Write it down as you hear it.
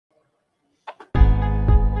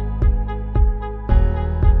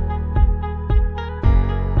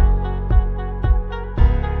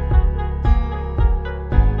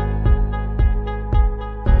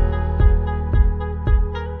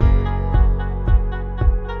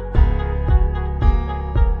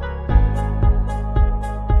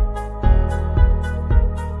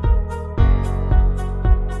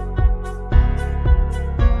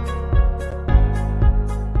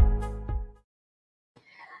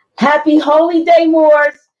Happy Holy Day,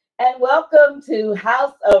 Moors, and welcome to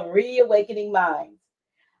House of Reawakening Minds.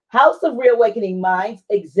 House of Reawakening Minds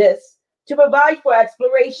exists to provide for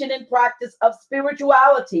exploration and practice of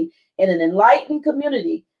spirituality in an enlightened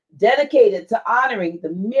community dedicated to honoring the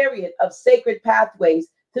myriad of sacred pathways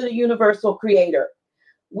to the universal creator.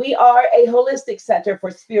 We are a holistic center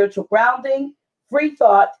for spiritual grounding, free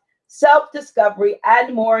thought, self discovery,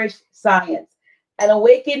 and Moorish science, an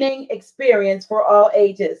awakening experience for all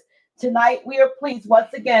ages. Tonight, we are pleased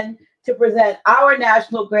once again to present our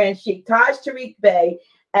National Grand Sheik, Taj Tarik Bey,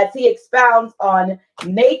 as he expounds on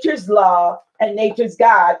nature's law and nature's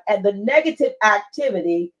God and the negative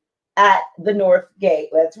activity at the North Gate.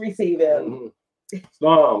 Let's receive him.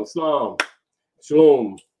 Islam,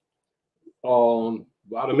 Shalom,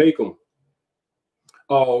 how to make them.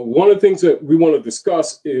 One of the things that we want to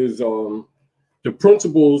discuss is the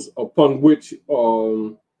principles upon which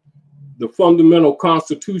the fundamental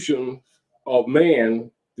constitution of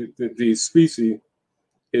man, the species,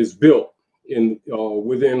 is built in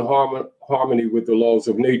within harmony with the laws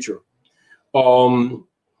of nature.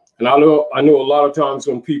 And I know a lot of times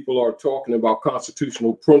when people are talking about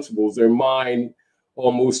constitutional principles, their mind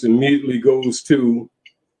almost immediately goes to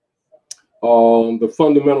the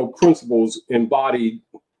fundamental principles embodied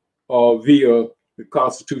via the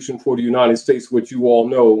Constitution for the United States, which you all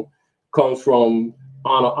know comes from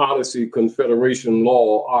Honor Odyssey Confederation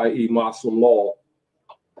law, i.e. Muslim law.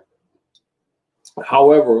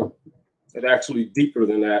 However, it's actually deeper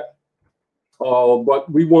than that.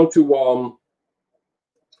 But we want to go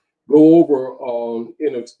over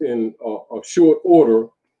in a short order,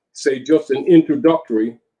 say just an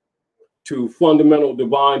introductory to fundamental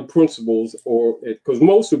divine principles, or because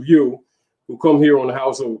most of you who come here on the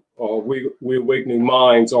House of Reawakening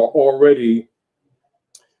Minds are already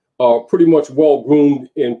pretty much well groomed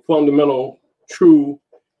in fundamental, true,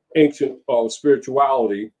 ancient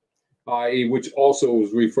spirituality, i.e., which also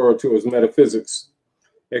is referred to as metaphysics,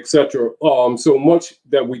 etc. So much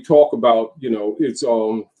that we talk about, it's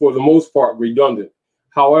for the most part redundant.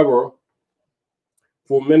 However,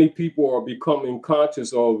 for many people are becoming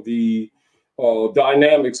conscious of the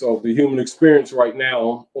dynamics of the human experience right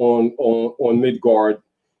now on Midgard,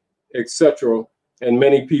 etc. And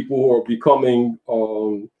many people who are becoming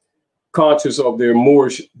conscious of their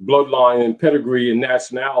Moorish bloodline and pedigree and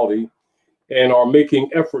nationality, and are making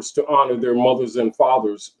efforts to honor their mothers and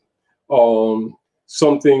fathers.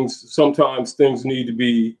 Sometimes things need to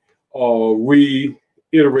be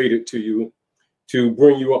reiterated to you to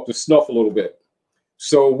bring you up to snuff a little bit.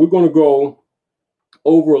 So we're going to go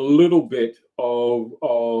over a little bit of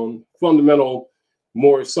fundamental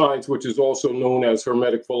Moorish science, which is also known as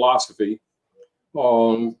Hermetic philosophy.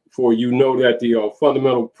 For you know that the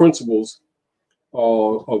fundamental principles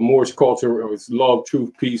of Moorish culture is love,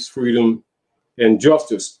 truth, peace, freedom, and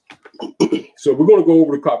justice. So we're going to go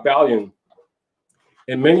over the Kabbalion,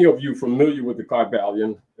 and many of you familiar with the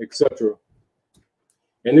Kabbalion, etc.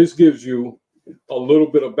 And this gives you a little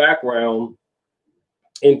bit of background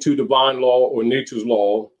into divine law or nature's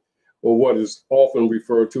law, or what is often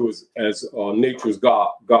referred to as nature's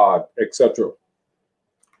God, etc.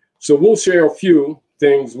 So we'll share a few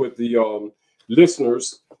things with the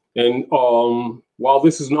listeners. And while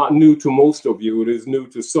this is not new to most of you, it is new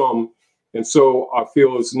to some. And so I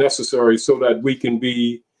feel it's necessary so that we can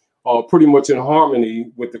be pretty much in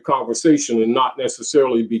harmony with the conversation and not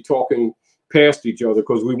necessarily be talking past each other,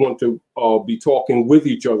 because we want to be talking with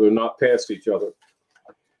each other, not past each other.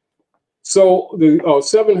 So the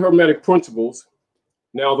 7 Hermetic principles.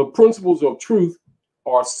 Now, the principles of truth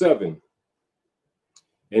are 7.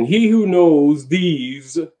 And he who knows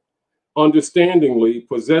these understandingly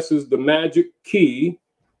possesses the magic key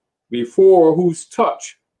before whose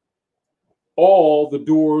touch all the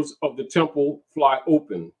doors of the temple fly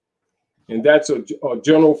open. And that's a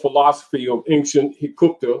general philosophy of ancient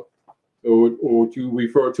Hikupta, or what you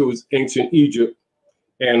refer to as ancient Egypt.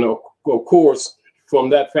 And of course, from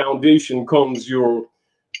that foundation comes your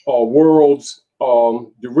world's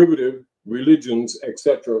derivative religions,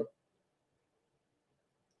 etc.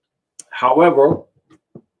 However,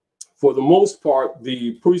 for the most part,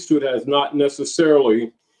 the priesthood has not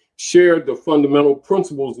necessarily shared the fundamental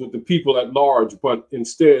principles with the people at large, but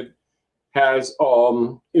instead has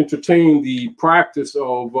entertained the practice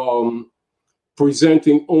of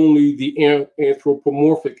presenting only the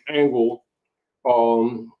anthropomorphic angle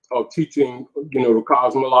of teaching, the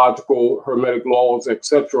cosmological, hermetic laws,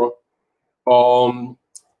 etc.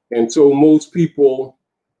 And so most people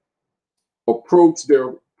approach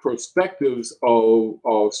their perspectives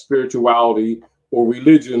of spirituality or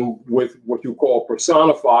religion with what you call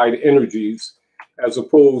personified energies, as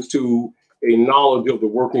opposed to a knowledge of the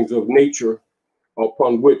workings of nature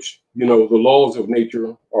upon which, the laws of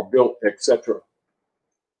nature are built, etc.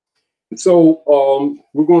 And so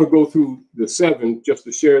we're going to go through the 7 just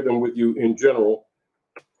to share them with you in general.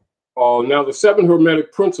 Now, the 7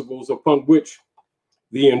 Hermetic principles upon which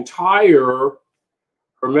the entire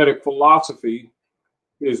Hermetic philosophy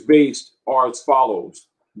is based are as follows.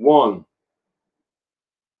 1,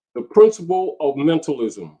 the principle of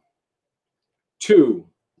mentalism. 2,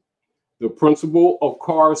 the principle of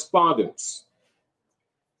correspondence.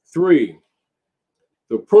 3,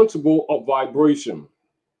 the principle of vibration.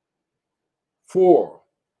 4,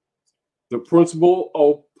 the principle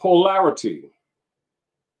of polarity.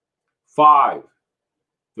 5,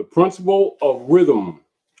 the principle of rhythm.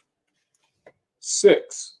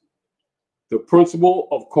 6, the principle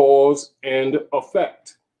of cause and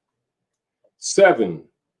effect. 7,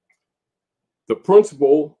 the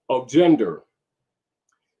principle of gender.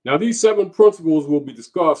 Now, these 7 principles will be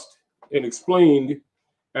discussed and explained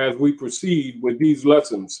as we proceed with these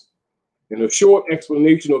lessons. And a short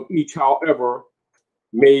explanation of each, however,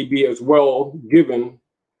 may be as well given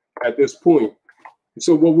at this point.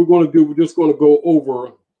 So what we're going to do, we're just going to go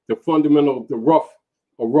over the fundamental,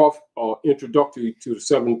 a rough introductory to the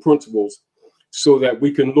 7 principles so that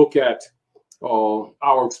we can look at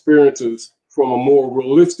our experiences from a more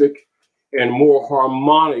realistic and more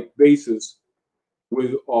harmonic basis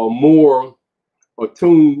with more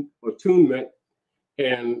attunement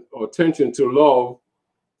and attention to love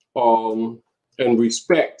and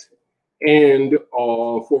respect and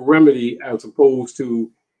for remedy as opposed to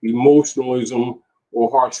emotionalism or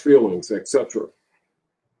harsh feelings, etc.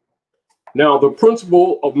 Now, the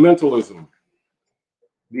principle of mentalism.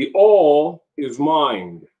 The all is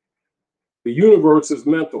mind. The universe is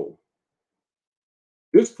mental.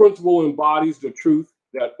 This principle embodies the truth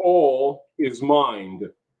that all is mind.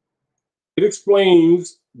 It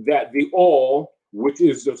explains that the all, which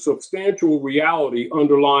is the substantial reality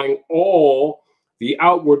underlying all the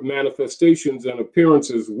outward manifestations and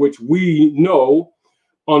appearances which we know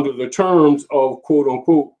under the terms of, quote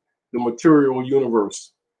unquote, the material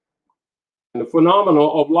universe, and the phenomena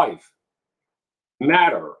of life,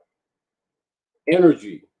 matter,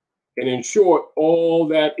 energy, and in short, all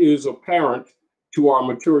that is apparent to our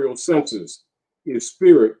material senses is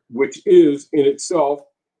spirit, which is in itself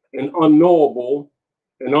an unknowable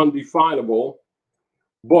and undefinable,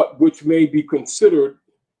 but which may be considered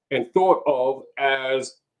and thought of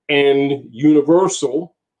as an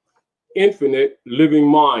universal, infinite living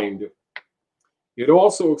mind. It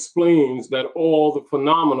also explains that all the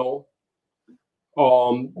phenomenal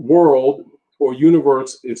world or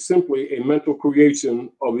universe is simply a mental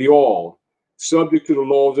creation of the all, subject to the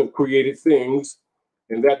laws of created things,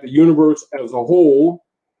 and that the universe as a whole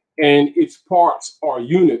and its parts are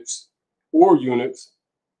units,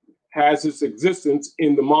 has its existence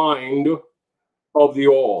in the mind of the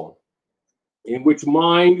all, in which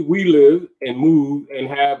mind we live and move and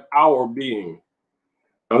have our being.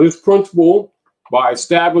 Now, this principle, by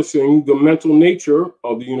establishing the mental nature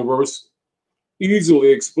of the universe,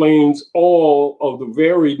 easily explains all of the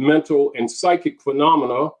varied mental and psychic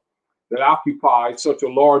phenomena that occupy such a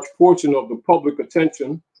large portion of the public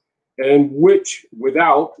attention, and which,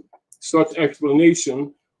 without such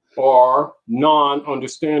explanation, are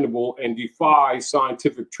non-understandable and defy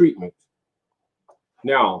scientific treatment.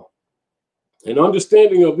 Now, an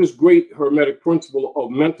understanding of this great Hermetic principle of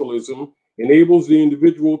mentalism enables the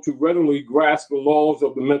individual to readily grasp the laws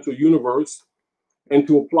of the mental universe and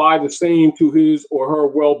to apply the same to his or her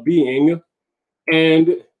well-being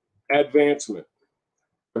and advancement.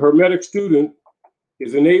 The Hermetic student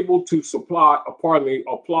is enabled to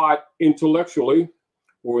apply intellectually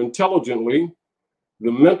or intelligently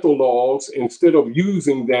the mental laws instead of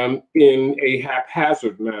using them in a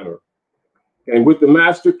haphazard manner. And with the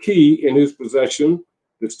master key in his possession,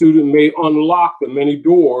 the student may unlock the many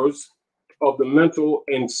doors of the mental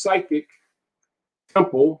and psychic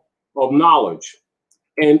temple of knowledge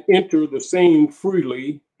and enter the same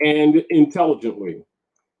freely and intelligently.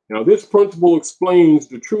 Now, this principle explains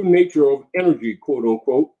the true nature of energy, quote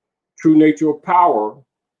unquote, true nature of power,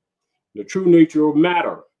 the true nature of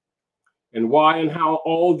matter, and why and how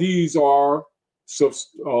all these are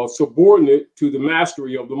subordinate to the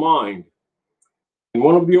mastery of the mind. And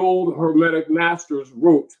one of the old Hermetic masters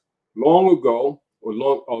wrote long ago,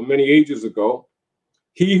 or many ages ago,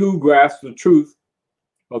 he who grasps the truth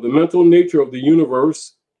of the mental nature of the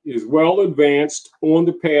universe is well advanced on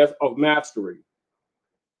the path of mastery.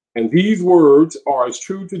 And these words are as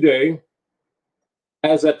true today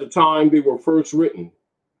as at the time they were first written.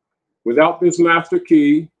 Without this master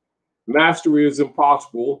key, mastery is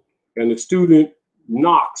impossible, and the student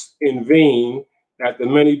knocks in vain at the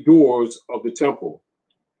many doors of the temple.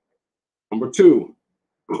 Number 2,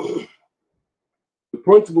 the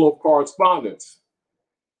principle of correspondence.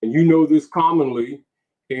 And you know this commonly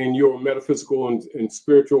in your metaphysical and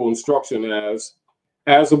spiritual instruction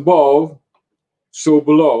as above, so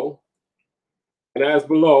below, and as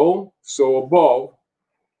below, so above,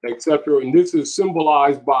 etc. And this is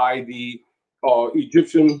symbolized by the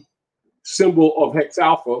Egyptian symbol of Hex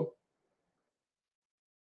Alpha,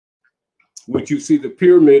 which you see the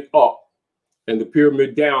pyramid up and the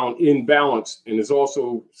pyramid down in balance, and is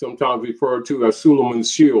also sometimes referred to as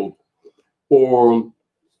Suleiman's shield or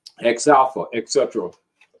Hex Alpha, etc.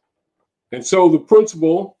 And so the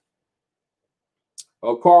principle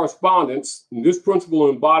of correspondence, and this principle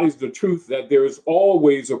embodies the truth that there is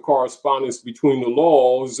always a correspondence between the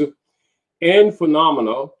laws and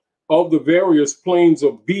phenomena of the various planes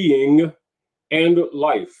of being and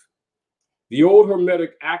life. The old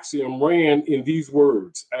Hermetic axiom ran in these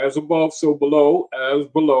words: as above, so below; as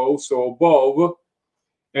below, so above.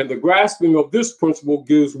 And the grasping of this principle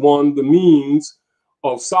gives one the means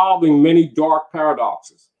of solving many dark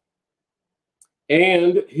paradoxes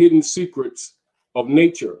and hidden secrets of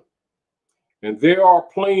nature. And there are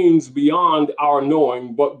planes beyond our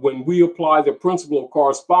knowing, but when we apply the principle of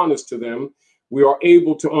correspondence to them, we are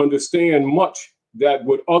able to understand much that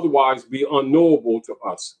would otherwise be unknowable to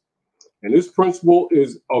us. And this principle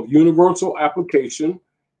is of universal application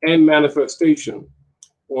and manifestation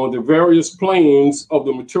on the various planes of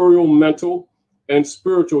the material, mental, and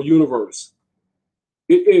spiritual universe.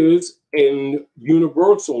 It is a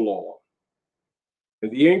universal law.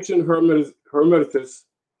 And the ancient Hermeticists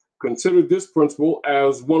considered this principle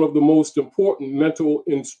as one of the most important mental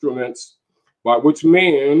instruments by which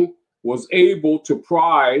man was able to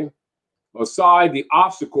pry aside the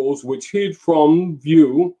obstacles which hid from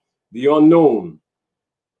view the unknown.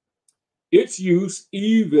 Its use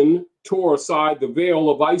even tore aside the veil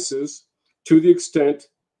of Isis to the extent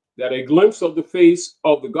that a glimpse of the face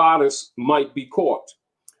of the goddess might be caught,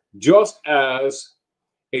 just as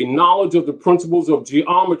a knowledge of the principles of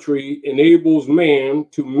geometry enables man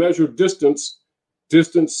to measure distant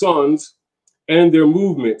suns and their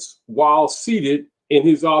movements while seated in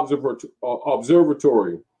his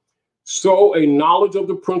observatory. So a knowledge of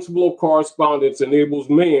the principle of correspondence enables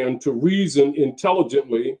man to reason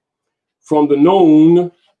intelligently from the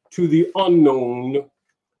known to the unknown,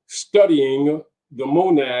 studying the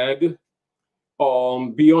monad.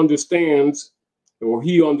 He understands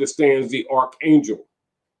the archangel.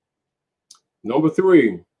 Number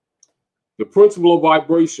 3, the principle of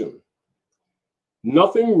vibration.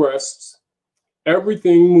 Nothing rests,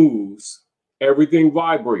 everything moves, everything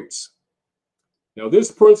vibrates. Now,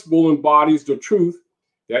 this principle embodies the truth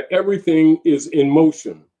that everything is in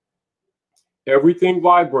motion. Everything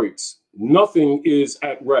vibrates. Nothing is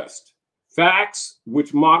at rest. Facts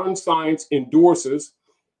which modern science endorses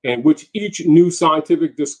and which each new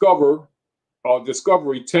scientific discovery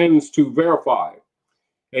tends to verify.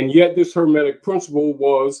 And yet this Hermetic principle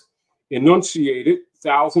was enunciated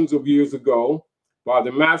thousands of years ago by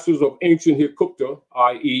the masters of ancient Hikhupta,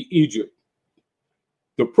 i.e. Egypt.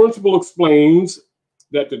 The principle explains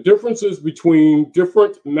that the differences between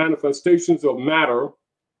different manifestations of matter,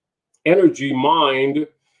 energy, mind,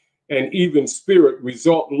 and even spirit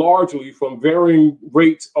result largely from varying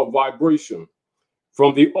rates of vibration,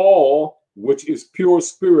 from the all, which is pure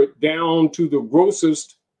spirit, down to the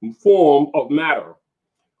grossest form of matter.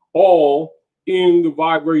 All in the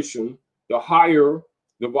vibration, the higher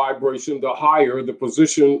the vibration, the higher the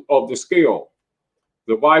position of the scale.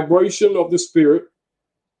 The vibration of the spirit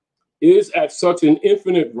is at such an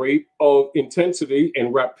infinite rate of intensity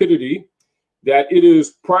and rapidity that it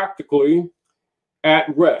is practically at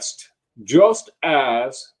rest, just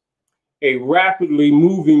as a rapidly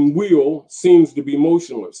moving wheel seems to be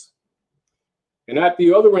motionless. And at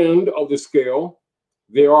the other end of the scale,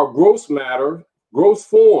 there are gross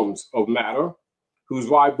forms of matter whose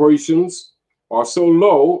vibrations are so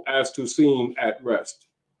low as to seem at rest.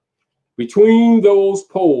 Between those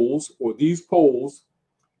poles, or these poles,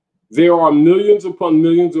 there are millions upon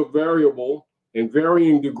millions of variable and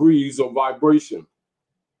varying degrees of vibration.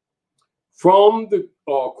 From the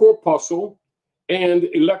corpuscle and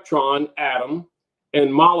electron, atom,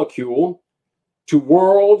 and molecule to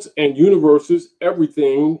worlds and universes,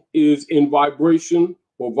 everything is in vibration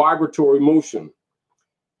or vibratory motion.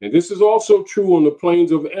 And this is also true on the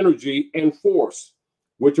planes of energy and force,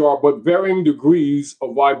 which are but varying degrees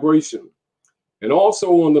of vibration, and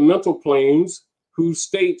also on the mental planes, whose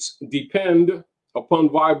states depend upon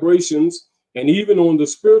vibrations and even on the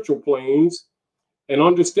spiritual planes. An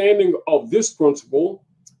understanding of this principle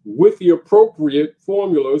with the appropriate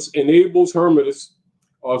formulas enables Hermetists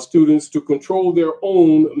students to control their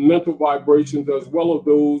own mental vibrations as well as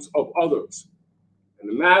those of others. And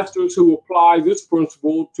the masters who apply this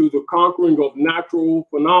principle to the conquering of natural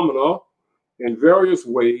phenomena in various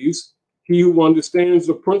ways, he who understands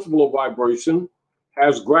the principle of vibration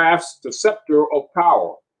has grasped the scepter of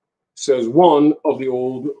power, says one of the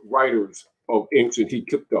old writers of ancient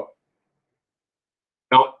Egypta.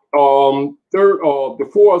 Now, the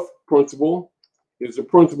fourth principle is the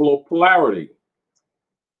principle of polarity.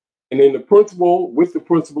 And in the principle, with the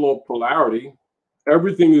principle of polarity,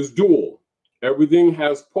 everything is dual. Everything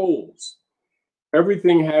has poles.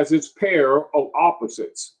 Everything has its pair of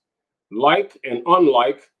opposites. Like and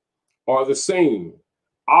unlike are the same.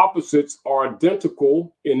 Opposites are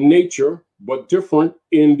identical in nature, but different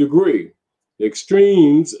in degree. The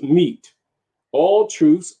extremes meet. All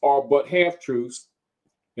truths are but half-truths,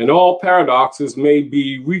 and all paradoxes may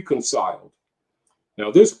be reconciled. Now,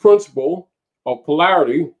 this principle of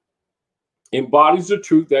polarity embodies the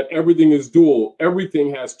truth that everything is dual.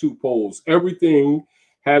 Everything has two poles. Everything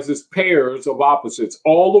has its pairs of opposites,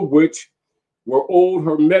 all of which were old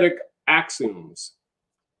Hermetic axioms.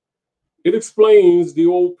 It explains the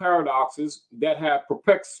old paradoxes that have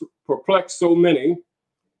perplexed so many,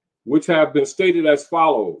 which have been stated as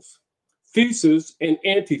follows. Thesis and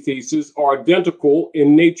antithesis are identical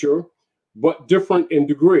in nature, but different in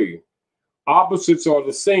degree. Opposites are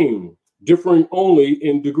the same, differing only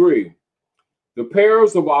in degree. The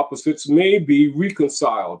pairs of opposites may be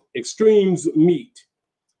reconciled. Extremes meet.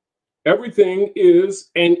 Everything is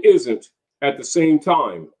and isn't at the same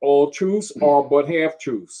time. All truths are but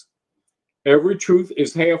half-truths. Every truth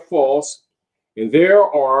is half false, and there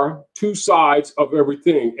are two sides of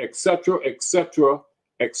everything, etc., etc.,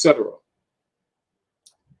 etc.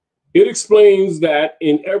 It explains that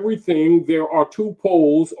in everything there are two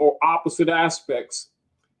poles or opposite aspects,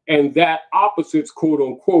 and that opposites, quote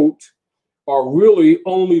unquote, are really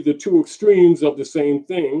only the two extremes of the same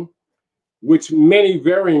thing, with many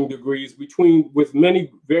varying degrees between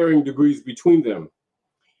them.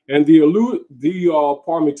 And to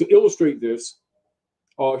illustrate this,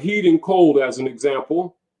 heat and cold as an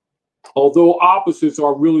example, although opposites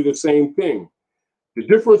are really the same thing. The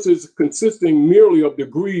difference is consisting merely of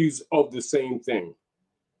degrees of the same thing.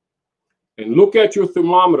 And look at your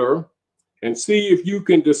thermometer and see if you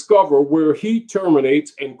can discover where heat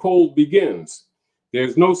terminates and cold begins.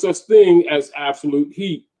 There's no such thing as absolute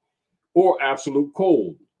heat or absolute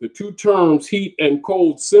cold. The two terms heat and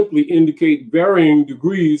cold simply indicate varying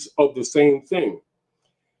degrees of the same thing.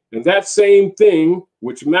 And that same thing,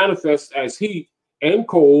 which manifests as heat and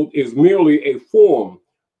cold, is merely a form,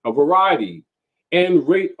 a variety, and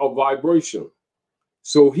rate of vibration.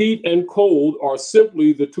 So heat and cold are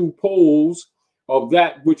simply the two poles of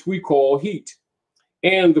that which we call heat.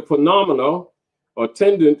 And the phenomena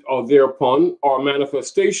attendant thereupon are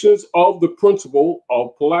manifestations of the principle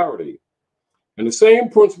of polarity. And the same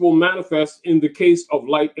principle manifests in the case of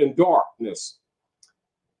light and darkness,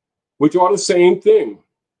 which are the same thing.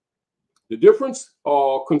 The difference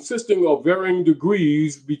consisting of varying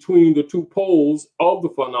degrees between the two poles of the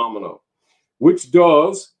phenomena,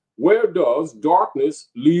 where does darkness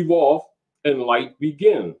leave off and light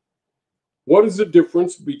begin? What is the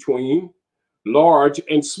difference between large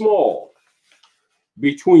and small,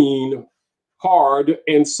 between hard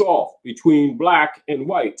and soft, between black and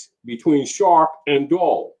white, between sharp and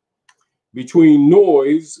dull, between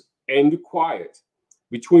noise and quiet,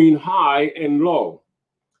 between high and low,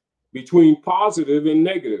 between positive and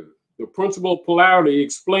negative? The principle of polarity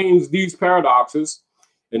explains these paradoxes,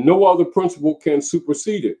 and no other principle can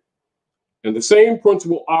supersede it. And the same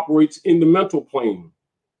principle operates in the mental plane.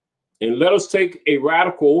 And let us take a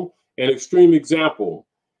radical and extreme example,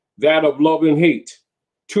 that of love and hate.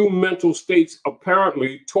 Two mental states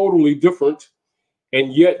apparently totally different,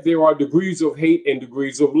 and yet there are degrees of hate and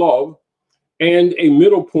degrees of love, and a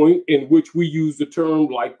middle point in which we use the term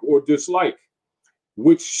like or dislike,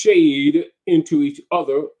 which shade into each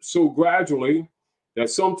other so gradually that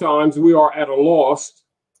sometimes we are at a loss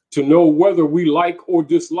to know whether we like or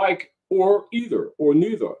dislike or either or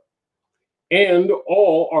neither. And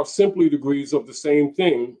all are simply degrees of the same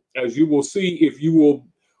thing, as you will see if you will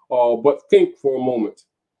but think for a moment.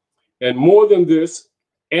 And more than this,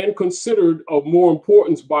 and considered of more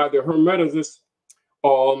importance by the Hermeticists,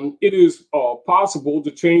 it is possible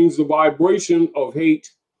to change the vibration of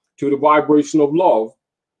hate to the vibration of love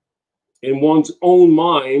in one's own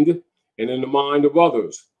mind and in the mind of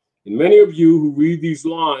others. And many of you who read these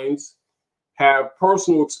lines have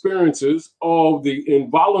personal experiences of the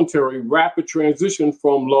involuntary rapid transition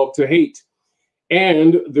from love to hate,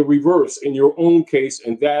 and the reverse in your own case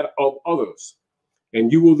and that of others.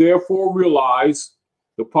 And you will therefore realize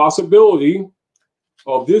the possibility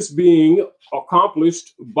of this being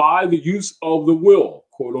accomplished by the use of the will,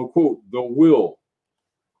 quote unquote, the will,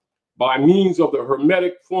 by means of the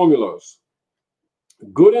Hermetic formulas.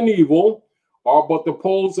 Good and evil are but the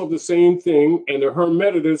poles of the same thing, and the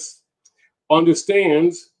Hermetist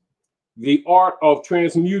understands the art of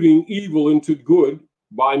transmuting evil into good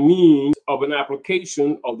by means of an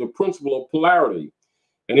application of the principle of polarity.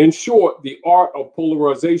 And in short, the art of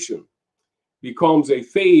polarization becomes a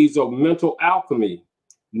phase of mental alchemy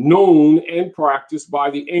known and practiced by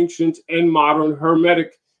the ancient and modern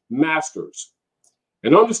Hermetic masters.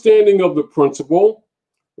 An understanding of the principle,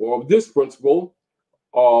 or of this principle,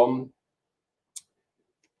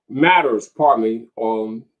 matters, pardon me.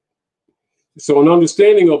 So an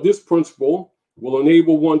understanding of this principle will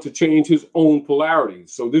enable one to change his own polarity.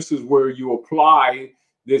 So this is where you apply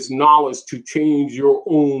this knowledge to change your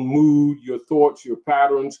own mood, your thoughts, your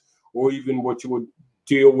patterns, or even what you would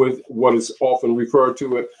deal with, what is often referred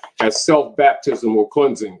to as self-baptism or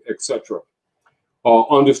cleansing, etc.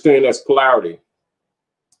 Understand as polarity.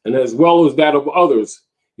 And as well as that of others,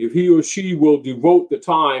 if he or she will devote the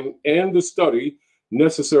time and the study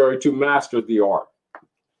necessary to master the art.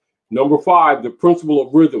 Number 5, the principle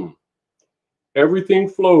of rhythm. Everything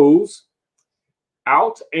flows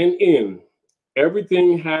out and in.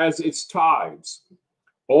 Everything has its tides.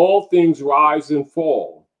 All things rise and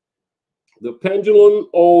fall. The pendulum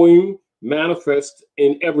always manifests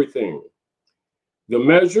in everything. The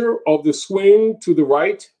measure of the swing to the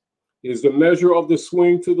right is the measure of the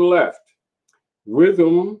swing to the left.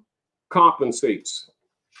 Rhythm compensates.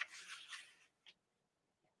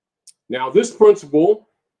 Now, this principle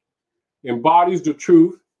embodies the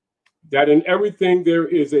truth that in everything there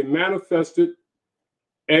is a manifested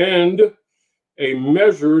and a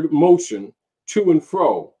measured motion to and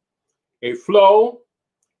fro, a flow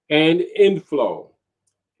and inflow,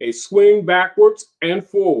 a swing backwards and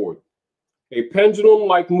forward, a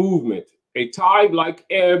pendulum-like movement, a tide-like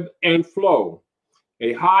ebb and flow,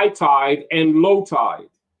 a high tide and low tide,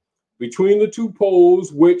 between the two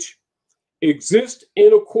poles which exist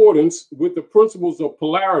in accordance with the principles of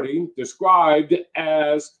polarity described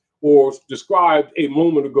a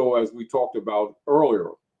moment ago, as we talked about earlier.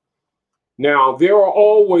 Now, there are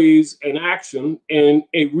always an action and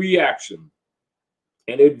a reaction,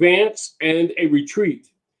 an advance and a retreat,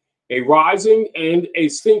 a rising and a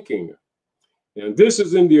sinking. And this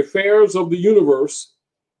is in the affairs of the universe,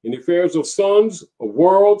 in the affairs of suns, of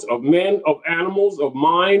worlds, of men, of animals, of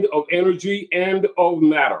mind, of energy, and of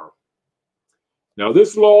matter. Now,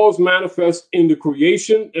 this law is manifest in the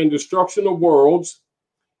creation and destruction of worlds,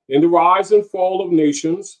 in the rise and fall of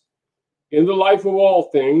nations, in the life of all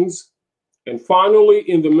things, and finally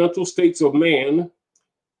in the mental states of man.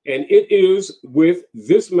 And it is with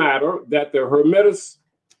this matter that the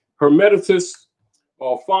Hermeticists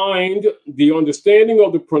find the understanding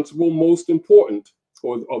of the principle most important,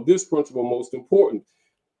 or of this principle most important.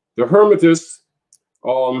 The Hermetists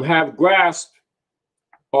have grasped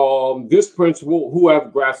this principle, who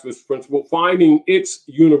have grasped this principle, finding its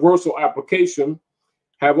universal application,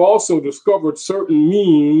 have also discovered certain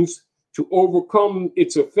means to overcome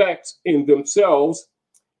its effects in themselves,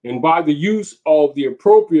 and by the use of the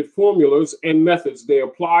appropriate formulas and methods, they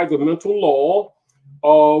apply the mental law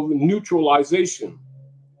of neutralization.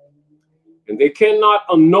 And they cannot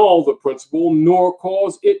annul the principle nor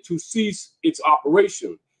cause it to cease its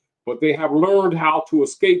operation, but they have learned how to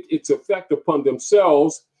escape its effect upon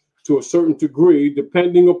themselves to a certain degree,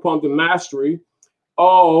 depending upon the mastery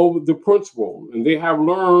of the principle. And they have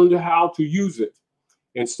learned how to use it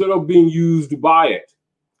instead of being used by it.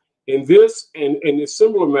 In this and in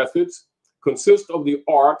similar methods consist of the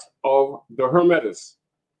art of the Hermetists.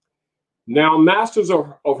 Now, masters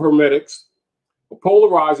of Hermetics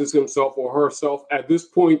polarizes himself or herself at this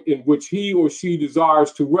point in which he or she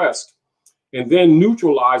desires to rest, and then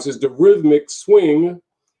neutralizes the rhythmic swing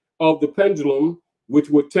of the pendulum, which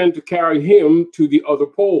would tend to carry him to the other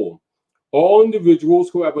pole. All individuals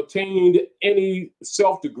who have attained any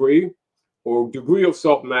self-degree or degree of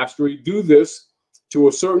self-mastery do this to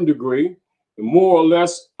a certain degree, more or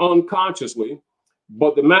less unconsciously,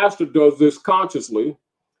 but the master does this consciously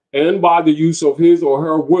and by the use of his or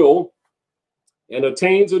her will, and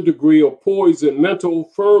attains a degree of poise and mental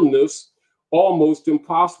firmness almost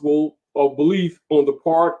impossible of belief on the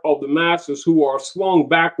part of the masses, who are swung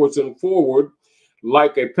backwards and forward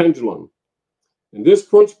like a pendulum. And this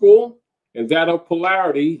principle and that of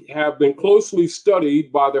polarity have been closely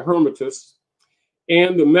studied by the Hermetists,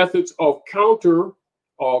 and the methods of counteracting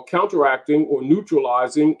or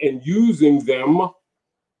neutralizing and using them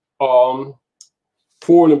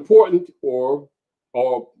for an important or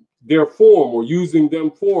their form, or using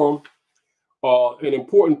them form an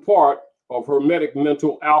important part of Hermetic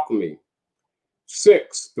mental alchemy.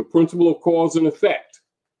 6, the principle of cause and effect.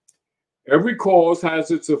 Every cause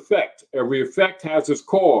has its effect. Every effect has its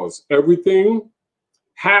cause. Everything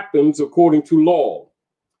happens according to law.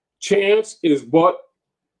 Chance is but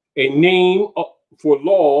a name for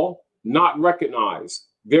law not recognized.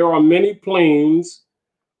 There are many planes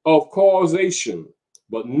of causation,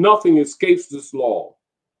 but nothing escapes this law.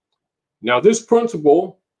 Now, this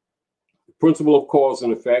principle, the principle of cause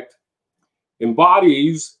and effect,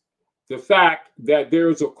 embodies the fact that there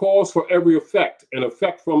is a cause for every effect, an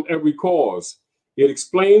effect from every cause. It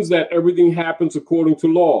explains that everything happens according to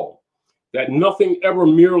law, that nothing ever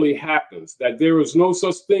merely happens, that there is no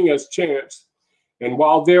such thing as chance. And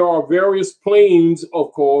while there are various planes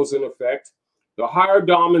of cause and effect, the higher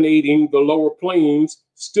dominating the lower planes,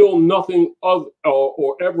 still nothing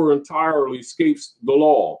or ever entirely escapes the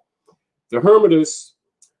law. The Hermetists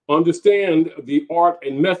understand the art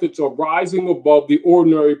and methods of rising above the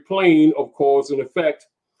ordinary plane of cause and effect,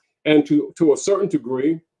 and to a certain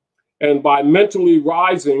degree, and by mentally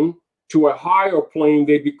rising to a higher plane,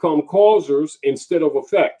 they become causers instead of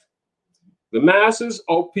effect. The masses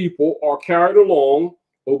of people are carried along,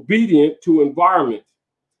 obedient to environment,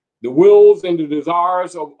 the wills and the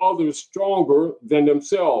desires of others stronger than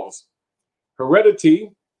themselves.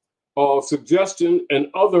 Heredity, suggestion, and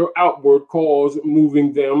other outward cause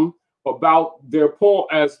moving them about their pawn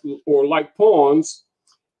or like pawns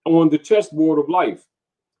on the chessboard of life.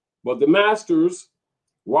 But the masters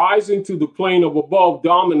rising to the plane of above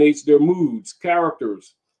dominates their moods,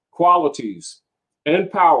 characters, qualities,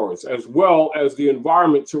 and powers, as well as the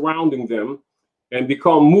environment surrounding them, and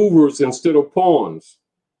become movers instead of pawns.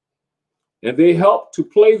 And they help to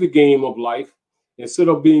play the game of life instead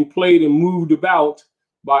of being played and moved about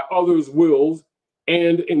by others' wills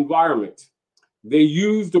and environment. They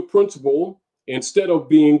use the principle instead of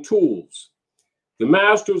being tools. The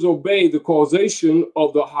masters obey the causation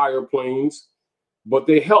of the higher planes, but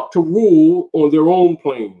they help to rule on their own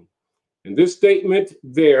plane. In this statement,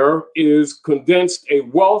 there is condensed a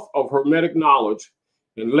wealth of Hermetic knowledge,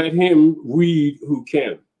 and let him read who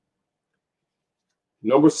can.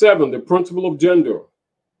 Number 7, the principle of gender.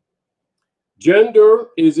 Gender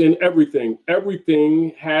is in everything.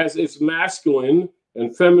 Everything has its masculine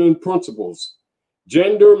and feminine principles.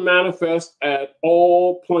 Gender manifests at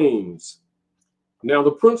all planes. Now,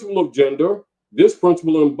 the principle of gender, this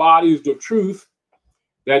principle embodies the truth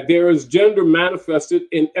that there is gender manifested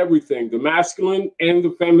in everything, the masculine and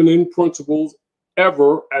the feminine principles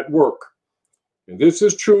ever at work. And this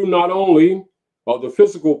is true not only of the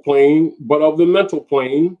physical plane, but of the mental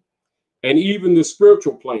plane and even the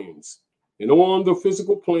spiritual planes. And on the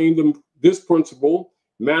physical plane, this principle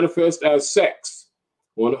manifests as sex.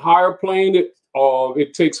 On a higher plane,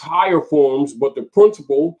 it takes higher forms, but the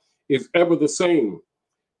principle is ever the same.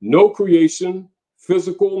 No creation,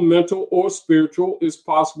 physical, mental, or spiritual, is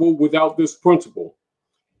possible without this principle.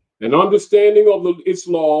 An understanding of its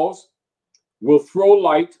laws will throw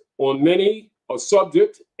light on many a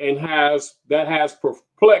subject and that has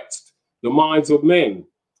perplexed the minds of men.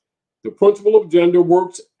 The principle of gender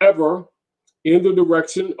works ever in the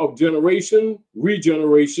direction of generation,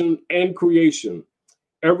 regeneration, and creation.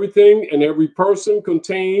 Everything and every person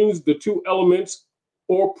contains the two elements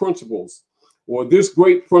or principles, or this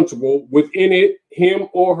great principle within it, him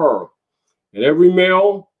or her. And every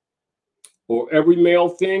male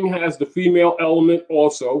thing has the female element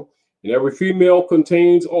also, and every female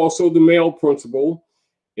contains also the male principle.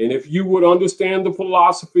 And if you would understand the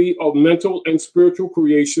philosophy of mental and spiritual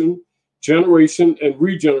creation, generation, and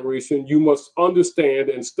regeneration, you must understand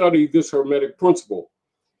and study this Hermetic principle.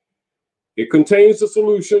 It contains the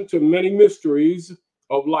solution to many mysteries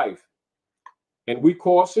of life. And we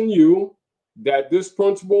caution you that this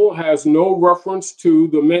principle has no reference to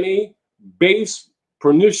the many base,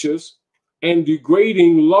 pernicious, and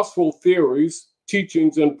degrading lustful theories,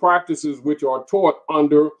 teachings, and practices which are taught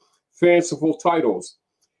under fanciful titles,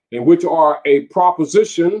 and which are a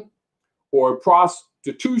proposition or a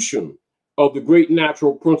prostitution of the great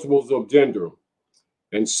natural principles of gender.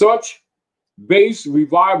 And such base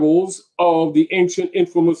revivals of the ancient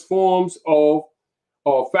infamous forms of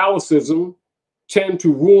phallicism tend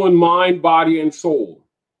to ruin mind, body, and soul.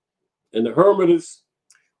 And the Hermetist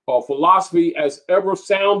philosophy has ever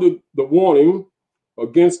sounded the warning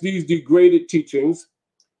against these degraded teachings,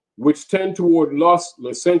 which tend toward lust,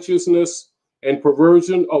 licentiousness, and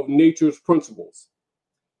perversion of nature's principles.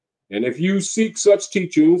 And if you seek such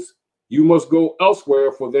teachings, you must go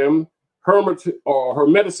elsewhere for them.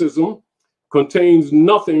 Hermeticism contains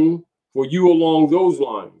nothing for you along those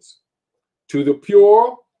lines. To the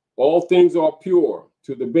pure, all things are pure.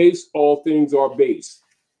 To the base, all things are base.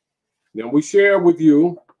 Now we share with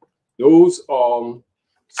you those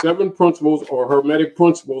 7 principles or hermetic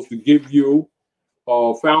principles to give you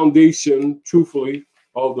a foundation, truthfully,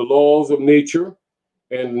 of the laws of nature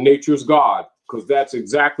and nature's God, because that's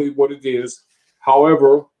exactly what it is.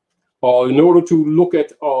 However, in order to look at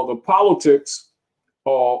the politics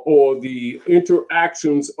or the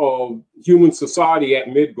interactions of human society at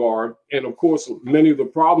Midgard, and of course, many of the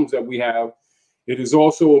problems that we have, it is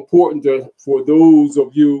also important for those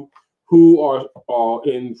of you who are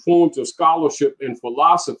in forms of scholarship in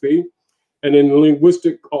philosophy and in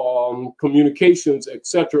linguistic communications,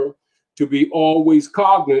 etc., to be always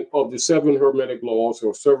cognizant of the 7 hermetic laws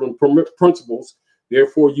or 7 principles.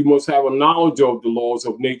 Therefore, you must have a knowledge of the laws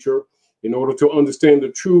of nature in order to understand the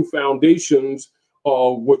true foundations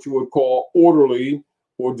of what you would call orderly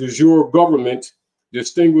or de jure government,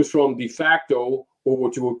 distinguished from de facto, or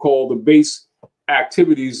what you would call the base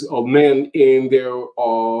activities of men in their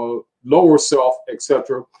lower self,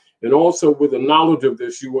 etc. And also with the knowledge of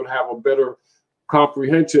this, you would have a better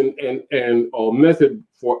comprehension and a method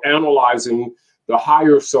for analyzing the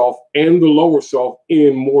higher self and the lower self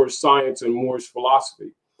in more science and more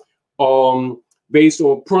philosophy, based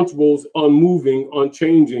on principles unmoving,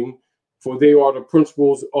 unchanging, for they are the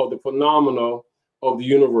principles of the phenomena of the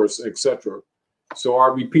universe, etc. So I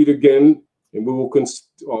repeat again, and we will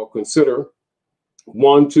consider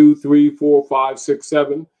 1, 2, 3, 4, 5, 6,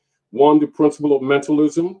 7. 1, the principle of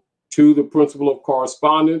mentalism. 2, the principle of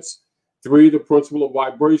correspondence. 3, the principle of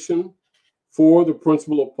vibration. 4, the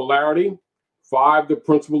principle of polarity. 5, the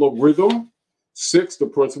principle of rhythm. 6, the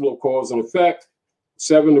principle of cause and effect.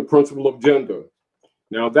 7, the principle of gender.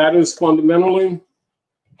 Now, that is fundamentally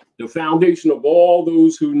the foundation of all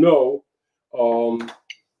those who know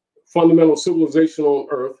fundamental civilization on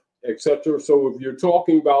Earth, etc. So if you're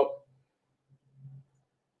talking about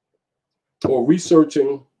or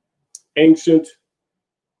researching ancient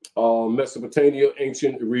Mesopotamia,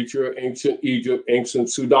 ancient Eritrea, ancient Egypt, ancient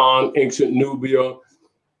Sudan, ancient Nubia,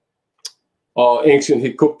 ancient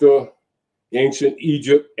Hykupta, ancient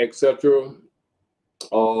Egypt, etc.,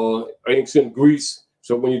 ancient Greece.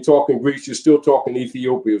 So when you're talking Greece, you're still talking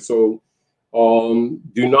Ethiopia. So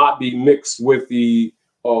do not be mixed with the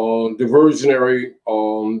diversionary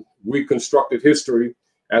reconstructed history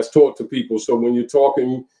as taught to people. So when you're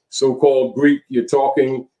talking so-called Greek, you're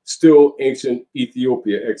talking still ancient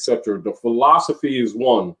Ethiopia, etc. The philosophy is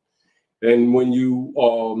one. And when you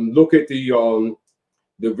look at the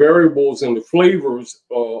variables and the flavors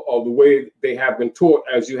of the way they have been taught,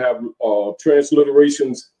 as you have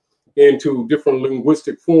transliterations into different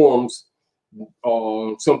linguistic forms,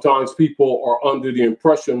 sometimes people are under the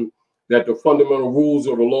impression that the fundamental rules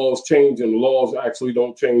or the laws change, and the laws actually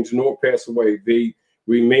don't change nor pass away. They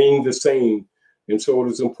remain the same. And so it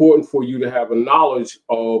is important for you to have a knowledge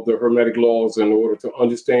of the Hermetic laws in order to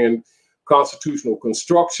understand constitutional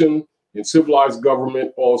construction in civilized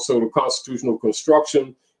government, also the constitutional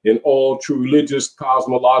construction in all true religious,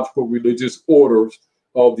 cosmological religious orders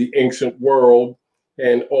of the ancient world,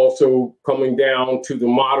 and also coming down to the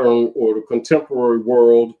modern or the contemporary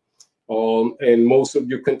world. And most of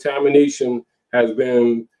your contamination has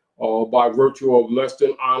been by virtue of less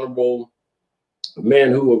than honorable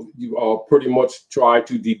men who have pretty much tried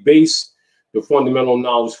to debase the fundamental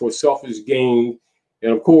knowledge for selfish gain.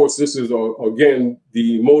 And of course, this is, again,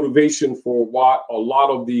 the motivation for why a lot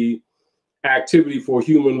of the activity for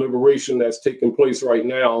human liberation that's taking place right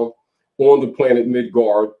now on the planet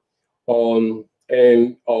Midgard.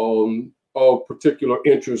 And of particular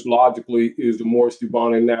interest, logically, is the Morris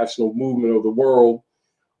Dubonnet National Movement of the world,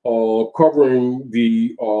 covering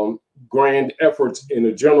the grand efforts in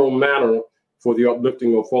a general manner for the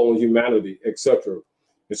uplifting of fallen humanity, etc.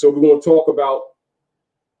 And so we're going to talk about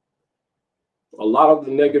a lot of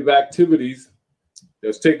the negative activities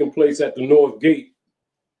that's taking place at the North Gate,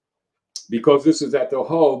 because this is at the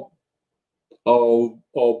hub of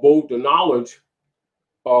both the knowledge,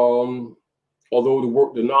 although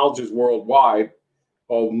the knowledge is worldwide,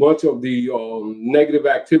 much of the negative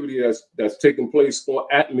activity that's taking place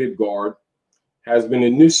at Midgard has been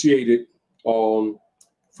initiated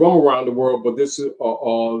from around the world, but this is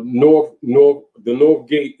the North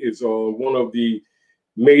Gate is one of the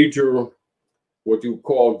major, what you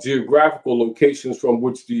call, geographical locations from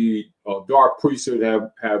which the dark priesthood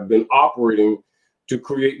have been operating to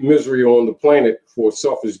create misery on the planet for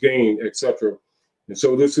selfish gain, etc. And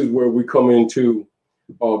so this is where we come into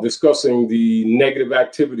discussing the negative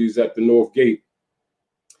activities at the North Gate.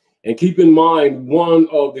 And keep in mind, one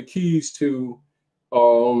of the keys to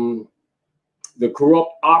the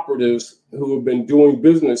corrupt operatives who have been doing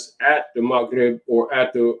business at the Maghreb or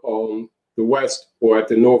at the West or at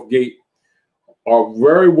the North Gate are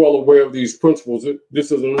very well aware of these principles.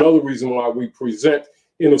 This is another reason why we present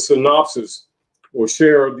in a synopsis or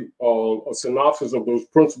share a synopsis of those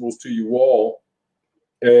principles to you all.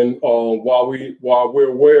 And while we're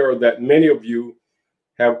aware that many of you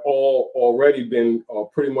have all already been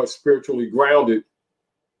pretty much spiritually grounded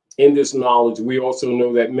in this knowledge, we also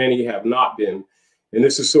know that many have not been. And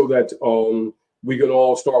this is so that we can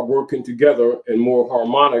all start working together and more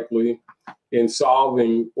harmonically in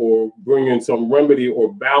solving or bringing some remedy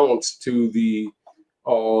or balance to the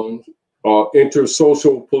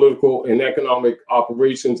intersocial, political, and economic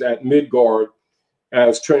operations at Midgard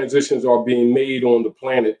as transitions are being made on the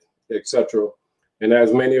planet, etc. And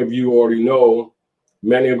as many of you already know,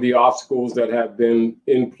 many of the obstacles that have been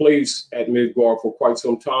in place at Midgard for quite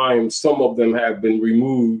some time, some of them have been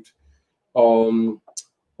removed. Some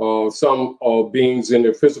beings in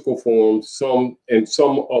their physical forms, some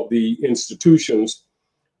of the institutions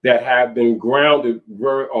that have been grounded,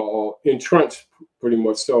 very entrenched, pretty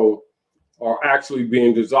much so, are actually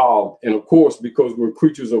being dissolved. And of course, because we're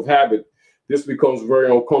creatures of habit, this becomes very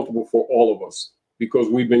uncomfortable for all of us because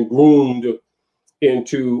we've been groomed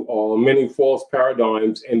into many false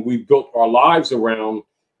paradigms, and we've built our lives around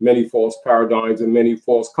many false paradigms and many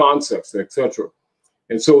false concepts, etc.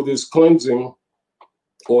 And so this cleansing,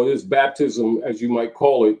 or this baptism, as you might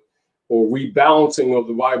call it, or rebalancing of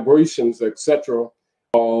the vibrations, etc.,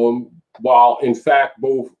 while in fact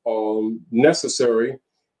both necessary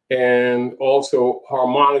and also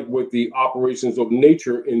harmonic with the operations of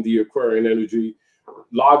nature in the Aquarian energy,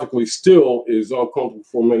 logically still is uncomfortable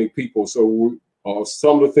for many people. So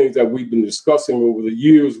some of the things that we've been discussing over the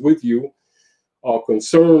years with you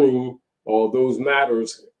concerning those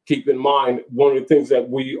matters, keep in mind, one of the things that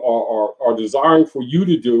we are desiring for you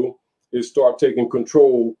to do is start taking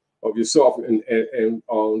control of yourself. And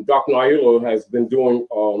Dr. Naila has been doing,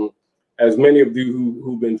 as many of you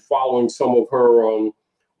who've been following some of her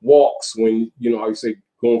walks, when, you know, I say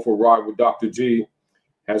going for a ride with Dr. G,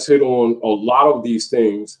 has hit on a lot of these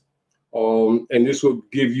things. And this will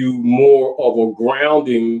give you more of a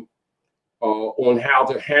grounding on how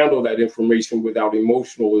to handle that information without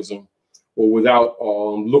emotionalism, or without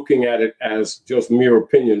looking at it as just mere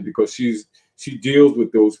opinion, because she deals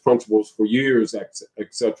with those principles for years,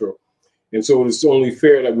 etc. And so it's only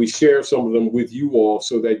fair that we share some of them with you all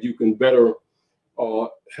so that you can better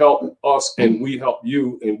help us, and we help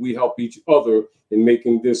you, and we help each other in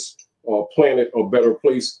making this planet a better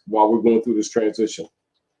place while we're going through this transition.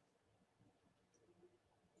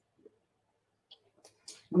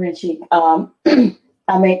 Grinchy, I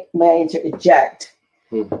may interject.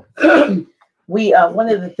 We one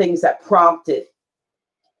of the things that prompted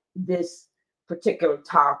this particular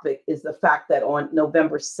topic is the fact that on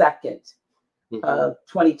November 2nd,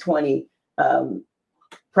 2020,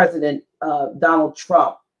 President Donald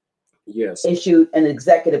Trump issued an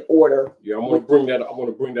executive order. Yeah, I'm going to bring that. I want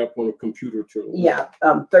to bring that up on a computer too. Yeah,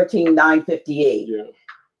 13958. Yeah,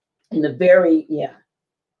 in the very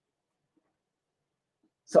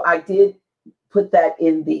So I did put that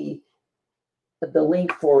in the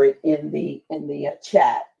link for it in the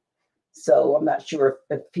chat. So I'm not sure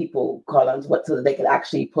if people caught on what, so that they could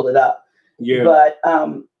actually pull it up. Yeah. But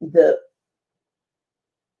the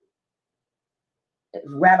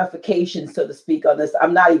ramifications, so to speak, on this,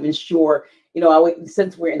 I'm not even sure. You know,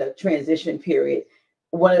 since we're in a transition period,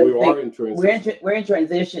 one of the things, we're in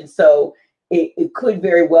transition, so it could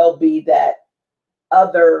very well be that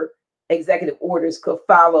other executive orders could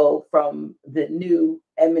follow from the new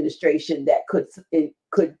administration that could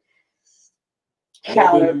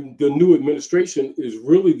counter. The new administration is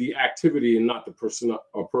really the activity and not the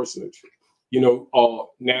personage. You know,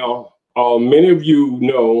 now many of you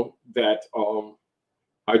know that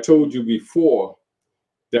I told you before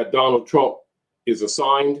that Donald Trump is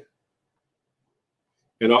assigned,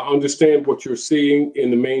 and I understand what you're seeing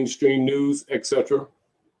in the mainstream news, etc.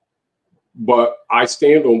 But I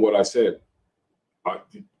stand on what I said. I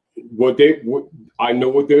know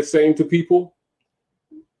what they're saying to people,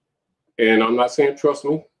 and I'm not saying trust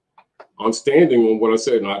me. I'm standing on what I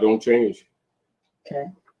said, and I don't change. Okay.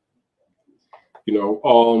 You know,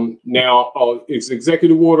 now it's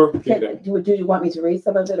executive order. Do you want me to read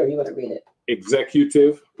some of it, or you want to read it?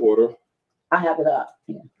 Executive order. I have it up.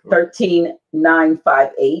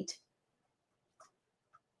 13958.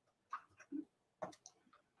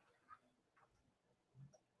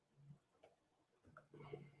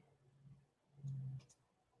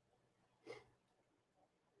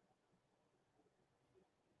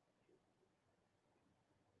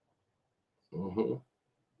 Mhm.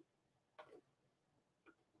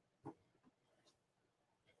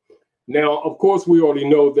 Now, of course, we already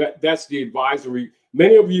know that that's the advisory.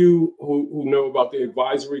 Many of you who know about the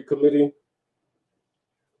advisory committee,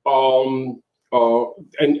 um, uh,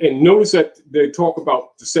 and notice that they talk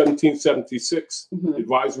about the 1776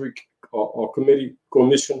 advisory committee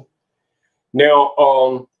commission.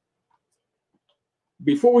 Now,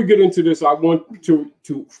 before we get into this, I want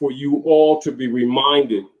for you all to be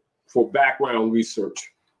reminded for background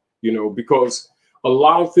research, you know, because a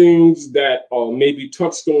lot of things that may be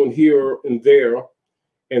touched on here and there,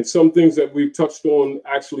 and some things that we've touched on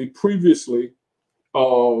actually previously,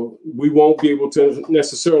 we won't be able to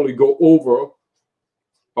necessarily go over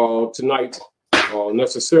tonight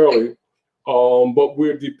necessarily, but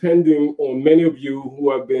we're depending on many of you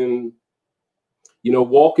who have been, you know,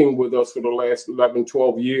 walking with us for the last 11,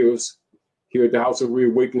 12 years here at the House of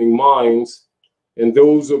Reawakening Minds, and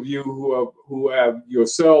those of you who have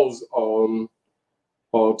yourselves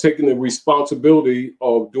taken the responsibility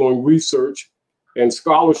of doing research and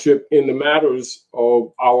scholarship in the matters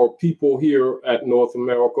of our people here at North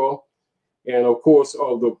America, and of course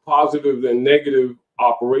of the positive and negative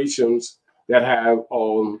operations that have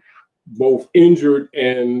both injured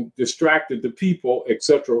and distracted the people,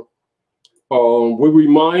 etc. We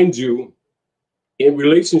remind you in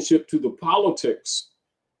relationship to the politics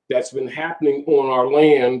that's been happening on our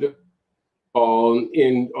land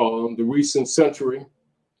in the recent century,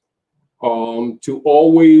 to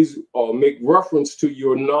always make reference to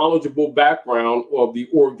your knowledgeable background of the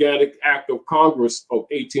Organic Act of Congress of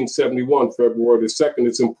 1871, February the 2nd.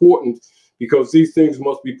 It's important because these things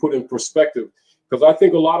must be put in perspective. Because I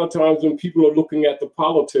think a lot of times when people are looking at the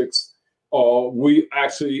politics, we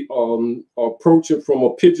actually approach it from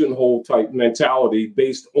a pigeonhole type mentality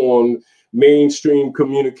based on mainstream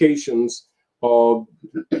communications,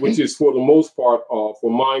 which is for the most part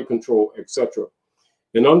for mind control, etc.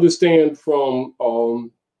 And understand from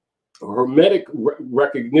hermetic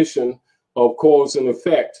recognition of cause and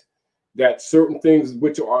effect that certain things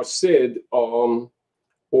which are said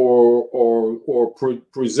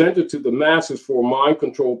presented to the masses for mind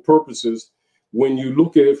control purposes, when you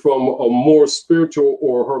look at it from a more spiritual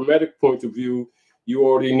or hermetic point of view, you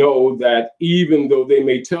already know that even though they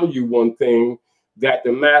may tell you one thing, that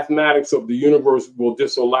the mathematics of the universe will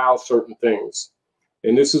disallow certain things.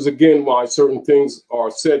 And this is, again, why certain things are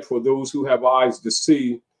said for those who have eyes to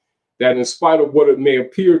see, that in spite of what it may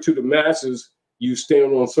appear to the masses, you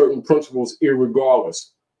stand on certain principles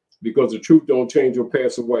irregardless, because the truth don't change or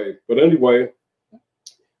pass away. But anyway,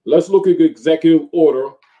 let's look at Executive Order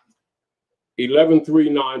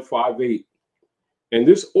 113958. And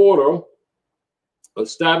this order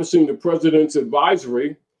establishing the President's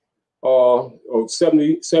Advisory of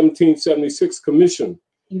 1776 Commission.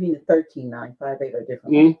 You mean the 13958 or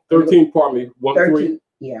different? 13, pardon me. 13,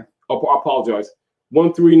 yeah. I apologize.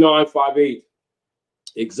 13958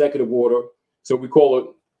 Executive Order. So we call it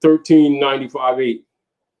 13958.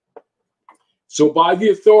 So by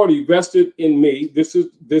the authority vested in me, this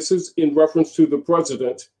is in reference to the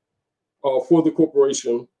president for the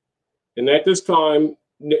corporation. And at this time,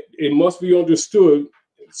 it must be understood.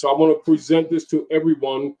 So I want to present this to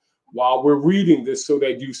everyone while we're reading this so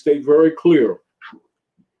that you stay very clear.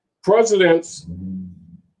 Presidents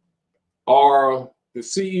are the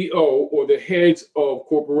CEO or the heads of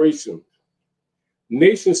corporations.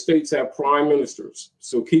 Nation states have prime ministers,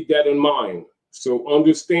 so keep that in mind. So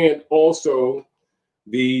understand also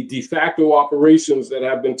the de facto operations that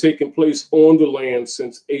have been taking place on the land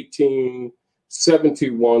since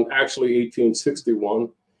 1871, actually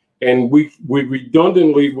 1861. And we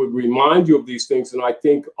redundantly would remind you of these things. And I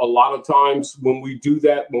think a lot of times when we do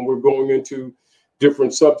that, when we're going into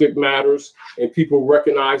different subject matters and people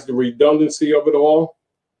recognize the redundancy of it all,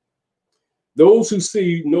 those who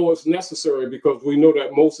see know it's necessary, because we know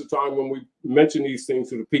that most of the time when we mention these things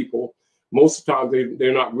to the people, most of the time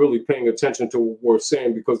they're not really paying attention to what we're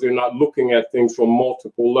saying, because they're not looking at things from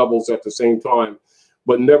multiple levels at the same time.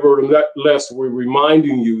 But nevertheless, we're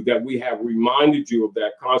reminding you that we have reminded you of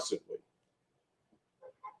that constantly.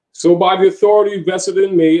 So by the authority vested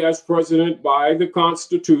in me as president by the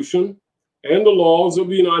Constitution and the laws of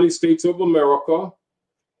the United States of America,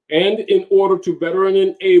 and in order to better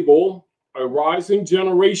enable a rising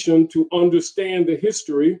generation to understand the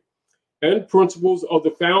history and principles of the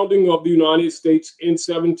founding of the United States in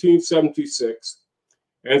 1776,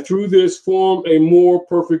 and through this form a more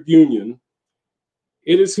perfect union,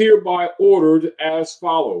 it is hereby ordered as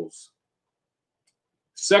follows.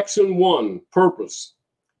 Section 1, Purpose.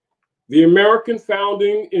 The American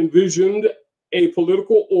founding envisioned a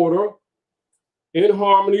political order in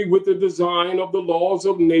harmony with the design of the laws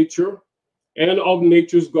of nature and of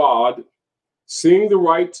nature's God, seeing the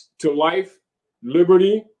right to life,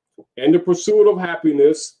 liberty, and the pursuit of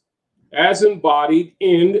happiness as embodied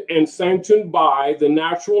in and sanctioned by the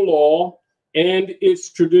natural law and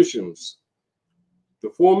its traditions. The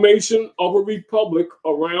formation of a republic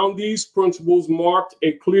around these principles marked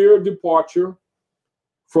a clear departure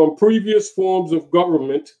from previous forms of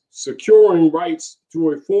government, securing rights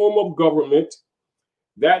through a form of government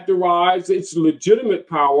that derives its legitimate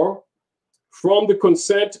power from the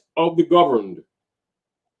consent of the governed.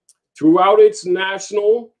 Throughout its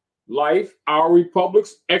national life, our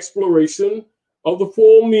republic's exploration of the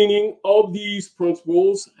full meaning of these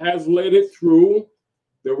principles has led it through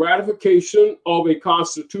the ratification of a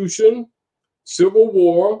constitution, civil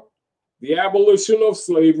war, the abolition of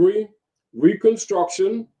slavery,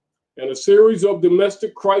 Reconstruction, and a series of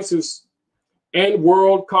domestic crises and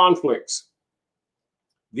world conflicts.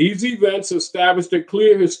 These events established a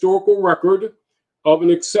clear historical record of an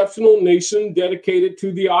exceptional nation dedicated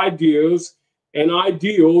to the ideas and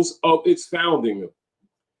ideals of its founding.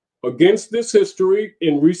 Against this history,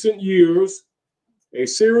 in recent years, a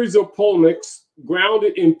series of polemics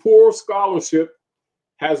grounded in poor scholarship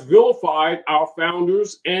has vilified our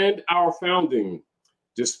founders and our founding.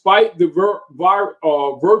 Despite the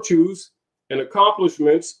virtues and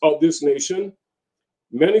accomplishments of this nation,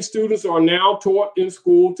 many students are now taught in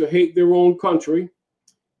school to hate their own country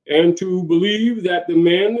and to believe that the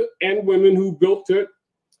men and women who built it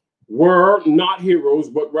were not heroes,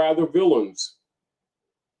 but rather villains.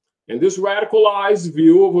 And this radicalized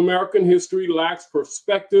view of American history lacks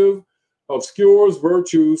perspective, obscures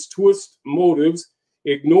virtues, twists motives,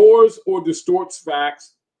 ignores or distorts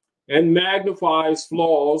facts, and magnifies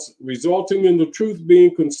flaws, resulting in the truth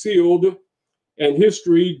being concealed and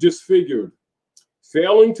history disfigured.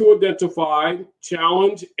 Failing to identify,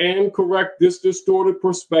 challenge, and correct this distorted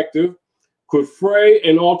perspective could fray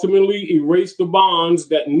and ultimately erase the bonds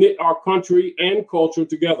that knit our country and culture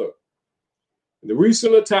together. The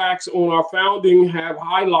recent attacks on our founding have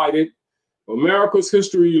highlighted America's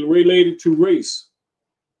history related to race.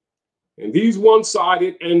 And these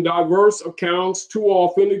one-sided and diverse accounts too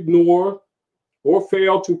often ignore or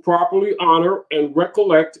fail to properly honor and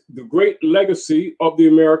recollect the great legacy of the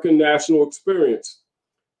American national experience,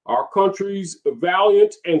 our country's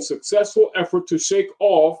valiant and successful effort to shake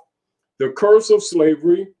off the curse of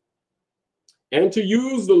slavery and to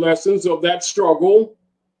use the lessons of that struggle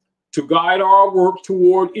to guide our work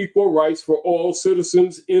toward equal rights for all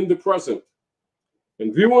citizens in the present.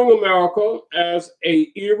 And viewing America as an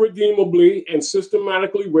irredeemably and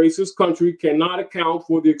systematically racist country cannot account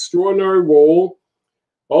for the extraordinary role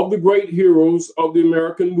of the great heroes of the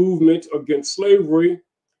American movement against slavery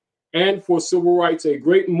and for civil rights, a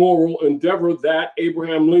great moral endeavor that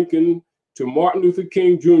Abraham Lincoln to Martin Luther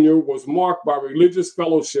King Jr. was marked by religious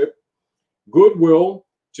fellowship, goodwill,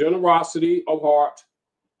 generosity of heart,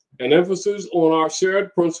 an emphasis on our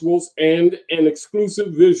shared principles, and an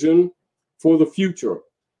exclusive vision for the future.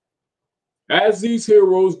 As these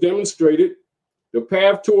heroes demonstrated, the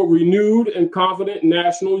path to a renewed and confident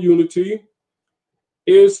national unity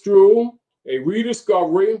is through a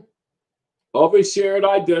rediscovery of a shared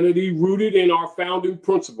identity rooted in our founding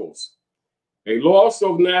principles. A loss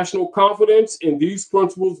of national confidence in these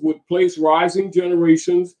principles would place rising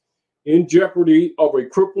generations in jeopardy of a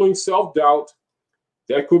crippling self-doubt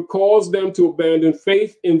that could cause them to abandon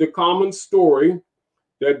faith in the common story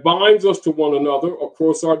that binds us to one another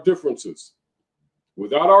across our differences.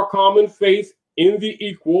 Without our common faith in the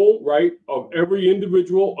equal right of every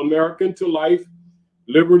individual American to life,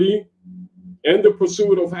 liberty, and the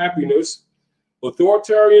pursuit of happiness,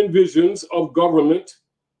 authoritarian visions of government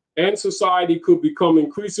and society could become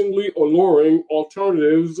increasingly alluring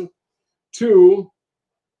alternatives to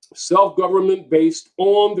self-government based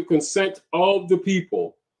on the consent of the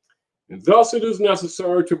people. And thus it is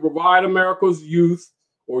necessary to provide America's youth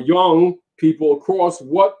or young people across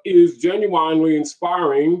what is genuinely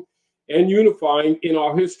inspiring and unifying in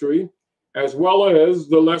our history, as well as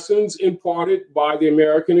the lessons imparted by the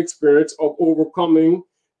American experience of overcoming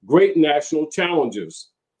great national challenges.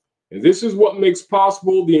 And this is what makes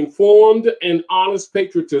possible the informed and honest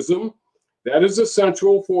patriotism that is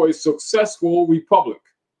essential for a successful republic.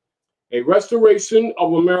 A restoration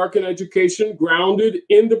of American education grounded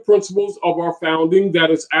in the principles of our founding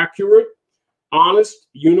that is accurate, honest,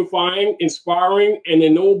 unifying, inspiring, and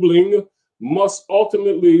ennobling must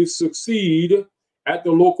ultimately succeed at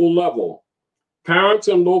the local level. Parents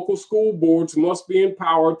and local school boards must be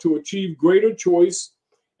empowered to achieve greater choice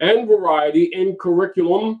and variety in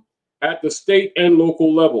curriculum at the state and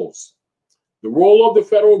local levels. The role of the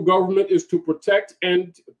federal government is to protect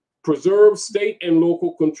and preserve state and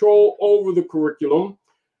local control over the curriculum,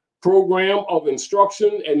 program of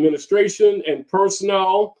instruction, administration, and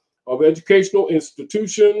personnel of educational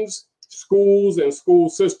institutions, schools, and school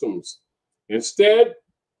systems. Instead,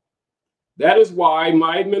 that is why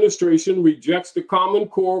my administration rejects the Common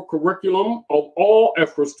Core curriculum of all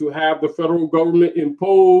efforts to have the federal government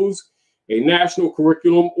impose a national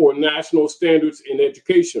curriculum or national standards in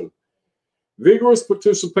education. Vigorous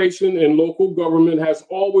participation in local government has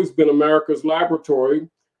always been America's laboratory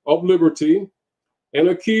of liberty and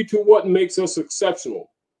a key to what makes us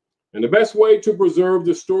exceptional. And the best way to preserve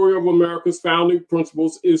the story of America's founding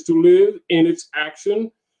principles is to live in its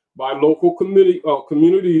action by local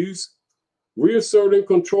communities, reasserting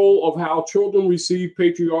control of how children receive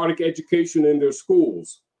patriotic education in their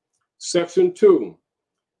schools. Section 2,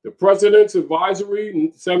 the President's Advisory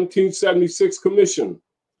 1776 Commission.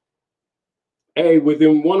 A,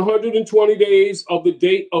 within 120 days of the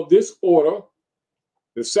date of this order,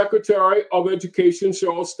 the Secretary of Education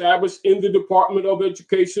shall establish in the Department of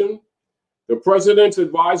Education the President's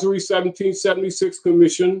Advisory 1776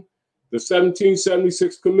 Commission, the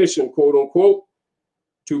 1776 Commission, quote unquote,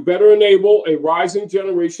 to better enable a rising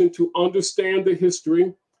generation to understand the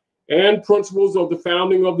history and principles of the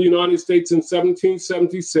founding of the United States in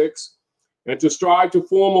 1776 and to strive to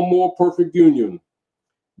form a more perfect union.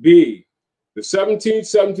 B, the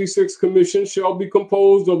 1776 Commission shall be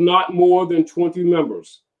composed of not more than 20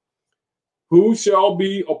 members, who shall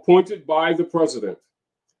be appointed by the President.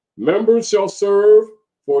 Members shall serve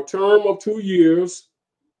for a term of 2 years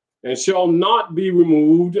and shall not be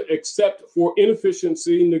removed except for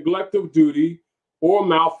inefficiency, neglect of duty, or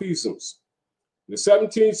malfeasance. The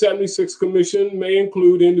 1776 Commission may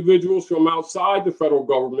include individuals from outside the federal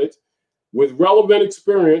government with relevant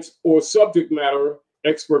experience or subject matter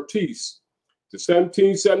expertise. The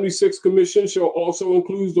 1776 Commission shall also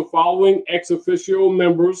include the following ex officio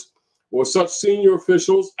members or such senior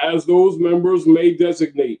officials as those members may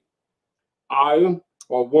designate. I,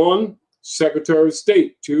 or 1, Secretary of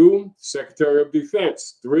State, 2, Secretary of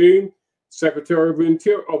Defense, 3, Secretary of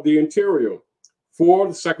the Interior, 4,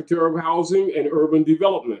 the Secretary of Housing and Urban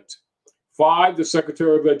Development, 5, the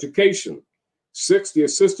Secretary of Education, 6, the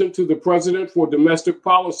Assistant to the President for Domestic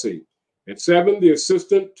Policy, and 7, the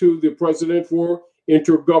Assistant to the President for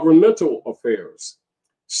Intergovernmental Affairs.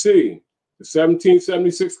 C, the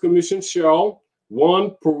 1776 Commission shall,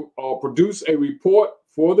 1, produce a report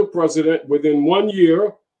for the President within 1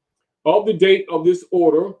 year of the date of this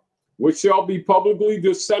order, which shall be publicly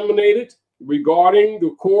disseminated regarding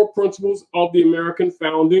the core principles of the American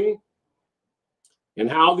founding and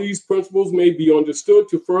how these principles may be understood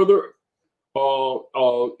to further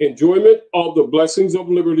enjoyment of the blessings of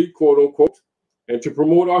liberty, quote unquote, and to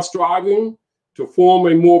promote our striving to form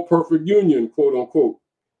a more perfect union, quote unquote.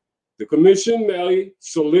 The Commission may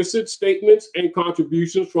solicit statements and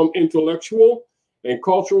contributions from intellectual and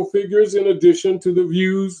cultural figures in addition to the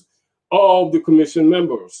views of the Commission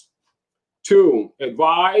members. 2,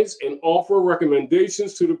 advise and offer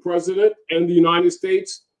recommendations to the President and the United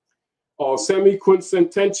States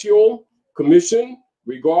Semi-Quincentennial Commission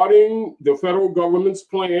regarding the federal government's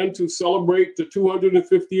plan to celebrate the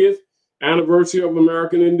 250th anniversary of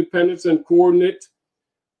American independence and coordinate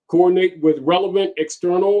with relevant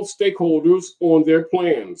external stakeholders on their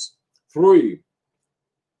plans. 3,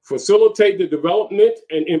 facilitate the development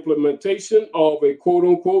and implementation of a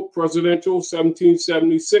quote-unquote Presidential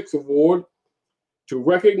 1776 Award to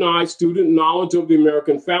recognize student knowledge of the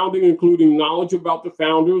American founding, including knowledge about the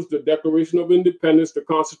founders, the Declaration of Independence, the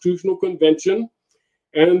Constitutional Convention,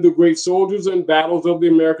 and the great soldiers and battles of the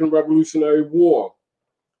American Revolutionary War.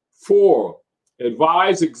 4,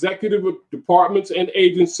 advise executive departments and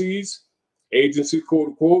agencies,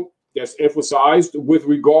 quote-unquote, that's emphasized with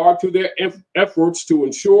regard to their efforts to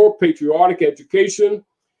ensure patriotic education,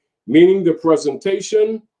 meaning the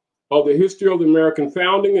presentation of the history of the American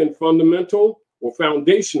founding and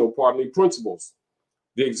foundational principles.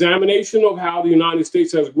 The examination of how the United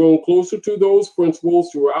States has grown closer to those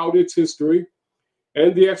principles throughout its history,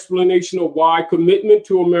 and the explanation of why commitment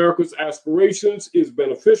to America's aspirations is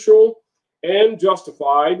beneficial and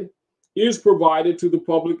justified is provided to the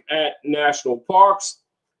public at national parks,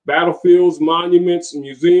 battlefields, monuments,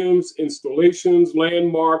 museums, installations,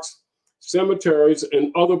 landmarks, cemeteries,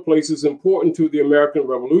 and other places important to the American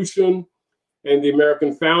Revolution and the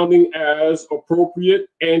American founding as appropriate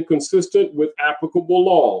and consistent with applicable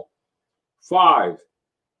law. 5,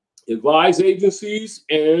 advise agencies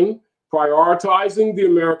in prioritizing the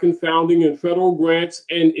American founding and federal grants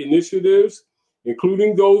and initiatives,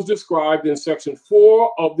 including those described in Section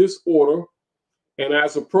 4 of this order, and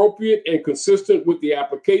as appropriate and consistent with the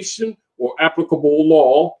application or applicable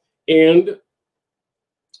law. And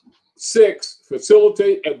 6,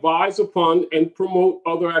 facilitate, advise upon, and promote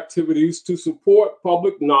other activities to support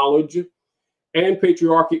public knowledge and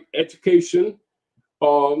patriotic education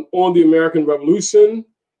on the American Revolution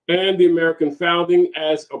and the American founding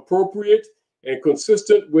as appropriate and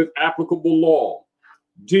consistent with applicable law.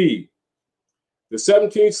 D, the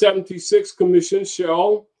 1776 Commission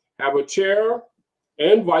shall have a chair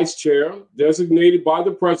and vice chair designated by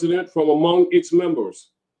the president from among its members,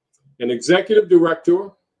 an executive director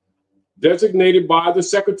designated by the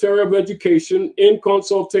Secretary of Education in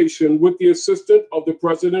consultation with the Assistant of the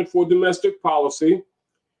President for Domestic Policy,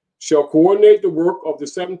 shall coordinate the work of the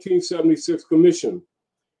 1776 Commission.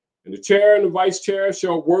 And the chair and the vice chair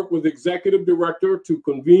shall work with the executive director to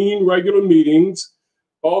convene regular meetings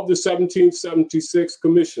of the 1776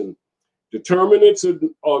 Commission, determine its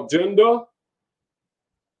agenda,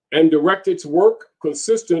 and direct its work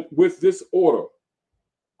consistent with this order.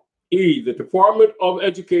 E, the Department of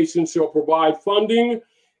Education shall provide funding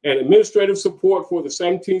and administrative support for the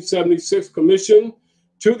 1776 Commission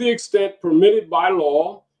to the extent permitted by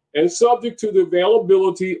law and subject to the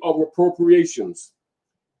availability of appropriations.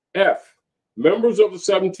 F, members of the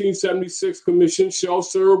 1776 Commission shall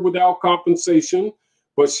serve without compensation,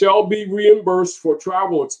 but shall be reimbursed for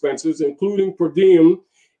travel expenses, including per diem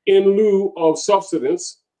in lieu of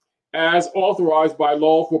subsistence, as authorized by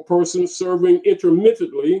law for persons serving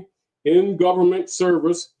intermittently in government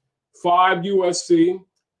service, 5 U.S.C.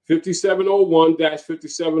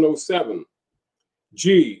 5701-5707.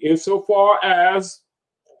 G, insofar as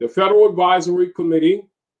the Federal Advisory Committee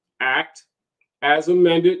Act, as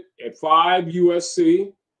amended at 5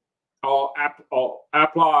 U.S.C.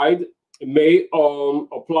 Applied, may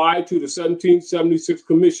apply to the 1776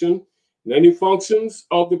 Commission and any functions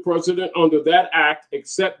of the President under that act,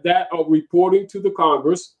 except that of reporting to the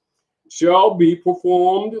Congress, shall be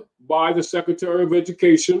performed by the Secretary of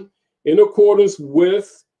Education in accordance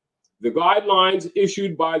with the guidelines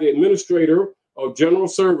issued by the Administrator of General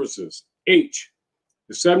Services. H,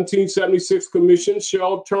 the 1776 Commission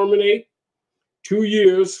shall terminate 2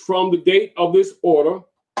 years from the date of this order,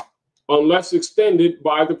 unless extended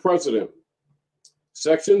by the President.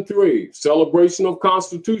 Section 3, celebration of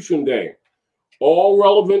Constitution Day. All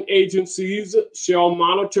relevant agencies shall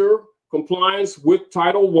monitor compliance with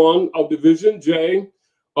Title I of Division J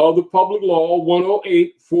of the Public Law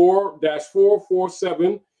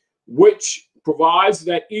 108-4-447, which provides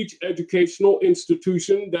that each educational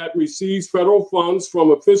institution that receives federal funds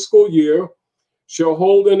from a fiscal year shall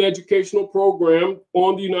hold an educational program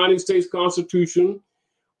on the United States Constitution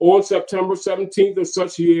on September 17th of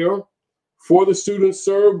such year for the students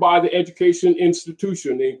served by the education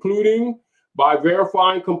institution, including by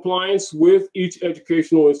verifying compliance with each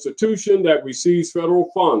educational institution that receives federal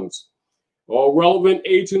funds. All relevant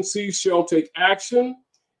agencies shall take action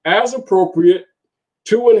as appropriate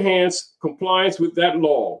to enhance compliance with that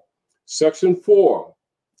law. Section 4,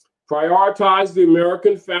 prioritize the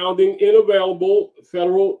American founding in available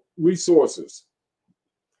federal resources.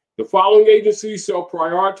 The following agencies shall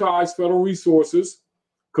prioritize federal resources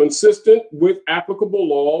consistent with applicable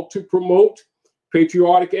law to promote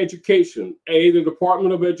patriotic education. A, the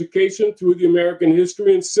Department of Education through the American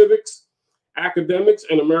History and Civics Academics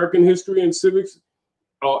and American History and Civics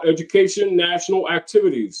Education National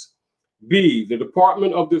Activities. B, the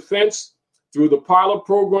Department of Defense through the pilot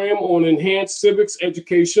program on enhanced civics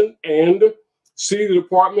education. And C, the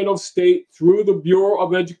Department of State through the Bureau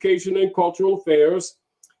of Education and Cultural Affairs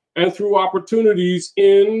and through opportunities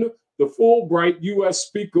in the Fulbright U.S.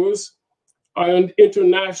 Speakers and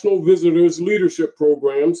International Visitors Leadership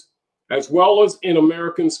Programs, as well as in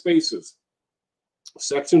American Spaces.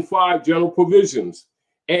 Section 5, general provisions.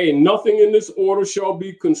 A, nothing in this order shall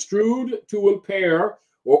be construed to impair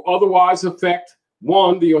or otherwise affect,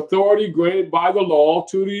 1, the authority granted by the law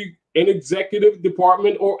to an executive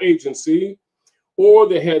department or agency, or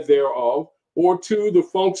the head thereof, or 2, the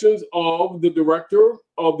functions of the director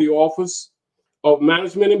of the Office of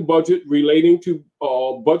Management and Budget relating to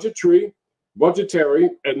budgetary,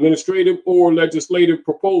 administrative, or legislative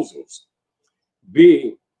proposals.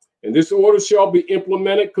 B, and this order shall be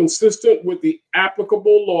implemented consistent with the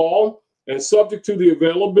applicable law and subject to the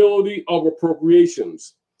availability of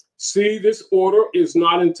appropriations. C, this order is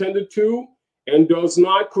not intended to and does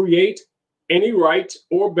not create any right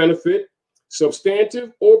or benefit,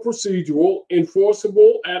 substantive or procedural,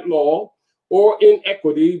 enforceable at law, or in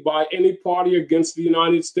equity by any party against the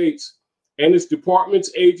United States and its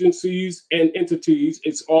departments, agencies, and entities,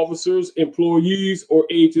 its officers, employees, or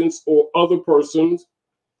agents, or other persons,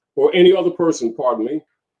 or any other person, pardon me.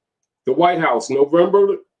 The White House,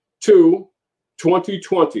 November 2,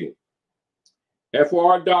 2020.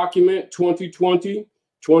 FR document 2020,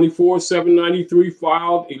 24-793,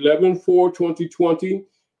 filed 11/4/2020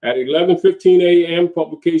 at 11:15 a.m.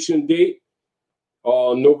 Publication date,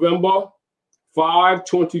 November 5,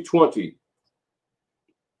 2020.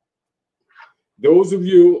 Those of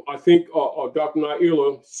you, I think Dr.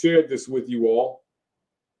 Naila shared this with you all.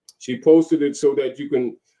 She posted it so that you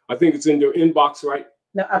can, I think it's in your inbox, right?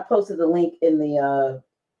 No, I posted the link in the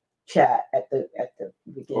chat at the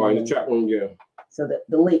beginning. Or in the chat room, yeah. So that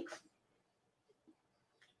the link.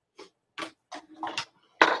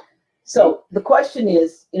 So the question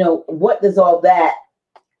is, what does all that?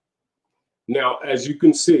 Now, as you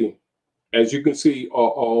can see,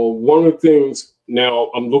 one of the things,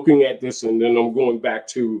 now I'm looking at this and then I'm going back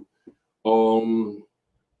to some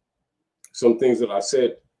things that I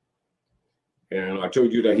said. And I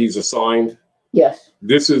told you that he's assigned. Yes.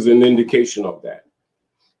 This is an indication of that.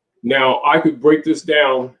 Now, I could break this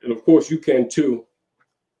down, and of course you can too,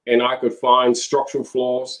 and I could find structural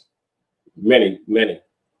flaws, many.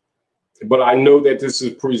 But I know that this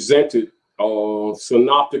is presented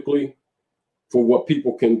synoptically for what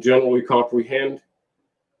people can generally comprehend.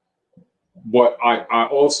 But I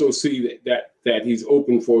also see that he's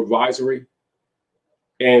open for advisory,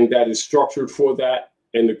 and that is structured for that,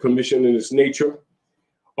 and the commission in its nature.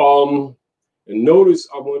 And notice,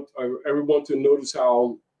 I want everyone to notice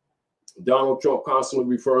how Donald Trump constantly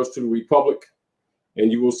refers to the republic,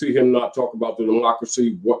 and you will see him not talk about the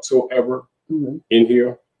democracy whatsoever in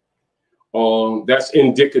here. That's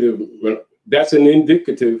indicative. That's an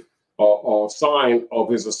indicative sign of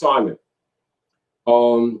his assignment.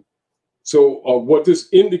 So what this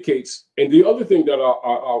indicates, and the other thing that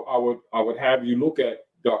I would have you look at,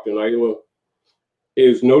 Dr. Naila,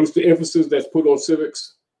 is notice the emphasis that's put on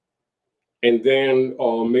civics, and then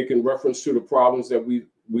making reference to the problems that we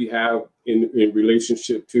have in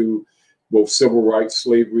relationship to both civil rights,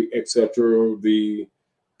 slavery, etc., the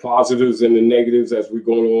positives and the negatives as we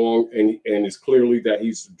go along, and it's clearly that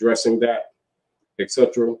he's addressing that,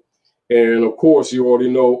 etc. And of course, you already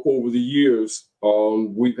know over the years,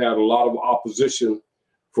 we've had a lot of opposition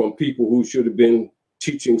from people who should have been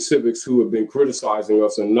teaching civics, who have been criticizing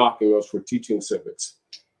us and knocking us for teaching civics.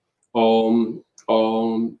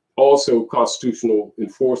 Also constitutional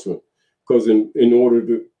enforcement, because in order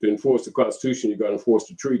to enforce the Constitution, you got to enforce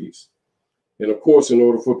the treaties. And of course, in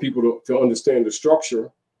order for people to understand the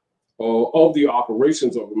structure of the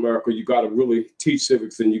operations of America, you got to really teach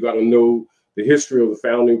civics, and you got to know the history of the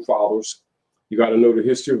founding fathers. You got to know the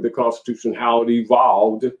history of the Constitution, how it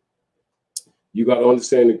evolved. You got to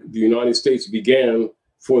understand that the United States began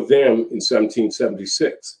for them in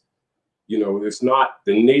 1776. It's not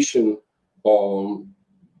the nation of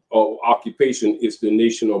occupation, it's the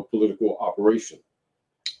nation of political operation.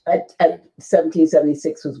 At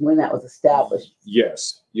 1776 was when that was established.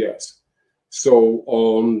 Yes. So,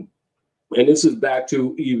 and this is back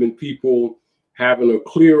to even people having a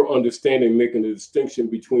clear understanding, making a distinction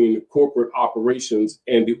between the corporate operations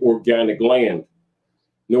and the organic land.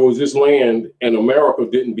 In other words, this land and America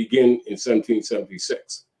didn't begin in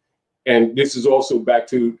 1776. And this is also back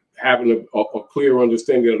to having a clear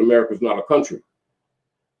understanding that America is not a country.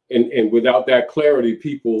 And without that clarity,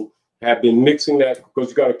 people have been mixing that, because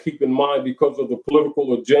you got to keep in mind, because of the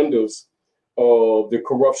political agendas, the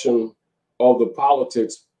corruption of the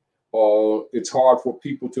politics, it's hard for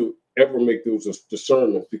people to ever make those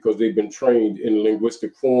discernments, because they've been trained in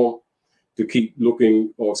linguistic form to keep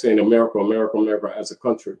looking or saying America as a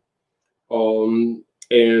country.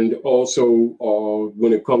 And also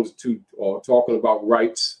when it comes to talking about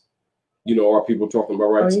rights, are people talking about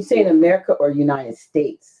rights? Are you saying America or United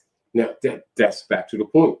States? Now that's back to the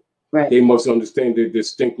point. Right. They must understand they're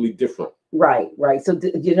distinctly different. Right. So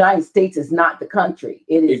the United States is not the country.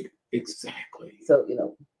 It is. Exactly. So,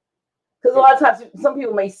 because a lot of times some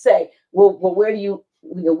people may say, well, where do you,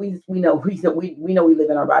 we know we live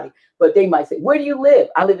in our body, but they might say, where do you live?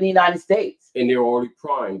 I live in the United States. And they're already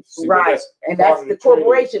primed. See, right. That's the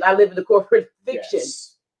corporation. I live in the corporate fiction.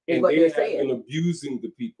 Yes. And they have been abusing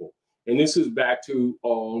the people. And this is back to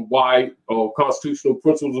why constitutional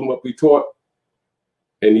principles must be taught.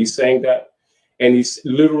 And he's saying that. And he's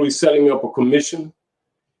literally setting up a commission.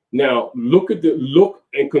 Now, look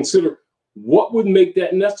and consider what would make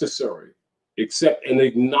that necessary, except an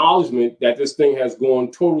acknowledgement that this thing has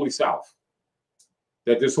gone totally south,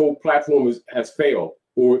 that this whole platform has failed,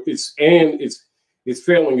 or it's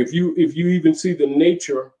failing. If you even see the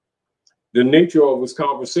nature of this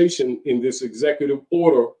conversation in this executive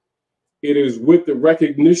order, it is with the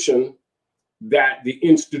recognition that the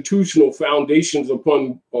institutional foundations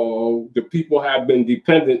upon the people have been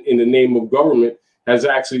dependent in the name of government has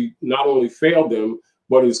actually not only failed them,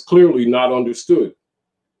 but is clearly not understood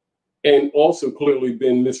and also clearly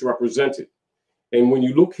been misrepresented. And when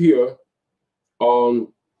you look here,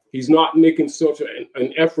 he's not making such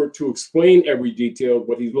an effort to explain every detail,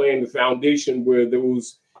 but he's laying the foundation where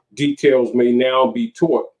those details may now be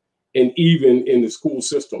taught, and even in the school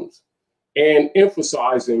systems, and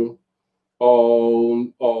emphasizing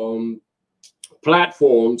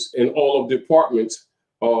platforms in all of departments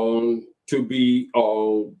to be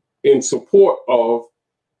in support of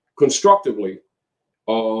constructively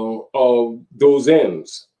of those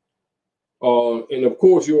ends. And of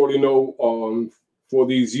course, you already know for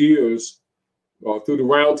these years through the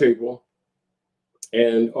Roundtable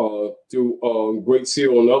and through Great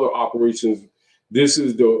Seal and other operations, this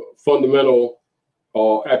is the fundamental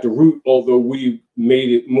at the root, although we've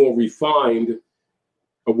made it more refined,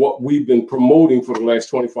 of what we've been promoting for the last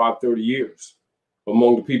 25, 30 years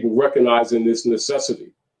among the people recognizing this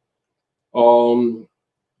necessity.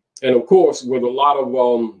 And of course, with a lot of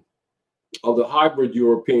the hybrid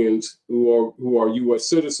Europeans who are U.S.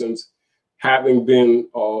 citizens having been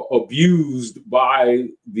abused by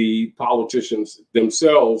the politicians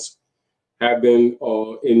themselves, have been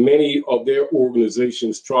in many of their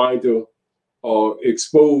organizations trying to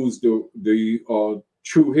expose the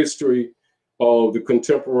true history of the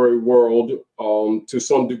contemporary world to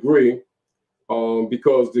some degree,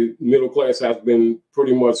 because the middle class has been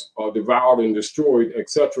pretty much devoured and destroyed,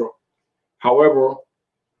 etc. However,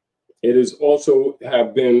 it is also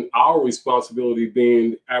have been our responsibility,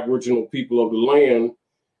 being Aboriginal people of the land,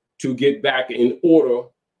 to get back in order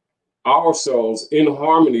ourselves in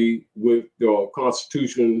harmony with the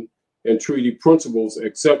Constitution and treaty principles,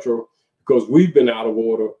 etc., because we've been out of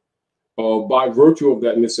order by virtue of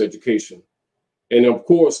that miseducation. And of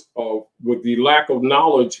course, with the lack of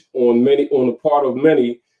knowledge on the part of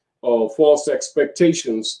many, false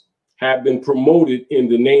expectations have been promoted in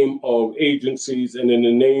the name of agencies and in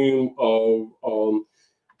the name of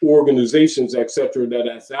organizations, etc., that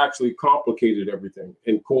has actually complicated everything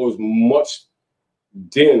and caused much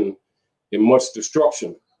din and much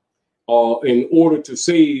destruction. In order to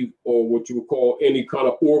save, or what you would call, any kind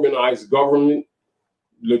of organized government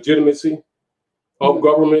legitimacy of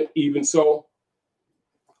government, even so,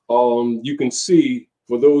 you can see,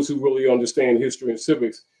 for those who really understand history and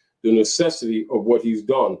civics, the necessity of what he's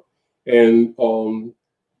done. And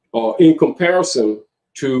in comparison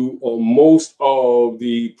to most of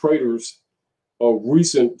the praetors of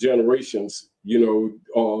recent generations, you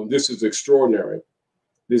know, this is extraordinary.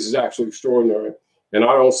 This is actually extraordinary. And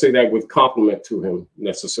I don't say that with compliment to him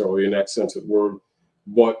necessarily in that sense of word,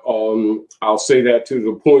 but I'll say that to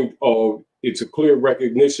the point of it's a clear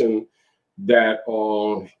recognition that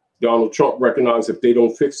Donald Trump recognized if they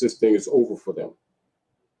don't fix this thing, it's over for them.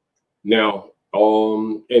 Now,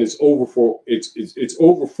 and it's over for it's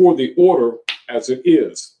over for the order as it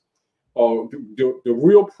is. The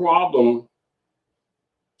real problem.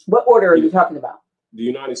 What order are you talking about? The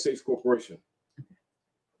United States corporation.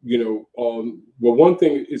 You know, well, one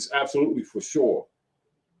thing is absolutely for sure.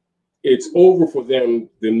 It's over for them,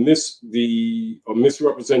 the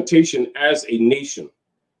misrepresentation as a nation.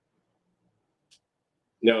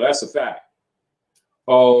 Now, that's a fact.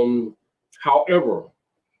 However,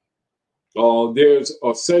 there's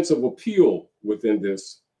a sense of appeal within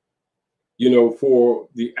this, you know, for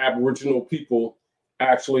the Aboriginal people,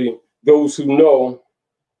 actually, those who know,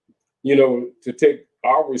 you know, to take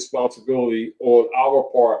our responsibility on our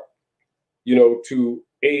part, you know, to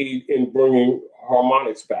aid in bringing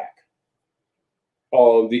harmonics back.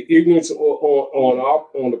 The ignorance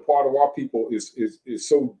on the part of our people is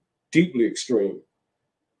so deeply extreme,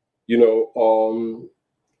 you know,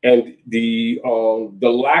 and the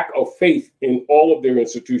lack of faith in all of their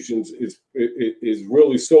institutions is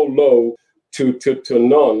really so low to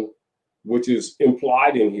none, which is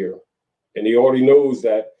implied in here. And he already knows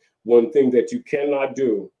that one thing that you cannot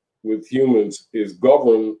do with humans is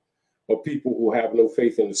govern a people who have no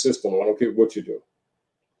faith in the system. I don't care what you do.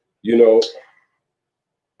 You know,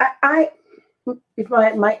 if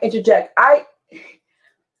I might interject, I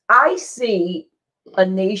see a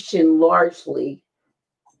nation largely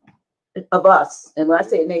of us, and when I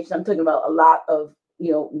say a nation, I'm talking about a lot of,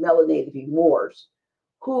 you know, melanated Moors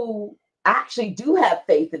who actually do have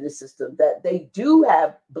faith in the system, that they do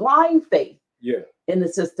have blind faith in the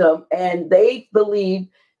system, and they believe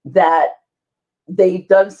that they've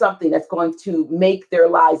done something that's going to make their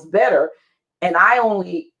lives better. And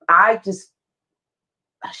I just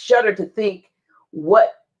shudder to think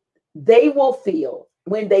what they will feel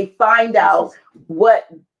when they find out what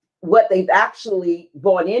they've actually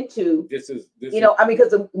bought into. I mean,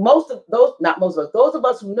 because most of those, not most of us, those of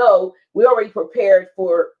us who know, we're already prepared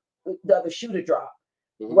for the other shoe to drop.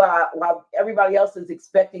 Mm-hmm. While everybody else is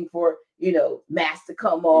expecting for, masks to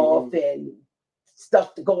come off and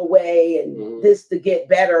stuff to go away and this to get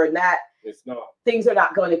better and that. It's not. Things are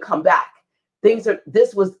not going to come back.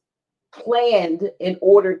 This was planned in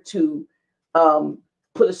order to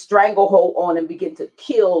put a stranglehold on and begin to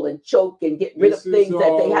kill and choke and get rid of things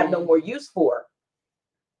that they have no more use for.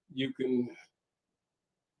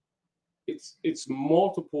 It's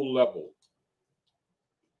multiple levels,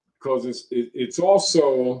 because it's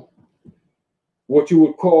also what you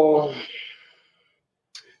would call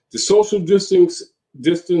the social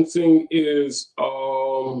distancing is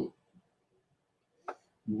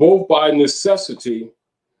both by necessity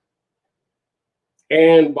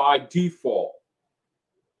and by default.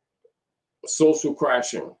 Social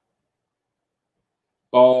crashing.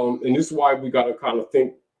 And this is why we got to kind of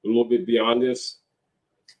think a little bit beyond this.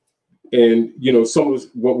 And, some of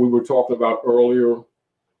what we were talking about earlier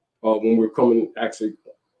when we're coming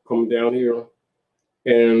down here.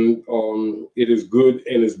 And it is good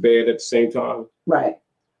and it's bad at the same time. Right.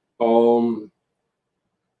 So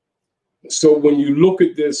when you look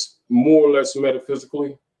at this more or less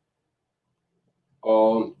metaphysically,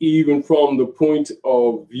 even from the point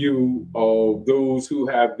of view of those who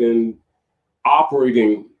have been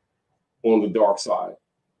operating on the dark side,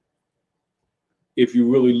 if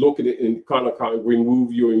you really look at it and kind of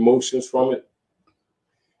remove your emotions from it,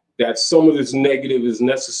 that some of this negative is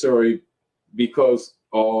necessary because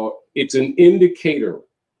it's an indicator.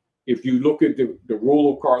 If you look at the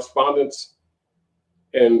rule of correspondence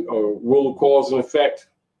and rule of cause and effect,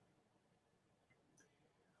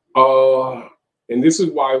 and this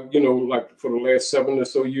is why, like for the last 7 or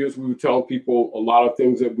so years, we were telling people a lot of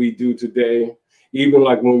things that we do today, even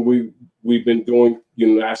like when we've been doing,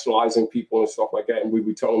 nationalizing people and stuff like that. And we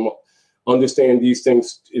would tell them, understand these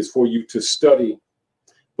things is for you to study,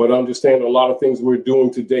 but understand a lot of things we're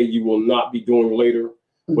doing today, you will not be doing later.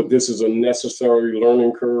 Mm-hmm. But this is a necessary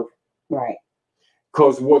learning curve. Right.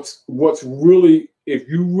 Because what's really, if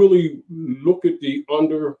you really look at the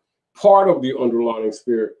part of the underlying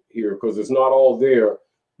spirit here, because it's not all there,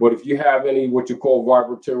 but if you have any what you call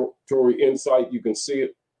vibratory insight, you can see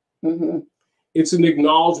it. Mm-hmm. It's an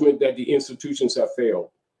acknowledgement that the institutions have failed.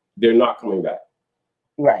 They're not coming back.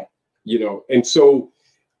 Right. And so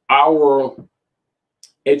our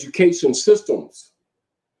education systems,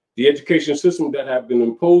 the education system that have been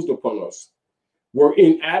imposed upon us, were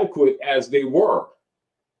inadequate as they were,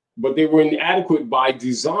 but they were inadequate by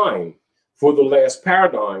design for the last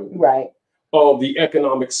paradigm, right, of the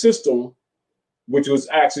economic system, which was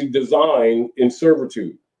actually designed in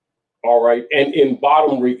servitude, all right, and in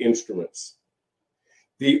bottomry instruments.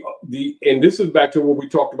 And this is back to what we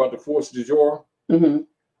talked about, the force du jour. Mm-hmm.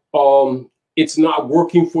 It's not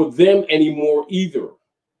working for them anymore either.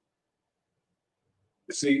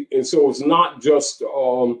 See, and so it's not just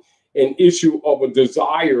an issue of a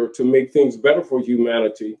desire to make things better for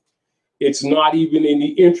humanity. It's not even in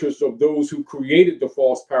the interest of those who created the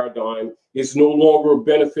false paradigm. It's no longer a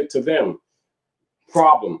benefit to them.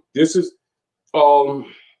 Problem. This is the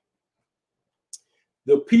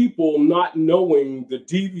people not knowing the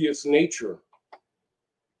devious nature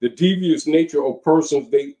of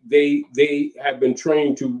persons they have been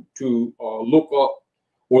trained to look up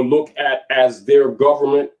or look at as their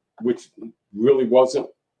government, which really wasn't.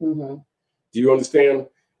 Mm-hmm. Do you understand?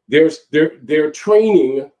 Their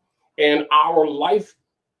training and our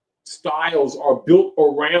lifestyles are built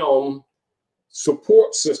around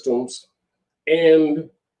support systems and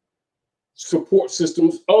support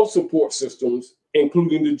systems,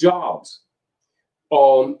 including the jobs.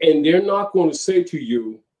 And they're not going to say to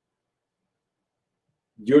you,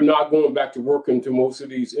 you're not going back to work into most of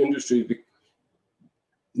these industries,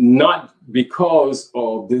 not because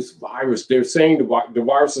of this virus. They're saying the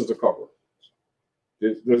viruses are covered.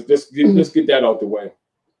 Let's get that out the way.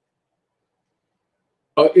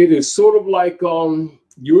 It is sort of like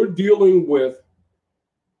you're dealing with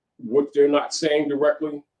what they're not saying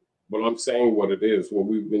directly, but I'm saying what it is, what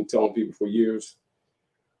we've been telling people for years.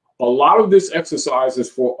 A lot of this exercise is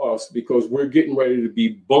for us because we're getting ready to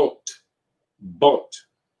be bumped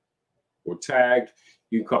or tagged.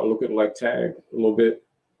 You can kind of look at it like tagged a little bit,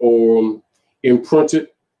 or imprinted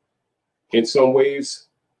in some ways.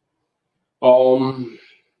 We're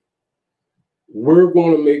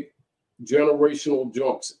going to make generational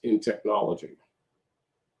jumps in technology.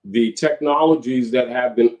 The technologies that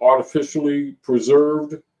have been artificially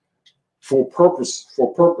preserved for purpose,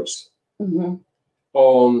 mm-hmm.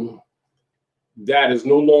 that is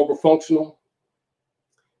no longer functional.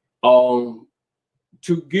 To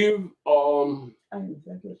give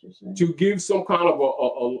some kind of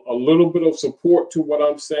a little bit of support to what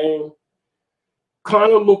I'm saying,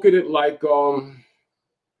 kind of look at it like a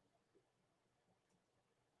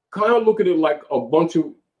bunch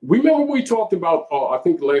of. Remember we talked about I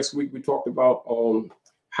think last week we talked about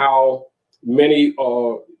how many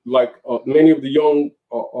many of the young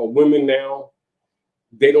women now,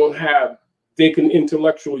 they can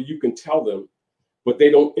intellectually, you can tell them, but they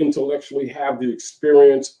don't intellectually have the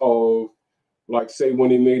experience of, like, say, when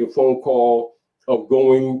they made a phone call, of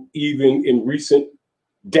going even in recent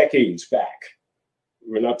decades back.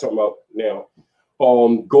 We're not talking about now.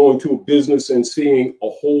 Going to a business and seeing a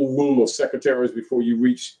whole room of secretaries before you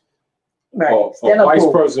reach a vice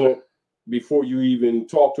president, before you even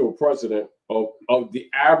talk to a president of the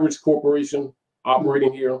average corporation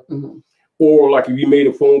operating here. Mm-hmm. Or like if you made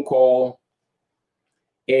a phone call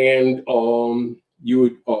and you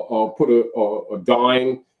would put a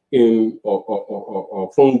dime in a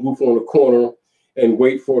phone booth on the corner and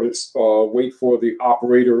wait for the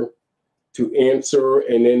operator to answer,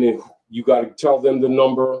 and then you got to tell them the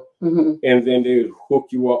number, mm-hmm. and then they would hook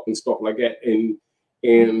you up and stuff like that, and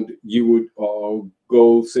you would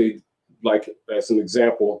go, say, like as an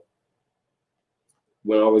example,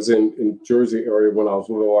 when I was in Jersey area when I was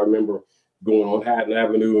little, I remember going on Hatton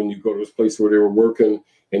Avenue, and you go to this place where they were working,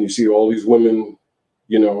 and you see all these women,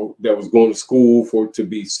 you know, that was going to school to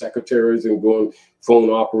be secretaries and going phone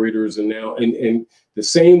operators, and now and the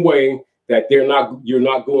same way that you're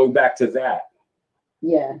not going back to that.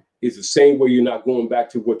 Yeah. It's the same way you're not going back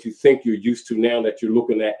to what you think you're used to now that you're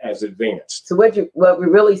looking at as advanced. So what you're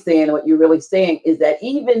really saying is that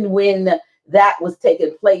even when that was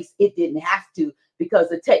taking place, it didn't have to, because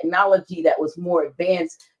the technology that was more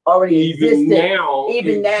advanced already existed. Even now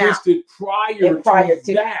existed prior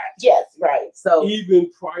to that. Yes, right. So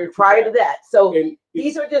even prior to that. So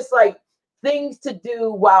these are just like things to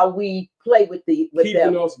do while we play with keeping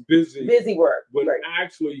them. Us busy work. When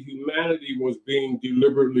actually humanity was being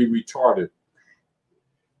deliberately retarded.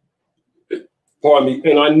 Pardon me.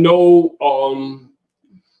 And I know,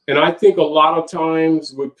 and I think a lot of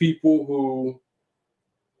times with people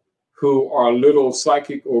who are a little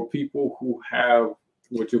psychic, or people who have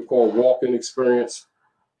what you call walk-in experience,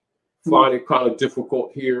 find it kind of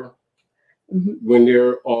difficult here when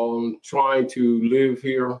they're trying to live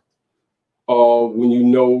here. When you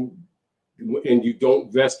know, and you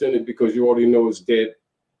don't vest in it because you already know it's dead,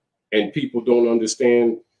 and people don't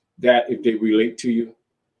understand that if they relate to you,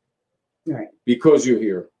 right? Because you're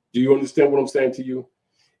here. Do you understand what I'm saying to you?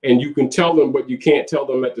 And you can tell them, but you can't tell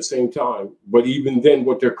them at the same time. But even then,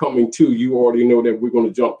 what they're coming to, you already know that we're going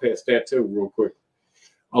to jump past that too real quick.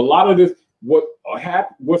 A lot of this,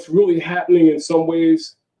 what's really happening in some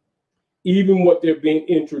ways, even what they're being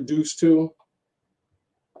introduced to,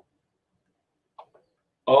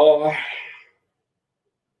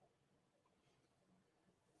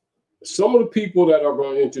 some of the people that are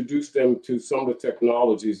going to introduce them to some of the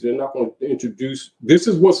technologies, they're not going to introduce. This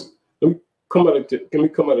is what's. Let me come at it. Can we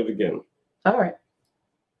come at it again? All right.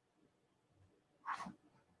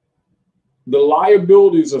 The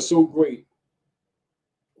liabilities are so great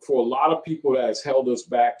for a lot of people that has held us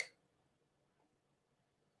back,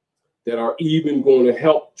 that are even going to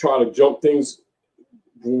help try to jump things,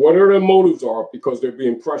 whatever their motives are, because they're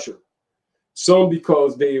being pressured. Some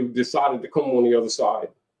because they've decided to come on the other side.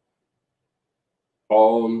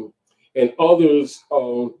 And others,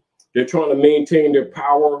 they're trying to maintain their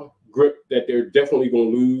power grip that they're definitely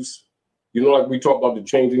going to lose. You know, like we talk about the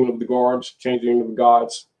changing of the guards, changing of the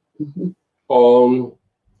gods. So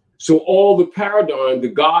all the paradigm, the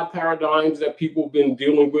God paradigms that people have been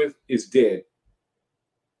dealing with is dead.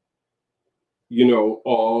 You know,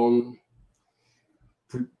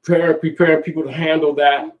 preparing people to handle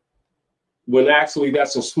that, when actually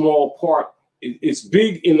that's a small part. It's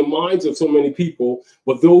big in the minds of so many people,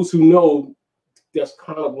 but those who know, that's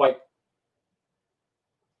kind of like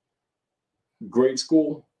grade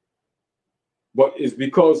school. But it's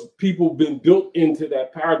because people have been built into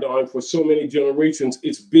that paradigm for so many generations.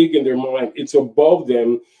 It's big in their mind. It's above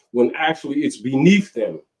them, when actually it's beneath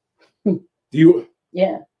them.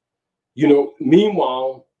 Yeah. You know,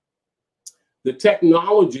 meanwhile, the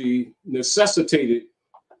technology necessitated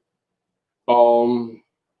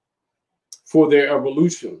for their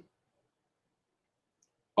evolution.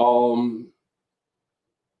 One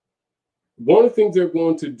of the things they're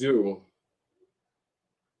going to do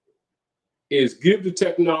is give the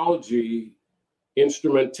technology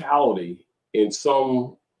instrumentality in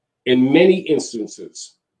many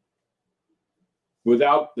instances.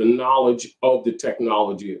 without the knowledge of the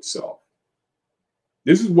technology itself.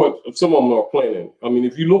 This is what some of them are planning. I mean,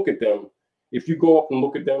 if you look at them, if you go up and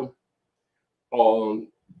look at them,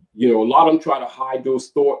 you know, a lot of them try to hide those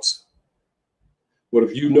thoughts. But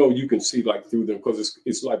if you know, you can see like through them because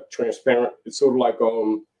it's like transparent. It's sort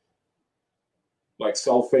of like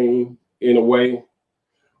cellophane in a way.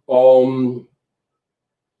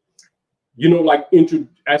 You know, like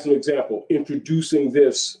as an example, introducing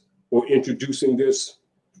this,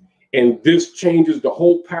 and this changes the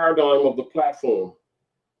whole paradigm of the platform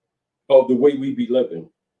of the way we be living,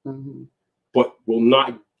 but will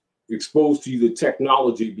not expose to you the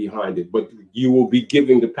technology behind it, but you will be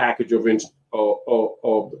giving the package of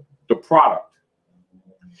the product.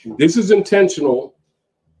 This is intentional.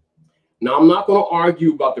 Now, I'm not going to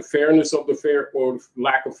argue about the fairness of the fair or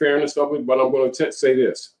lack of fairness of it, but I'm going to say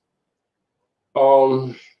this.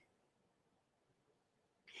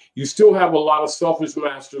 You still have a lot of selfish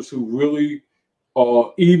masters who really,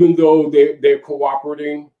 even though they're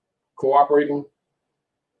cooperating,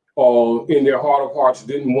 in their heart of hearts,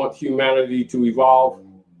 didn't want humanity to evolve,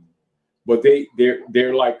 but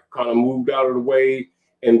they're like kind of moved out of the way,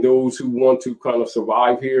 and those who want to kind of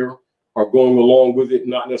survive here are going along with it,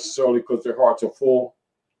 not necessarily because their hearts are full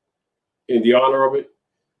in the honor of it,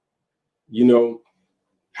 you know.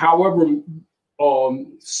 However,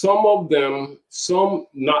 some of them, some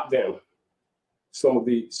not them, some of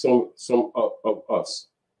us,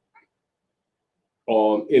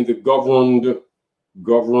 in the governed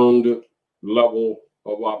level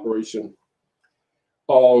of operation,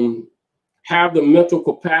 have the mental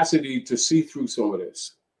capacity to see through some of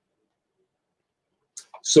this.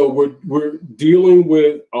 So we're dealing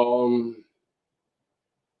with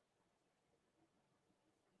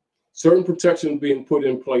certain protections being put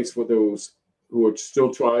in place for those who are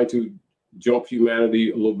still trying to jump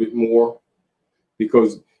humanity a little bit more,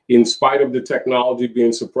 because in spite of the technology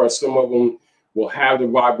being suppressed, some of them will have the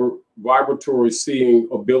vibratory seeing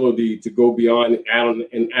ability to go beyond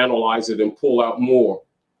and analyze it and pull out more.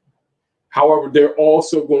 However, they're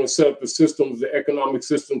also going to set up the systems, the economic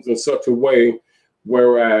systems, in such a way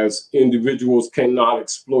whereas individuals cannot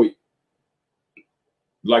exploit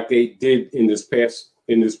like they did in this past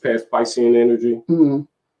Piscean energy.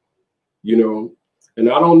 You know,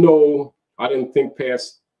 and I don't know, I didn't think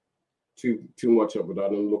past too much of it. I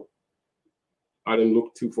didn't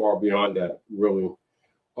look too far beyond that, really.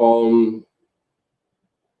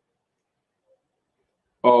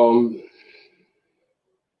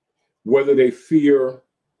 Whether they fear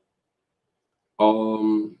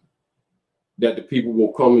that the people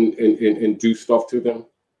will come and do stuff to them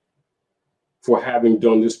for having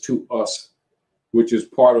done this to us, which is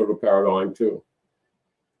part of the paradigm too.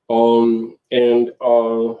 And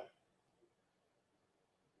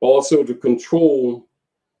also to control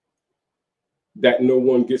that no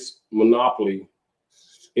one gets monopoly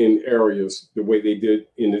in areas the way they did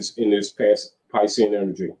in this past Piscean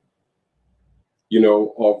energy. You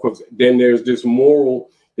know, because then there's this moral,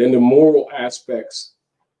 then the moral aspects,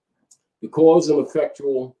 the cause and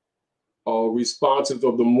effectual responses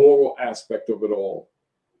of the moral aspect of it all.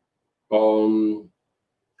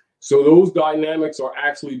 So those dynamics are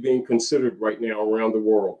actually being considered right now around the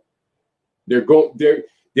world. They've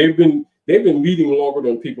been meeting longer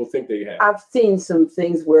than people think they have. I've seen some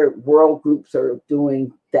things where world groups are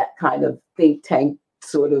doing that kind of think tank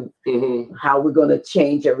sort of how we're going to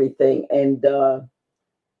change everything, and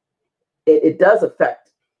it does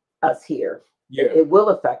affect us here. Yeah, it will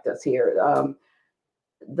affect us here.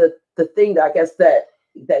 The thing that I guess that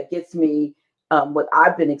gets me, what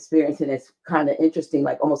I've been experiencing is kind of interesting.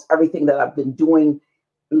 Like almost everything that I've been doing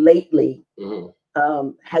lately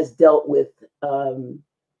has dealt with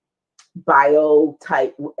bio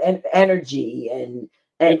type energy and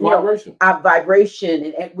vibration.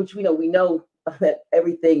 Vibration, and which we know that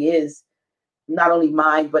everything is not only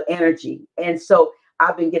mind but energy. And so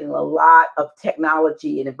I've been getting a lot of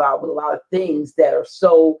technology and involved with a lot of things that are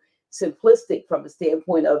so simplistic from the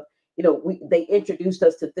standpoint of, they introduced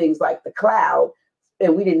us to things like the cloud,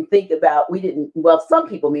 and well, some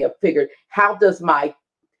people may have figured, how does my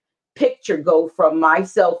picture go from my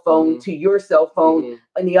cell phone to your cell phone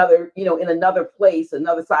in the other, in another place,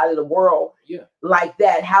 another side of the world, like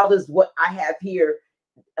that? How does what I have here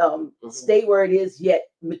stay where it is, yet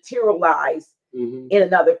materialize in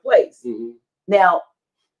another place? Now,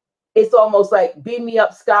 it's almost like beam me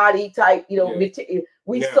up, Scotty type,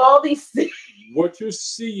 we saw these things. What you're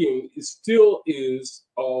seeing still is,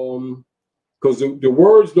 because the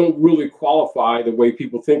words don't really qualify the way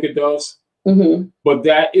people think it does, but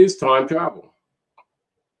that is time travel.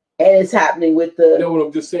 And it's happening with the... No, what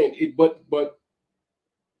I'm just saying, but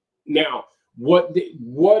Now, what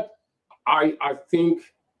I think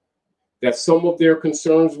that some of their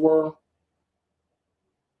concerns were,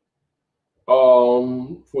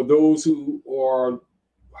 for those who are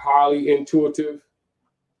highly intuitive,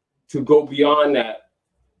 to go beyond that,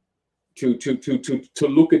 to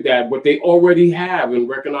look at that, what they already have, and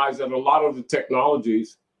recognize that a lot of the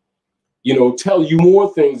technologies, you know, tell you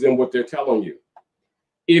more things than what they're telling you.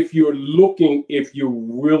 If you're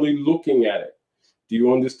really looking at it. Do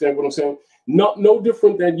you understand what I'm saying? No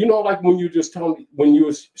different than, you know, like when you just telling me, when you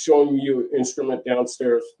were showing me your instrument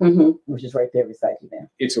downstairs, which is right there beside you now.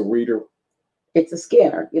 It's a reader. It's a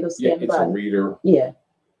scanner. It'll scan the body. It's a reader. Yeah.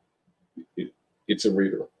 It's a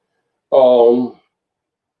reader.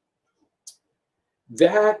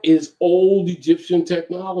 That is old Egyptian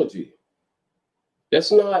technology.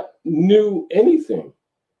 That's not new anything.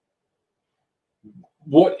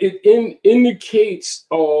 What it indicates,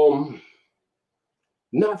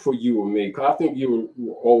 not for you or me, because I think you've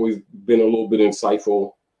always been a little bit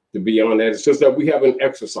insightful to be on that. It's just that we haven't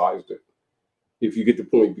exercised it. If you get the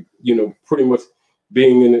point, you know, pretty much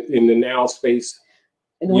being in the now space.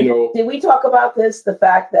 And did we talk about this? The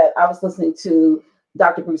fact that I was listening to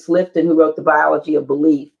Dr. Bruce Lipton, who wrote The Biology of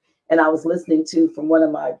Belief, and I was listening to, from one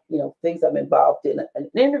of my, things I'm involved in, an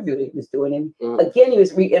interview that he was doing, and again, he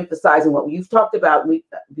was re-emphasizing what you've talked about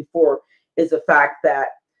before, is the fact that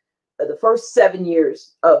the first 7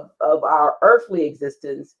 years of our earthly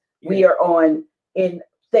existence, we are in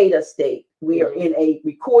theta state. We are in a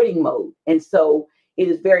recording mode, and so it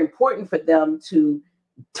is very important for them to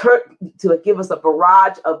give us a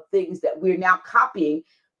barrage of things that we're now copying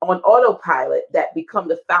on autopilot that become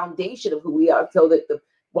the foundation of who we are. So that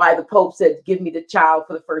why the Pope said, "Give me the child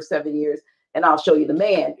for the first 7 years, and I'll show you the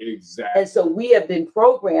man." Exactly. And so we have been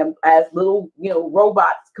programmed as little,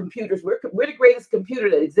 robots, computers. We're the greatest computer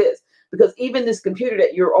that exists, because even this computer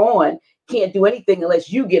that you're on can't do anything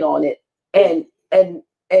unless you get on it and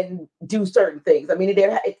do certain things. I mean, it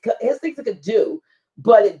has things it could do,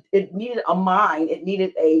 but it needed a mind. It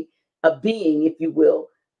needed a being, if you will,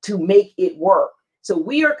 to make it work. So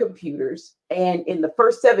we are computers, and in the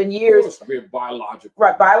first 7 years, we're biological,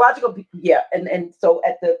 right? Biological, yeah. And so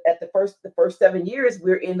at the first 7 years,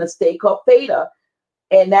 we're in a state called theta,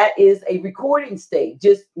 and that is a recording state,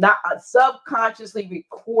 just not subconsciously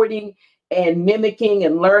recording and mimicking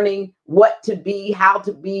and learning what to be, how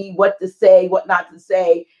to be, what to say, what not to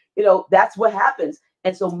say. That's what happens.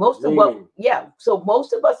 And so most of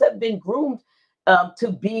us have been groomed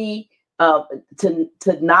to be. To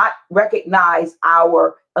not recognize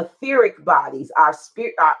our etheric bodies, our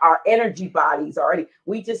spirit, our energy bodies already.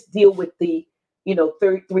 We just deal with the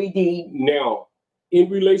 3D. Now, in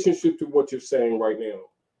relationship to what you're saying right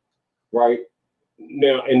now,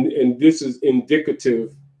 and this is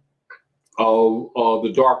indicative of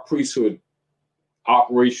the dark priesthood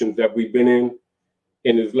operations that we've been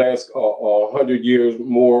in this last 100 years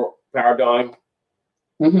more paradigm.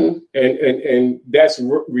 And that's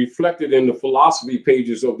reflected in the philosophy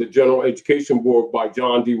pages of the General Education Board by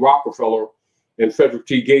John D. Rockefeller and Frederick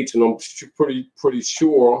T. Gates. And I'm pretty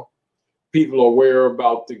sure people are aware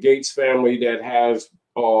about the Gates family that has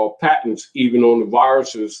patents even on the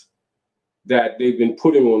viruses that they've been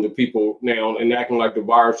putting on the people now, and acting like the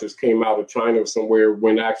viruses came out of China or somewhere,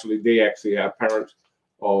 when they actually have parents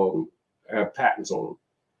have patents on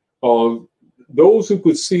them. Those who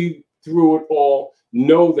could see through it all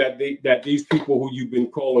know that these people who you've been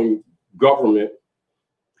calling government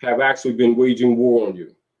have actually been waging war on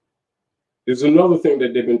you. There's another thing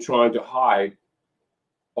that they've been trying to hide,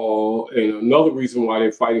 and another reason why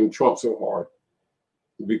they're fighting Trump so hard,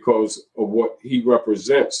 because of what he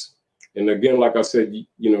represents. And again, like I said,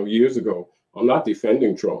 years ago, I'm not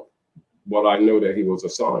defending Trump, but I know that he was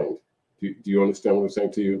assigned. Do you understand what I'm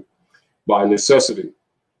saying to you? By necessity.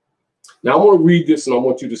 Now I want to read this, and I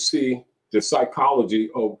want you to see the psychology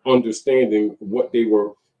of understanding what they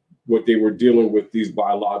were dealing with, these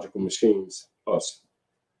biological machines, us,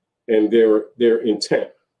 and their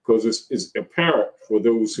intent, because it's apparent for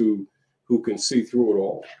those who can see through it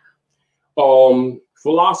all.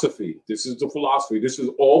 Philosophy. This is the philosophy. This is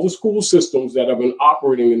all the school systems that have been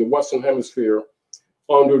operating in the Western Hemisphere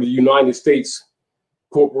under the United States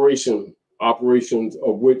corporation operations,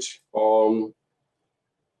 of which Barack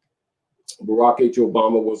H.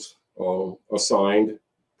 Obama was assigned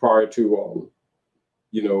prior to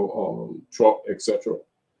Trump, etc.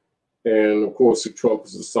 And of course, Trump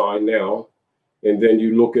is assigned now. And then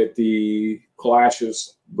you look at the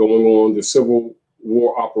clashes going on, the civil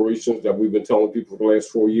war operations that we've been telling people for the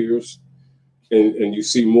last 4 years, and you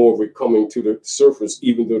see more of it coming to the surface,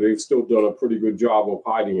 even though they've still done a pretty good job of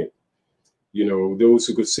hiding it. You know, those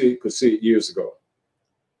who could see it years ago.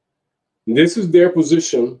 And this is their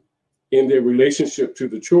position in their relationship to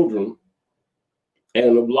the children.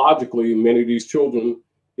 And logically, many of these children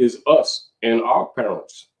is us and our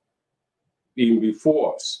parents, even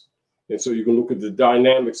before us. And so you can look at the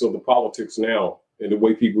dynamics of the politics now and the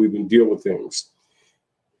way people even deal with things.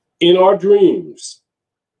 In our dreams,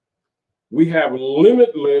 we have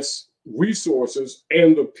limitless resources,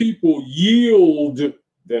 and the people yield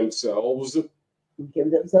themselves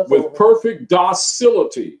with perfect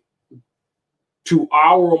docility to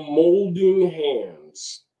our molding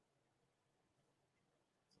hands.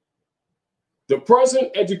 The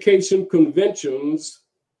present education conventions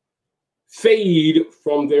fade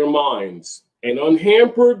from their minds, and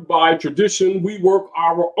unhampered by tradition, we work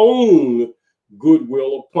our own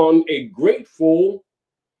goodwill upon a grateful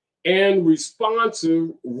and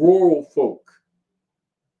responsive rural folk.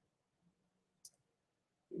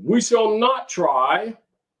 We shall not try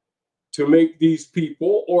to make these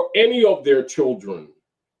people or any of their children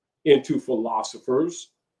into philosophers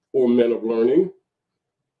or men of learning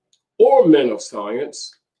or men of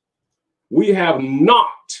science. We have not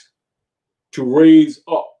to raise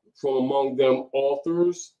up from among them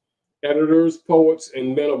authors, editors, poets,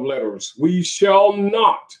 and men of letters. We shall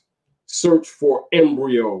not search for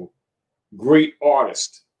embryo great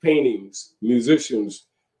artists, paintings, musicians,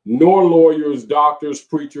 nor lawyers, doctors,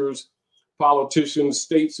 preachers, politicians,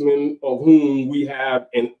 statesmen, of whom we have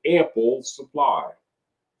an ample supply.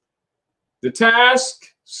 The task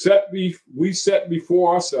we set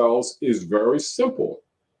before ourselves is very simple,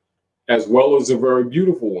 as well as a very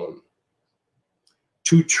beautiful one: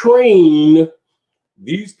 to train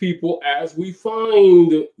these people as we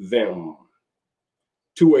find them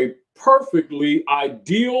to a perfectly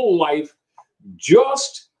ideal life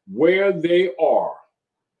just where they are.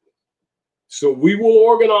 So we will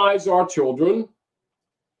organize our children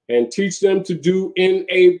and teach them to do in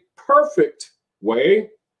a perfect way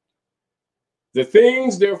the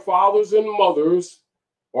things their fathers and mothers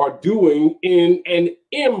are doing in an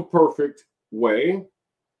imperfect way,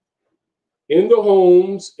 in the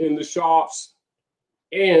homes, in the shops,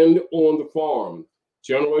 and on the farm.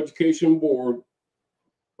 General Education Board,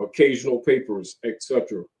 occasional papers,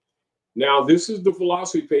 etc. Now, this is the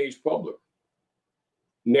philosophy page public.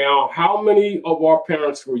 Now, how many of our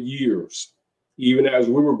parents for years, even as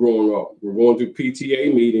we were growing up, were going to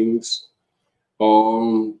PTA meetings,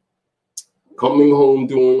 coming home,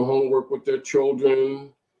 doing homework with their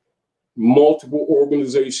children, multiple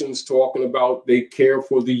organizations talking about they care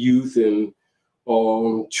for the youth and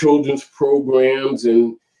children's programs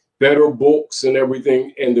and better books and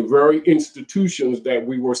everything. And the very institutions that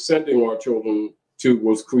we were sending our children to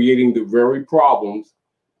was creating the very problems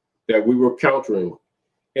that we were countering.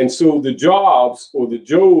 And so the jobs or the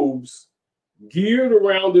jobs geared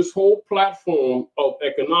around this whole platform of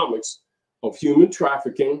economics, of human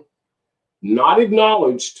trafficking, not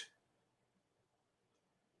acknowledged,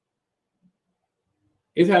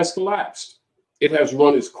 it has collapsed. It has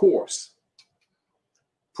run its course.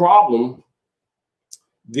 Problem,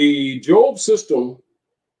 the Job systems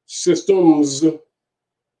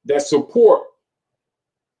that support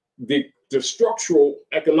the structured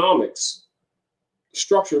economics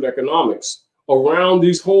around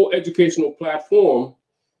this whole educational platform,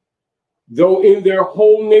 though in their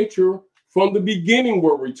whole nature from the beginning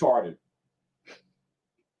were retarded.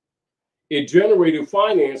 It generated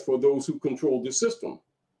finance for those who controlled the system.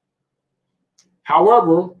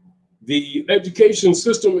 However, the education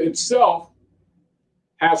system itself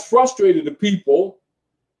has frustrated the people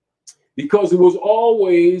because it was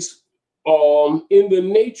always in the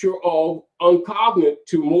nature of uncognate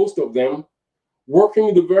to most of them, working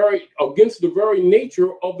against the very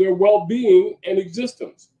nature of their well-being and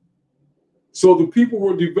existence. So the people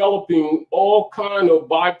were developing all kind of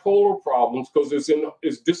bipolar problems because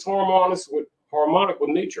it's harmonic with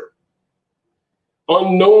nature,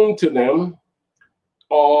 unknown to them.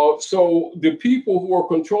 So the people who are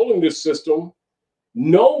controlling this system,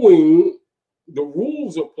 knowing the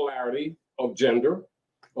rules of polarity, of gender,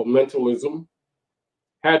 of mentalism,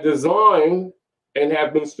 had designed and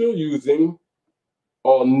have been still using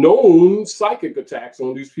known psychic attacks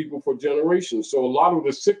on these people for generations. So a lot of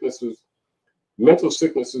the sicknesses, mental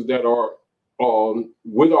sicknesses that are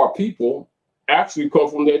with our people actually come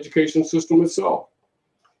from the education system itself.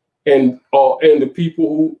 And the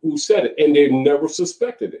people who said it, and they've never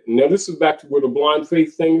suspected it. Now, this is back to where the blind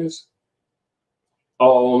faith thing is,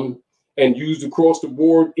 and used across the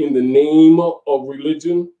board in the name of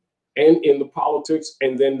religion and in the politics,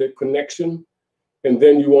 and then the connection. And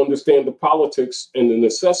then you understand the politics and the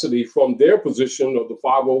necessity from their position of the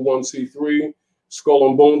 501c3 skull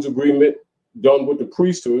and bones agreement done with the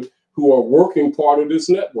priesthood, who are working part of this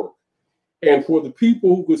network. And for the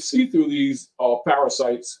people who could see through these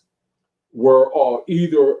parasites were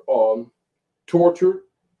either tortured,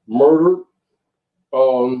 murdered,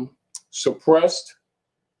 suppressed,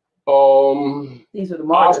 these are the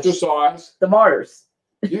martyrs. Ostracized. The martyrs.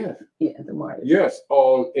 Yeah. Yeah, the martyrs. Yes.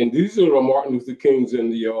 And these are the Martin Luther Kings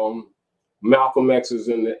and the Malcolm X's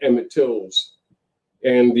and the Emmett Tills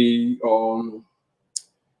and the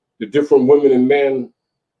different women and men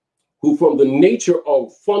who, from the nature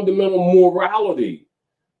of fundamental morality,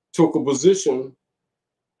 took a position,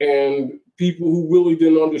 and people who really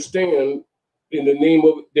didn't understand, in the name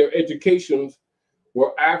of their educations,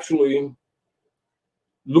 were actually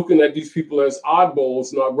looking at these people as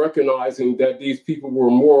oddballs, not recognizing that these people were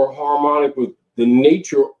more harmonic with the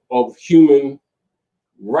nature of human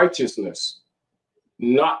righteousness,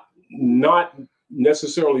 not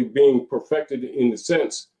necessarily being perfected in the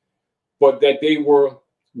sense, but that they were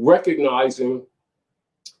recognizing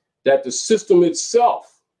that the system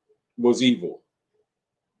itself was evil,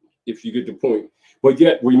 if you get the point. But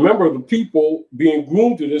yet, remember, the people being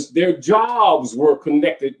groomed to this, their jobs were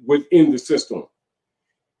connected within the system.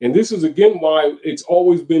 And this is, again, why it's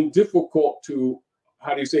always been difficult to,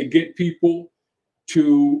 how do you say, get people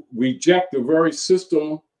to reject the very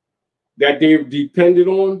system that they've depended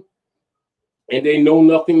on, and they know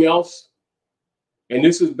nothing else. And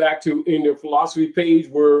this is back to in their philosophy page,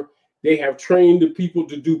 where they have trained the people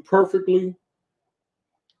to do perfectly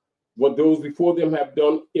what those before them have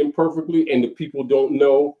done imperfectly, and the people don't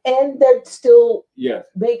know. And they're still Yes.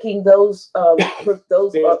 making those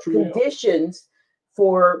conditions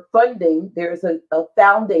for funding. There's a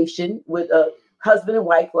foundation with a husband and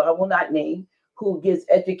wife, who I will not name, who gives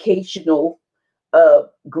educational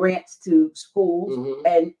grants to schools. Mm-hmm.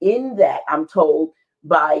 And in that, I'm told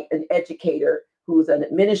by an educator who's an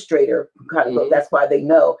administrator, kind of, Mm-hmm. that's why they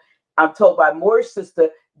know. I'm told by Moore's sister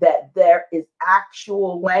that there is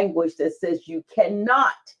actual language that says you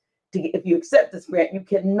cannot, if you accept this grant, you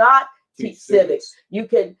cannot teach civics. You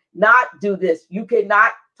cannot do this. You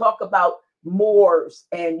cannot talk about Moors,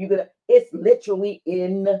 and it's literally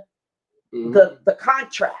in Mm-hmm. the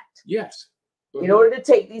contract. Yes. Mm-hmm. In order to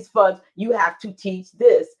take these funds, you have to teach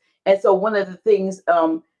this. And so one of the things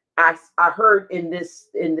I heard in this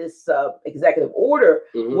executive order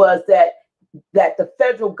Mm-hmm. was that the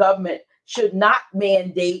federal government should not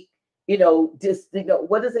mandate,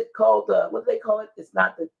 what is it called? What do they call it? It's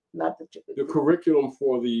not the curriculum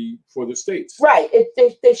for the states. Right.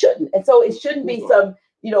 They shouldn't. And so it shouldn't be some,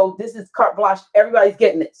 this is carte blanche. Everybody's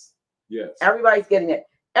getting this. Yes. Everybody's getting it.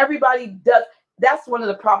 Everybody does. That's one of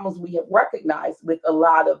the problems we have recognized with a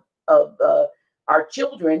lot of our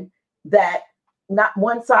children, that not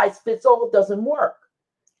one size fits all doesn't work.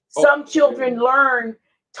 Some children learn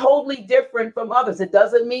totally different from others. It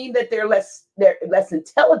doesn't mean that they're less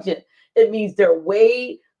intelligent. It means their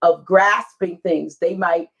way of grasping things. They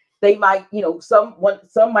might, some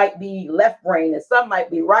might be left brain and some might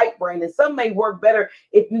be right brain, and some may work better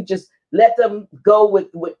if you just let them go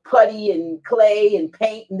with putty and clay and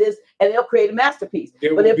paint and this, and they'll create a masterpiece.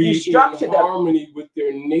 But if you structure them harmony with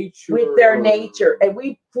their nature, and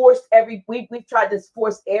we've tried to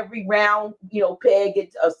force every round, peg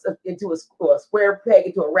into a square peg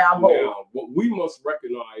into a round hole. Now, what we must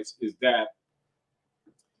recognize is that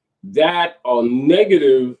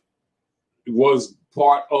negative was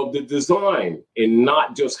part of the design, and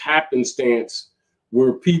not just happenstance,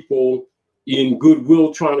 where people in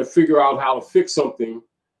goodwill trying to figure out how to fix something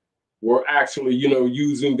were actually,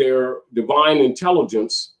 using their divine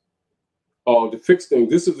intelligence to fix things.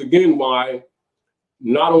 This is, again, why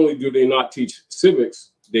not only do they not teach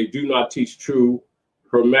civics, they do not teach true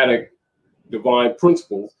hermetic divine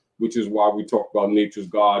principles, which is why we talk about nature's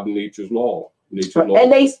God and nature's law.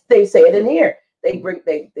 And they say it in here. They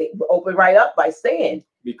open right up by saying,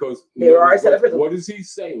 because what is he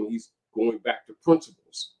saying? He's going back to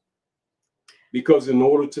principles. Because in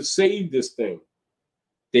order to save this thing,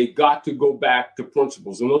 they got to go back to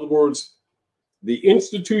principles. In other words, the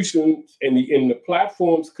institutions and the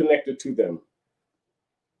platforms connected to them,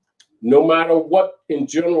 no matter what in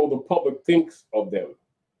general the public thinks of them,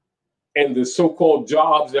 and the so-called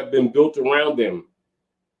jobs that have been built around them,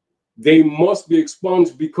 they must be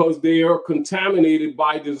expunged because they are contaminated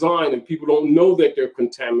by design, and people don't know that they're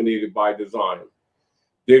contaminated by design.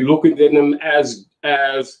 They're looking at them as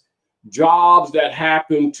jobs that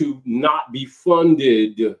happen to not be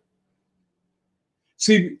funded.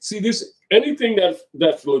 See this, anything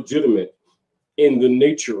that's legitimate in the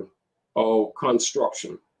nature of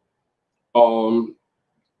construction.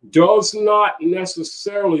 Does not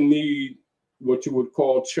necessarily need what you would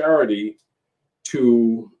call charity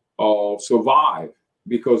to survive,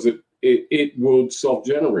 because it will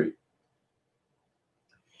self-generate.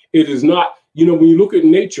 It is not, when you look at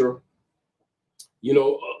nature,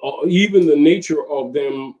 even the nature of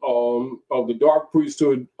them, of the dark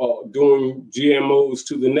priesthood doing GMOs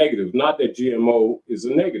to the negative. Not that GMO is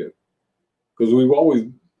a negative, because we've always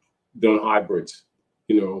done hybrids,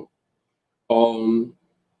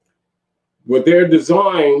 What their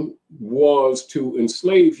design was to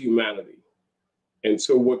enslave humanity. And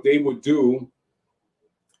so what they would do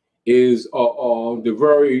is the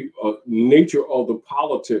very nature of the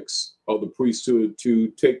politics of the priesthood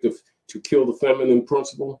to kill the feminine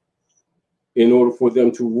principle in order for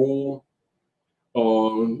them to rule.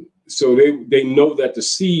 So they know that the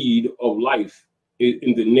seed of life,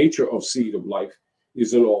 in the nature of seed of life,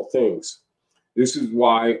 is in all things. This is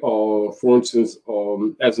why, for instance,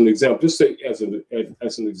 as an example, just say as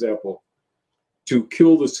an example, to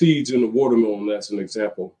kill the seeds in the watermelon, as an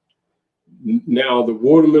example. Now, the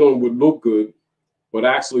watermelon would look good, but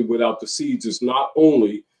actually without the seeds, is not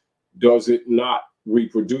only does it not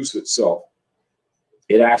reproduce itself,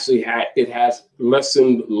 it actually has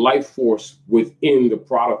lessened life force within the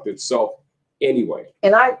product itself anyway.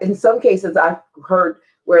 And in some cases, I've heard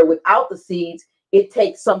where without the seeds, it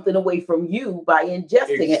takes something away from you by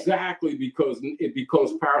ingesting it. Exactly, because it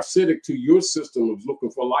becomes parasitic to your system of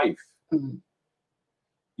looking for life. Mm-hmm.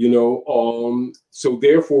 So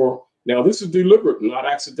therefore, now this is deliberate, not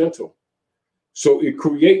accidental. So it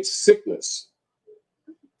creates sickness.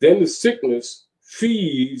 Then the sickness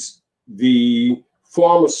feeds the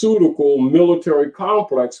pharmaceutical military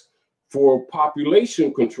complex for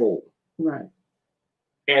population control. Right.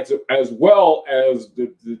 As well as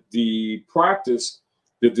the practice,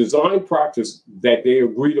 the design practice that they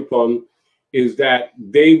agreed upon is that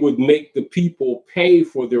they would make the people pay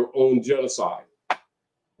for their own genocide.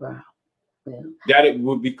 Wow. Yeah. That it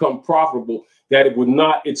would become profitable, that it would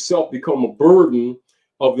not itself become a burden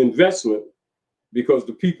of investment, because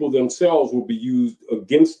the people themselves will be used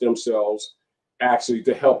against themselves, actually,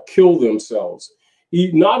 to help kill themselves.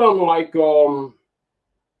 Not unlike,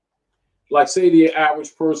 like say the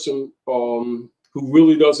average person who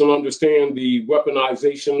really doesn't understand the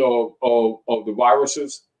weaponization of the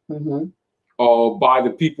viruses, mm-hmm. By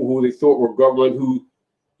the people who they thought were government, who,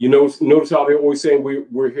 notice how they're always saying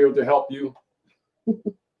we're here to help you,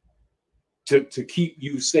 to keep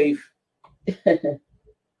you safe.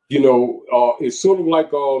 It's sort of like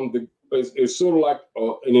it's sort of like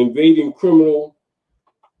an invading criminal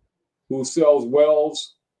who sells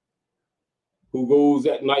wells, who goes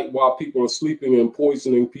at night while people are sleeping and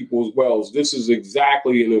poisoning people's wells. This is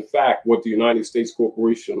exactly and in fact what the United States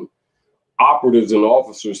Corporation operatives and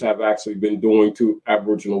officers have actually been doing to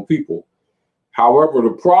Aboriginal people. However,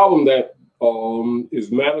 the problem that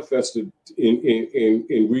is manifested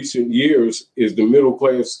in recent years is the middle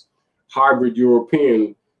class hybrid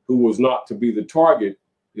European, who was not to be the target,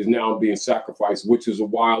 is now being sacrificed, which is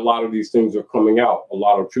why a lot of these things are coming out. A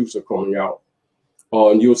lot of truths are coming out.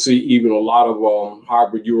 And you'll see even a lot of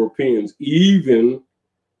hybrid Europeans, even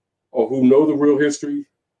who know the real history,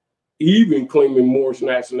 even claiming Moorish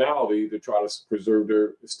nationality to try to preserve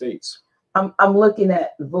their estates. I'm looking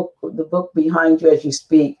at the book behind you as you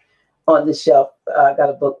speak on the shelf. I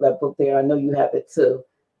got that book there. I know you have it too.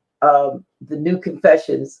 The New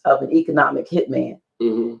Confessions of an Economic Hitman.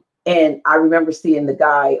 Mm-hmm. And I remember seeing the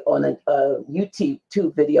guy on a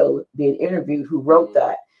YouTube video being interviewed who wrote mm-hmm.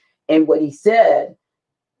 that. And what he said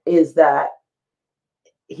is that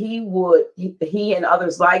he and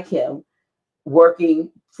others like him working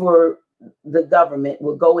for the government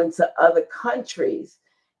would go into other countries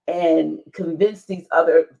and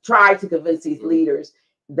try to convince these leaders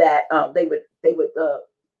that they would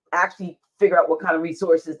actually figure out what kind of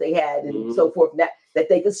resources they had and mm-hmm. so forth, that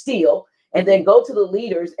they could steal, and then go to the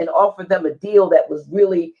leaders and offer them a deal that was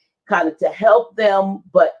really kind of to help them,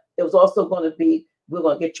 but it was also going to be, we're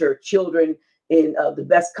going to get your children in the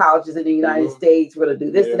best colleges in the United mm-hmm. States, we're going to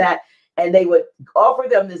do this and that. And they would offer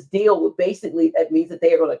them this deal with basically, that means that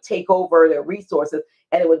they are going to take over their resources.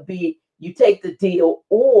 And it would be, you take the deal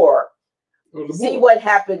or see what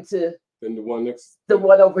happened to the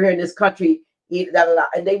one over here in this country.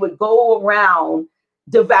 And they would go around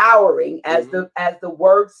devouring, as mm-hmm. as the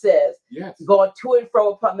word says, yes. going to and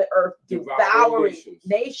fro upon the earth, devouring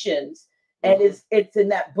nations. Mm-hmm. And it's in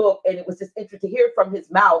that book. And it was just interesting to hear from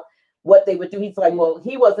his mouth what they would do. He's like, well,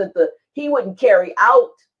 he wouldn't carry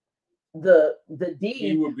out the deed.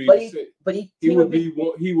 He would be. He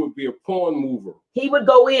would be a pawn mover. He would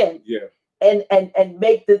go in. Yeah. And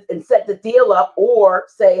make and set the deal up, or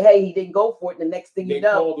say, hey, he didn't go for it. And the next thing they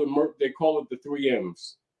call it the 3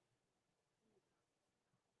 M's: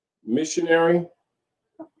 missionary,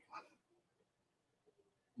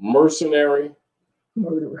 mercenary,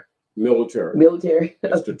 murderer, military.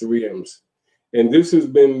 That's the 3 M's. And this has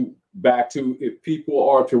been back to, if people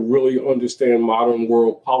are to really understand modern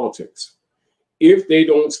world politics, if they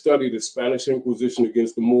don't study the Spanish Inquisition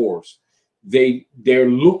against the Moors, they're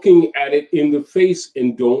looking at it in the face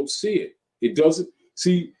and don't see it. It doesn't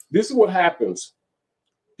see. This is what happens.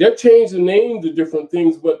 They've changed the names of different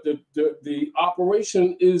things, but the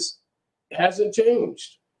operation hasn't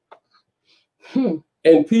changed.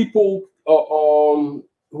 And people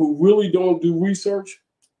who really don't do research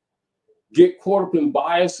get caught up in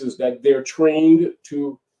biases that they're trained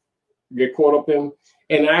to get caught up in,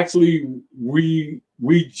 and actually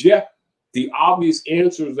reject the obvious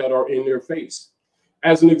answers that are in their face.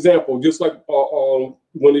 As an example, just like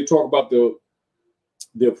when they talk about the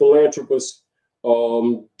philanthropists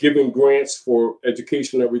giving grants for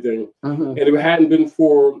education and everything, and if it hadn't been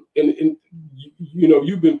for, and you know,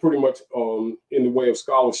 you've been pretty much in the way of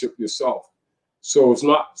scholarship yourself, so it's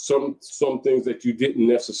not some things that you didn't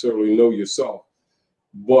necessarily know yourself.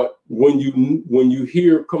 But when you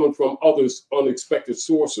hear coming from others unexpected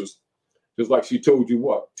sources, just like she told you,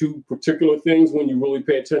 what, 2 particular things when you really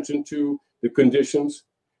pay attention to the conditions: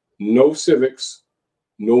 no civics,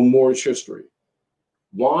 no Moorish history.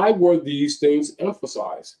 Why were these things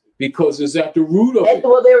emphasized? Because it's at the root of it.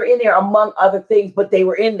 Well, they were in there among other things, but they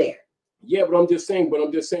were in there. Yeah, but I'm just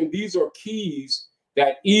saying these are keys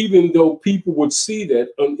that, even though people would see that,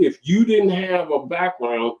 if you didn't have a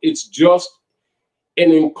background, it's just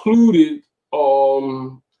an included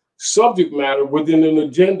subject matter within an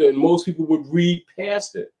agenda, and most people would read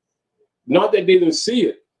past it. Not that they didn't see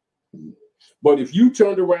it, but if you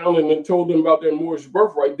turned around and then told them about their Moorish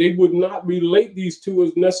birthright, they would not relate these two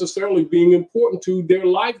as necessarily being important to their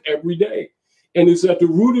life every day. And it's at the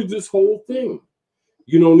root of this whole thing.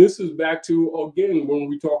 You know, and this is back to, again, when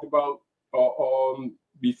we talked about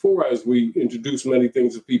before, as we introduce many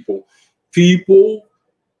things to people,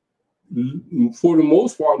 for the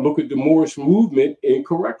most part, look at the Moorish movement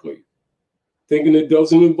incorrectly, thinking it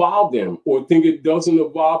doesn't involve them, or think it doesn't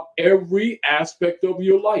involve every aspect of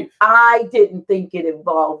your life. I didn't think it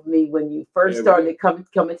involved me when you first started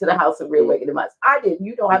coming to the House of Real Awakening Minds. I didn't.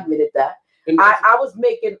 You don't have admitted that. I was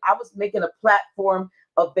making a platform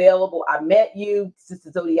available. I met you,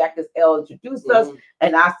 Sister Zodiacus L introduced us,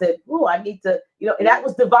 and I said, "Oh, I need to," you know, and that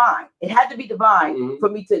was divine. It had to be divine for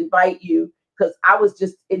me to invite you, because I was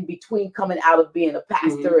just in between coming out of being a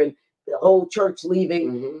pastor and the whole church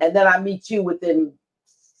leaving, and then I meet you within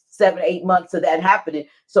 7-8 months of that happening.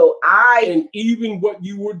 So and even what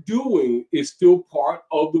you were doing is still part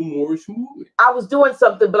of the Moorish movement. I was doing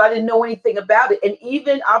something, but I didn't know anything about it. And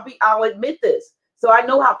even I'll admit this, so I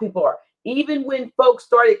know how people are. Even when folks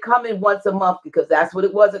started coming once a month, because that's what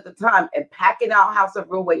it was at the time, and packing out House of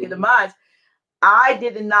Real Awakening Minds, I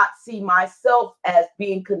did not see myself as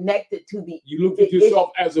being connected to the. You looked at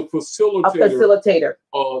yourself as a facilitator.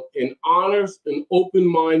 An honest and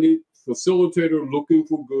open-minded facilitator looking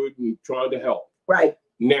for good and trying to help. Right.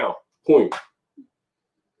 Now, point.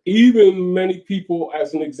 Even many people,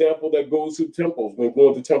 as an example, that goes to temples, been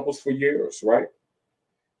going to temples for years, right?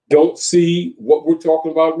 Don't see what we're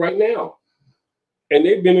talking about right now. And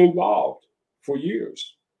they've been involved for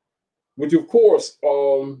years. Which, of course,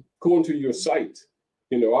 going to your site,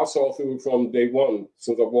 you know, I saw through it from day one.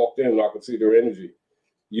 Since I walked in, I could see their energy.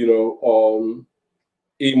 You know,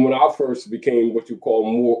 even when I first became what you call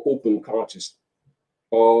more open conscious,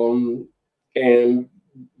 and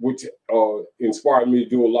which inspired me to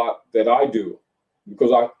do a lot that I do,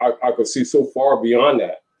 because I could see so far beyond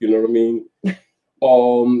that. You know what I mean?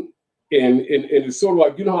 And it's sort of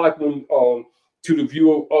like, you know how, like, when to the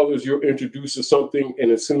view of others, you're introduced to something, and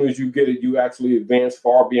as soon as you get it, you actually advance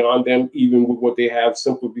far beyond them, even with what they have,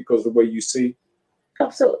 simply because of the way you see.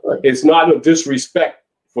 Absolutely. It's not a disrespect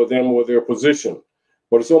for them or their position,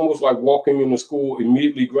 but it's almost like walking into school,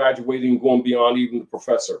 immediately graduating, going beyond even the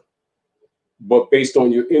professor, but based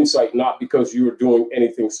on your insight, not because you're doing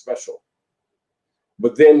anything special.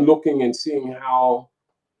 But then looking and seeing how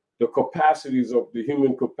the capacities of the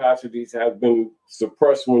human capacities have been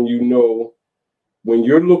suppressed, when you know, when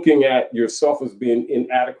you're looking at yourself as being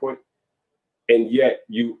inadequate, and yet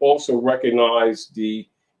you also recognize the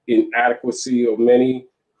inadequacy of many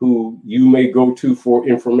who you may go to for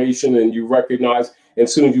information, and you recognize, and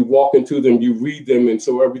as soon as you walk into them, you read them, and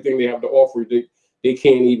so everything they have to offer, they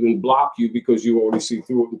can't even block you because you already see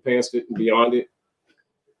through it and past it and beyond it.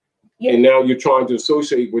 Yeah. And now you're trying to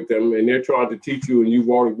associate with them, and they're trying to teach you, and you've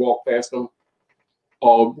already walked past them.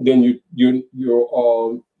 Then you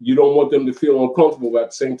don't want them to feel uncomfortable. At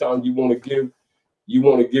the same time, you want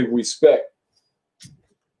to give respect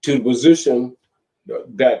to the position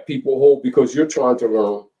that people hold because you're trying to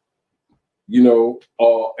learn.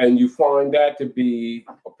 And you find that to be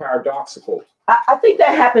paradoxical. I think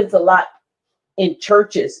that happens a lot in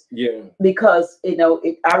churches. Yeah. Because,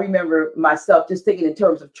 I remember myself just thinking in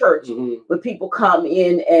terms of church, when people come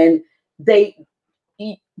in and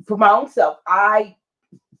for my own self, I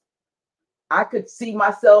could see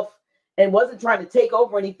myself and wasn't trying to take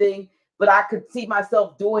over anything, but I could see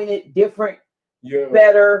myself doing it different,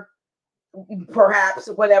 better, perhaps,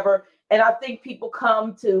 whatever. And I think people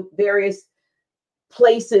come to various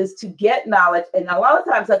places to get knowledge. And a lot of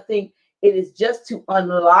times I think it is just to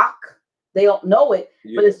unlock, they don't know it,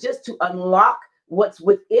 but it's just to unlock what's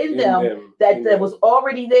within them that was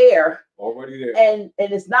already there. And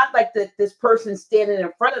it's not like that this person standing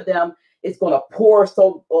in front of them is going to pour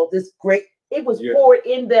this great, it was poured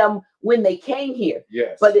in them when they came here.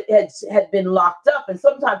 Yes. But it had been locked up. And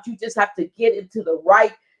sometimes you just have to get into the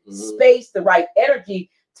right space, the right energy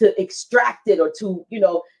to extract it, or to,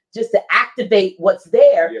 just to activate what's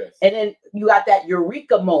there. Yes. And then you got that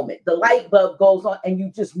eureka moment. The light bulb goes on and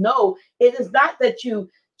you just know. It is not that you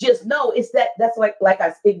just know, it's that's like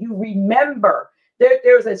I said, you remember.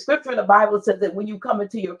 There's a scripture in the Bible that says that when you come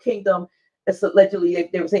into your kingdom, it's allegedly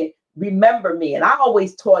they were saying, remember me. And I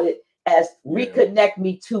always taught it as reconnect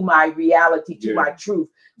me to my reality, to my truth,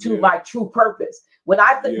 to my true purpose. When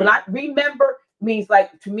I remember means,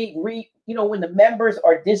 like, to me, when the members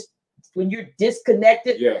are when you're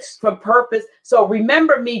disconnected from purpose. So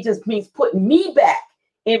remember me just means putting me back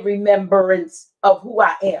in remembrance of who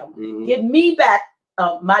I am. Give me back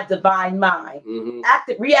my divine mind.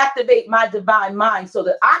 Reactivate my divine mind so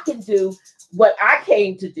that I can do what I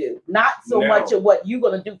came to do, not so much of what you're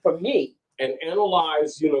going to do for me. And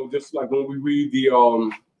analyze, just like when we read the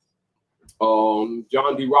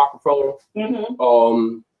John D. Rockefeller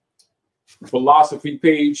philosophy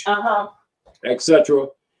page, etc.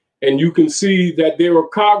 And you can see that they were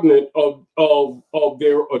cognizant of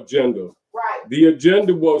their agenda. Right. The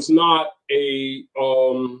agenda was not a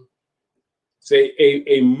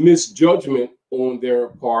misjudgment on their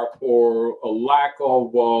part, or a lack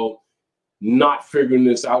of not figuring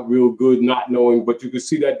this out real good, not knowing, but you can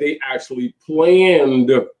see that they actually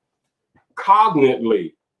planned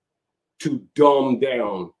cognitively to dumb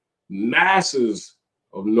down masses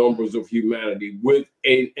of numbers of humanity with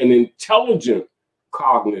an intelligent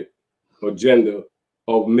cognitive agenda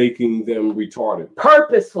of making them retarded.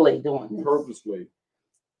 Purposefully doing this. Purposely.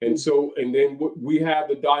 And so, and then we have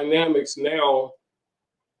the dynamics now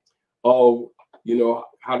of,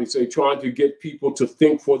 how do you say, trying to get people to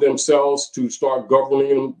think for themselves, to start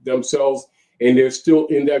governing themselves. And they're still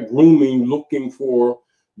in that grooming, looking for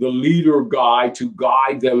the leader guy to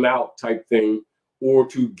guide them out type thing, or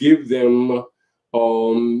to give them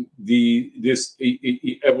this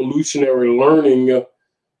evolutionary learning,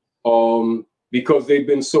 because they've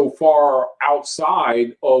been so far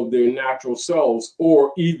outside of their natural selves,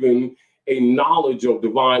 or even a knowledge of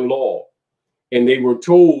divine law. And they were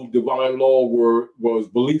told divine law was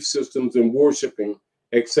belief systems and worshiping,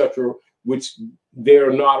 etc., which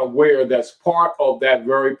they're not aware that's part of that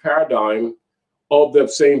very paradigm of that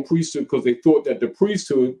same priesthood, because they thought that the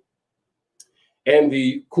priesthood and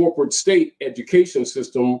the corporate state education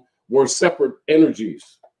system were separate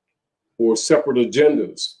energies or separate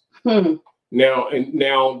agendas. Now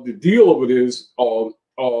the deal of it is,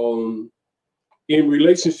 in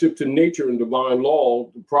relationship to nature and divine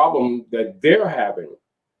law, the problem that they're having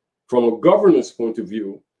from a governance point of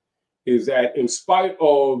view is that, in spite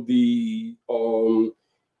of the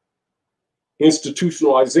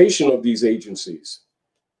institutionalization of these agencies,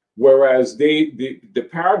 whereas the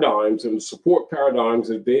paradigms and the support paradigms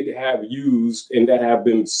that they have used and that have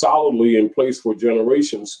been solidly in place for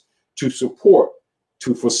generations to support,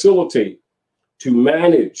 to facilitate, to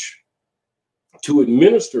manage, to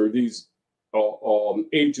administer these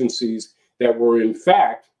agencies that were in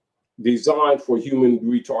fact designed for human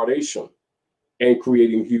retardation and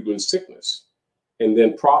creating human sickness, and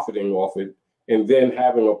then profiting off it, and then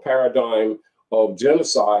having a paradigm of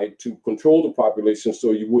genocide to control the population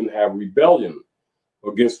so you wouldn't have rebellion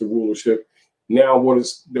against the rulership. Now, what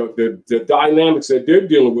is the dynamics that they're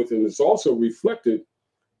dealing with, and it's also reflected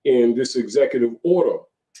in this executive order,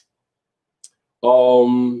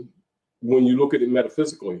 when you look at it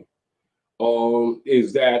metaphysically,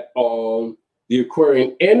 is that The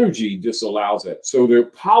Aquarian energy disallows that. So their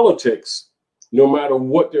politics, no matter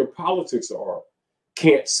what their politics are,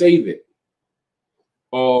 can't save it.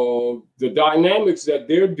 The dynamics that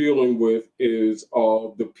they're dealing with is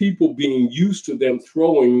the people being used to them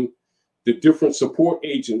throwing the different support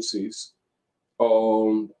agencies,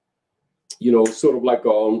 sort of like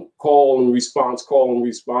a call and response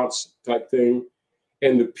type thing.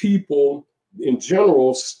 And the people in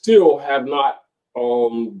general still have not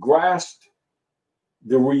grasped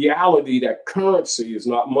the reality that currency is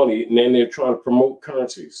not money. And then they're trying to promote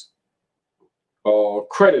currencies.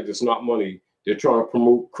 Credit is not money. They're trying to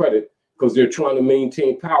promote credit because they're trying to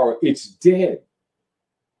maintain power. It's dead.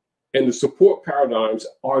 And the support paradigms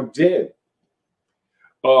are dead.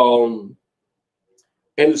 And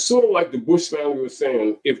it's sort of like the Bush family was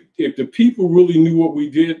saying, if the people really knew what we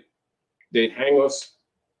did, they'd hang us.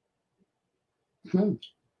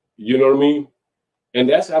 You know what I mean? And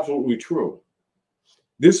that's absolutely true.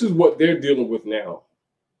 This is what they're dealing with now.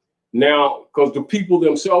 Now, because the people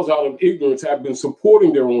themselves out of ignorance have been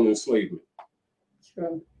supporting their own enslavement.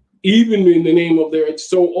 Sure. Even in the name of their,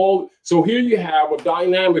 so here you have a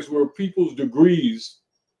dynamics where people's degrees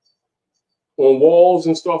on walls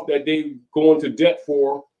and stuff that they go into debt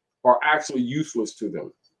for are actually useless to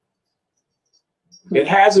them. It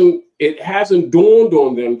hasn't dawned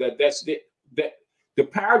on them that that the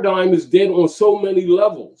paradigm is dead on so many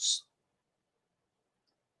levels.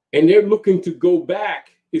 And they're looking to go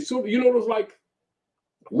back. It's sort of, it was like,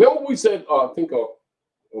 remember we said, I think a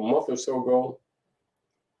month or so ago,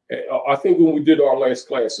 I think when we did our last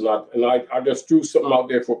class, and I just threw something out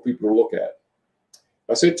there for people to look at.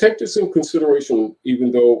 I said, take this in consideration,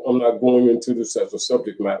 even though I'm not going into this as a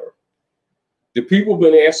subject matter. The people have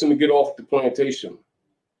been asking to get off the plantation.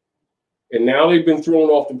 And now they've been thrown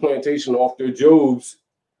off the plantation, off their jobs,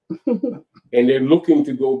 and they're looking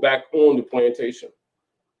to go back on the plantation.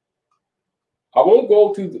 I won't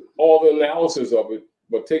go to all the analysis of it,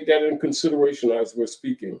 but take that in consideration as we're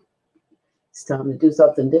speaking. It's time to do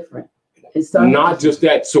something different. It's not just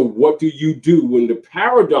that. So what do you do when the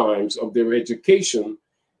paradigms of their education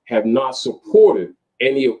have not supported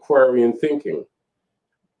any Aquarian thinking?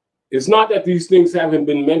 It's not that these things haven't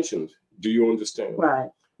been mentioned. Do you understand? Right.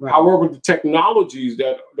 Right. However, the technologies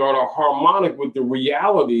that are harmonic with the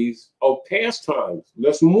realities of past times,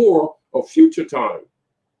 less more of future time,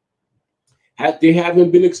 they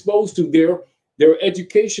haven't been exposed to. Their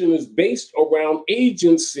education is based around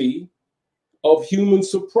agency of human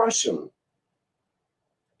suppression.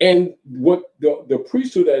 And what the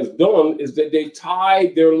priesthood has done is that they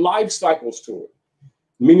tied their life cycles to it,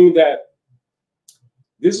 meaning that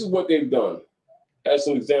this is what they've done. As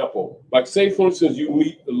an example, like say, for instance, you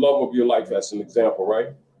meet the love of your life as an example, right?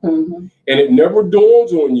 Mm-hmm. And it never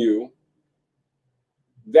dawns on you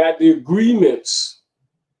that the agreements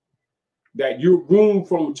that you're groomed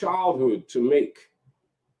from childhood to make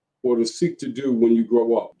or to seek to do when you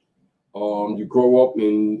grow up. You grow up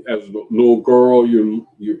and as a little girl,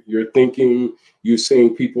 you're thinking, you're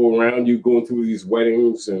seeing people around you going through these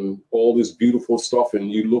weddings and all this beautiful stuff,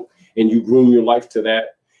 and you look and you groom your life to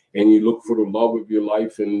that. And you look for the love of your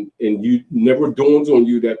life, and you never dawns on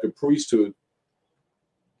you that the priesthood,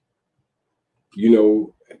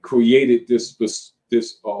 created this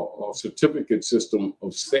certificate system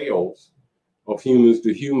of sales of humans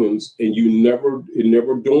to humans, and it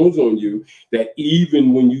never dawns on you that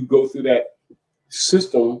even when you go through that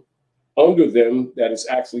system under them, that is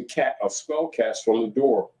actually a spell cast from the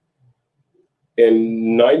door,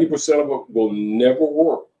 and 90% of it will never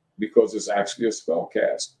work. Because it's actually a spell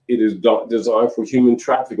cast. It is designed for human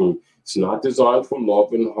trafficking. It's not designed for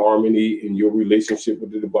love and harmony in your relationship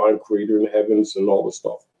with the divine creator in the heavens and all the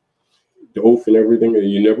stuff. The oath and everything. And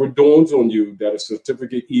it never dawns on you that a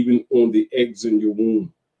certificate even on the eggs in your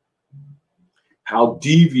womb. How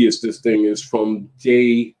devious this thing is from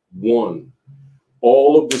day one.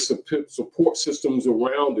 All of the support systems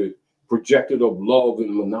around it, projected of love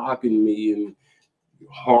and monogamy and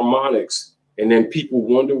harmonics. And then people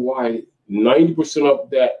wonder why 90% of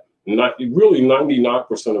that, really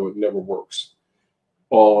 99% of it never works.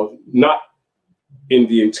 Not in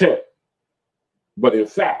the intent, but in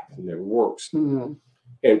fact, it never works. Mm-hmm.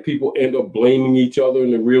 And people end up blaming each other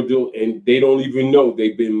in the real deal, and they don't even know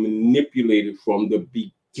they've been manipulated from the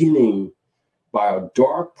beginning by a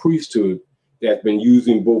dark priesthood that's been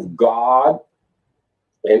using both God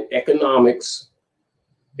and economics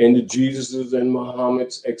and the Jesuses and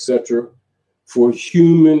Muhammad's, etc., for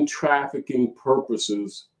human trafficking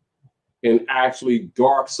purposes and actually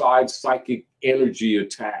dark side psychic energy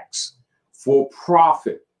attacks for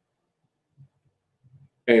profit.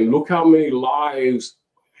 And look how many lives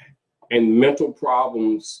and mental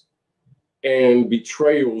problems and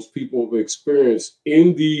betrayals people have experienced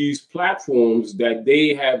in these platforms that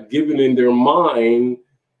they have given in their mind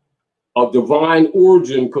a divine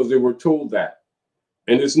origin because they were told that.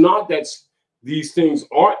 And it's not that these things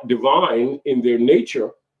aren't divine in their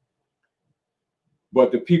nature,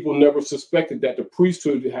 but the people never suspected that the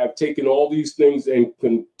priesthood have taken all these things and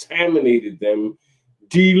contaminated them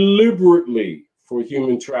deliberately for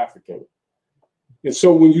human trafficking. And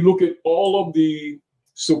so when you look at all of the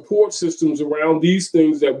support systems around these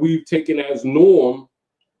things that we've taken as norm,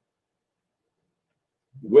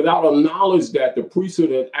 without a knowledge that the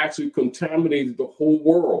priesthood had actually contaminated the whole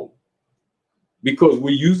world, because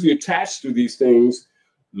we usually attach to these things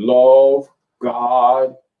love,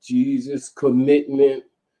 God, Jesus, commitment,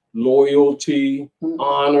 loyalty,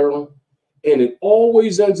 honor, and it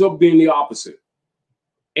always ends up being the opposite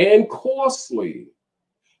and costly.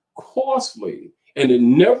 And it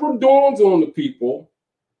never dawns on the people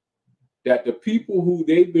that the people who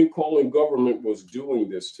they've been calling government was doing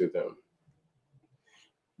this to them.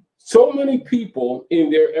 So many people in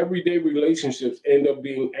their everyday relationships end up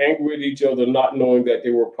being angry at each other, not knowing that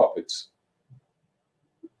they were puppets.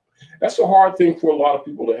 That's a hard thing for a lot of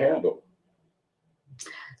people to handle.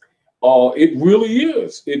 It really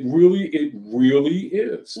is. It really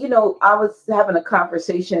is. You know, I was having a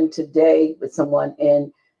conversation today with someone,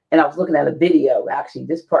 and I was looking at a video. Actually,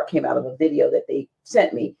 this part came out of a video that they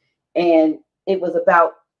sent me, and it was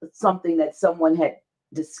about something that someone had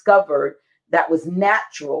discovered that was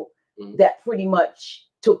natural, that pretty much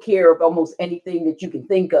took care of almost anything that you can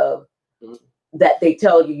think of that they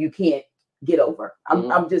tell you can't get over.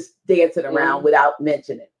 I'm just dancing around without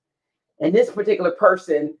mentioning. And this particular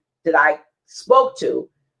person that I spoke to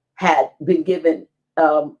had been given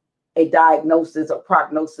a diagnosis or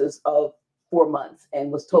prognosis of 4 months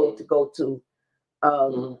and was told to go to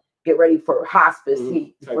get ready for hospice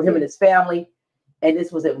for him and his family. And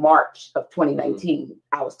this was in March of 2019.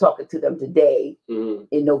 I was talking to them today in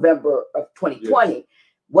November of 2020. Yes.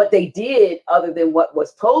 What they did, other than what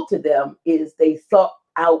was told to them, is they sought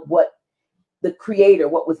out what the creator,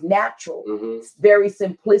 what was natural, very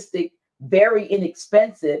simplistic, very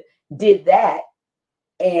inexpensive, did that,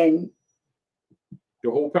 and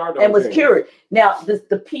the whole paradigm and was cured. Now,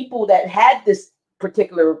 the people that had this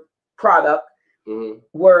particular product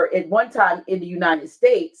were at one time in the United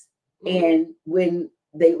States. And when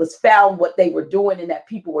they was found what they were doing and that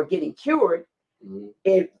people were getting cured,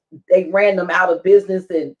 they ran them out of business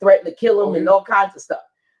and threatened to kill them and all kinds of stuff.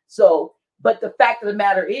 So, but the fact of the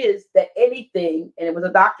matter is that anything, and it was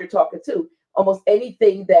a doctor talking too, almost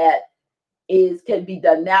anything that can be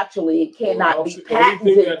done naturally, it cannot be patented.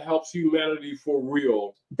 Anything that helps humanity for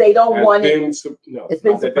real, they don't want it. No, it's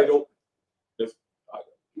been that they don't.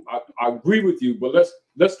 I agree with you, but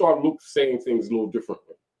let's start saying things a little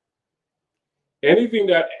differently. Anything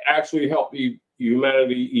that actually helped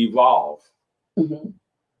humanity evolve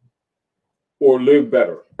or live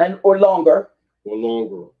better or longer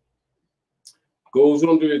goes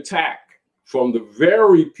under attack from the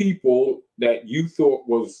very people that you thought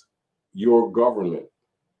was your government.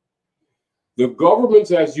 The governments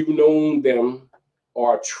as you've known them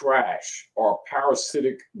are trash, are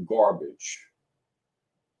parasitic garbage.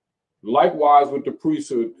 Likewise with the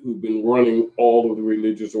priesthood who've been running all of the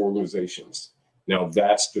religious organizations. Now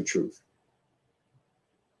that's the truth.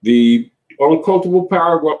 The uncomfortable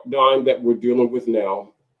paradigm that we're dealing with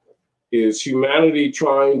now is humanity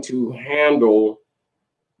trying to handle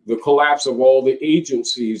the collapse of all the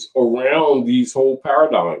agencies around these whole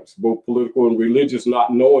paradigms, both political and religious,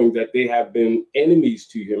 not knowing that they have been enemies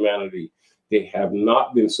to humanity. They have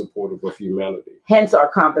not been supportive of humanity. Hence our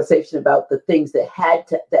conversation about the things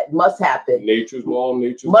that must happen. Nature's law,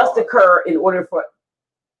 must occur in order for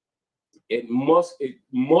it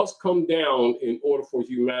must come down in order for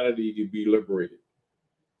humanity to be liberated.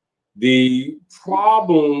 The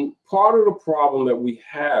problem, part of the problem that we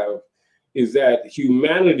have is that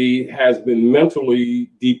humanity has been mentally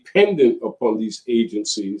dependent upon these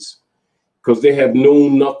agencies because they have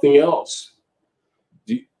known nothing else.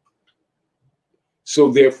 So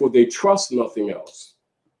therefore they trust nothing else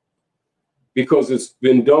because it's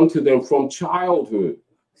been done to them from childhood.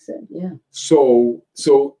 Yeah. So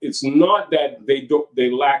it's not that they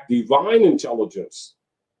lack divine intelligence.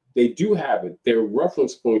 They do have it. Their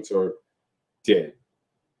reference points are dead.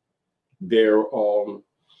 Their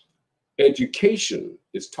education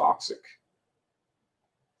is toxic.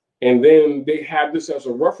 And then they have this as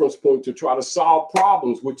a reference point to try to solve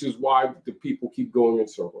problems, which is why the people keep going in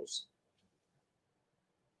circles.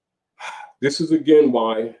 This is again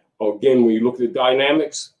why, when you look at the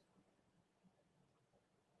dynamics,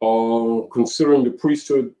 considering the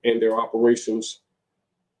priesthood and their operations,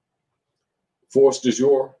 force de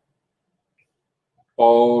jour,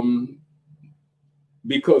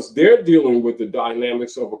 because they're dealing with the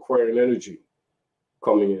dynamics of Aquarian energy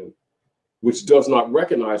coming in, which does not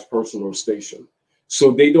recognize personal station. So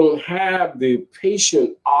they don't have the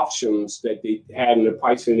patient options that they had in the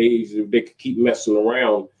Piscean age if they could keep messing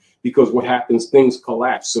around, because what happens, things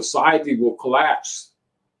collapse. Society will collapse.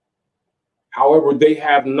 However, they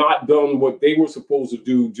have not done what they were supposed to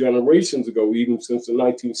do generations ago, even since the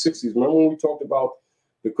 1960s. Remember when we talked about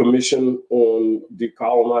the Commission on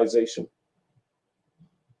Decolonization?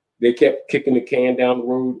 They kept kicking the can down the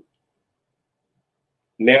road.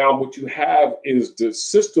 Now what you have is the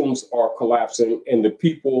systems are collapsing and the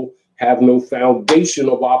people have no foundation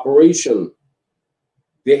of operation.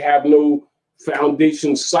 They have no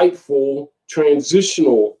foundation sightful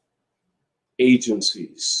transitional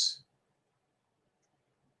agencies.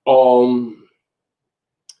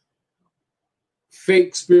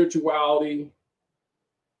 Fake spirituality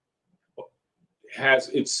has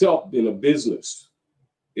itself been a business.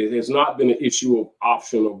 It has not been an issue of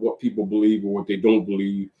option of what people believe or what they don't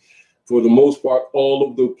believe. For the most part, all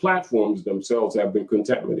of the platforms themselves have been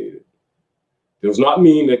contaminated. Does not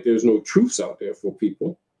mean that there's no truths out there for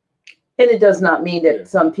people. And it does not mean that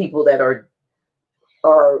some people that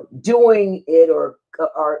are doing it or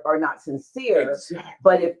are not sincere. Exactly.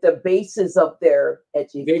 But if the basis of their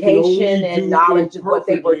education and knowledge of what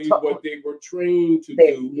they were taught, what they were trained to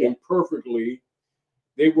do imperfectly,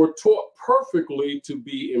 they were taught perfectly to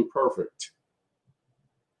be imperfect.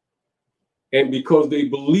 And because they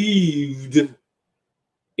believed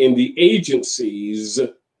in the agencies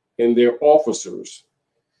and their officers,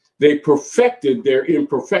 they perfected their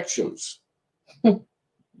imperfections.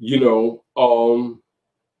 You know,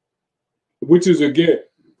 which is, again,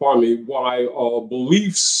 pardon me, why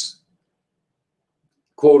beliefs,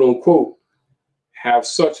 quote unquote, have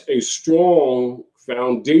such a strong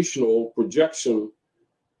foundational projection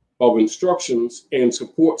of instructions and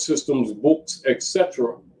support systems, books,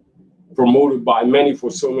 etc., promoted by many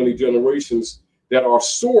for so many generations, that are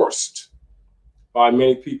sourced by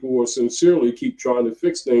many people who sincerely keep trying to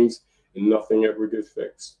fix things and nothing ever gets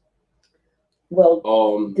fixed.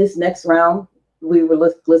 Well, this next round, we were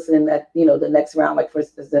listening at, the next round, like for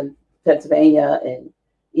instance in Pennsylvania and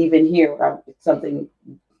even here, something,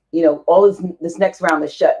 all this next round of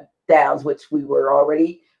shutdowns, which we were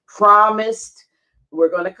already promised were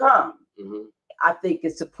going to come. Mm-hmm. I think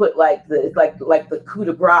it's to put like the coup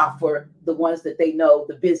de grace for the ones that they know,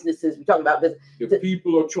 the businesses. We're talking about business. The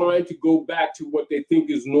people are trying to go back to what they think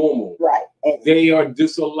is normal. Right. And they are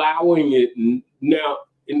disallowing it now.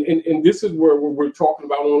 And this is where we're talking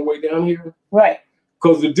about on the way down here. Right.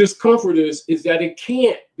 Because the discomfort is that it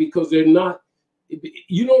can't, because they're not,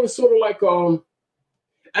 it's sort of like,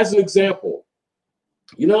 as an example,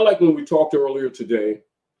 like when we talked earlier today,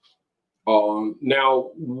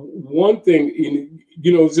 now, one thing,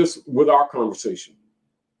 just with our conversation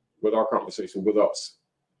with us,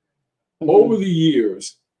 mm-hmm. over the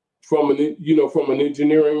years, from an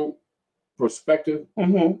engineering perspective,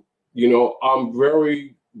 mm-hmm. I'm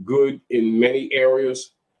very good in many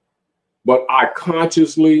areas, but I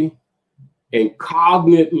consciously and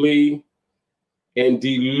cognitively and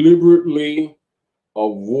deliberately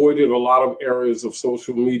avoided a lot of areas of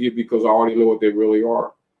social media because I already know what they really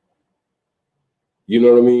are. You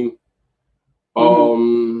know what I mean?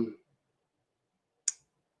 Mm-hmm.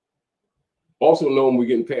 Also knowing we're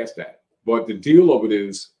getting past that. But the deal of it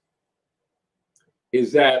is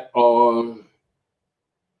that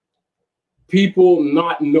people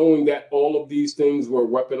not knowing that all of these things were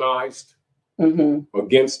weaponized mm-hmm.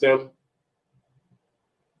 against them,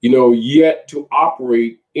 yet to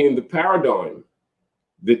operate in the paradigm,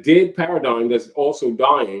 the dead paradigm that's also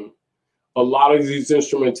dying. A lot of these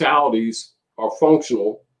instrumentalities are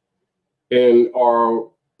functional and are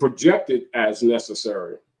projected as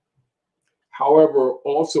necessary. However,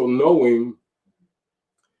 also knowing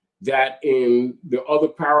that in the other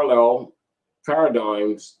parallel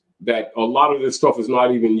paradigms, that a lot of this stuff is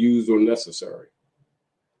not even used or necessary.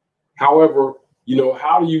 However,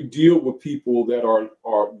 how do you deal with people that are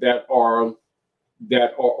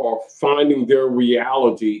finding their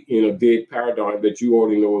reality in a dead paradigm that you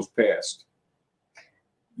already know is past?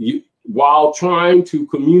 While trying to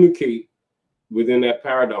communicate within that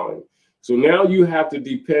paradigm. So now you have to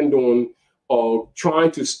depend on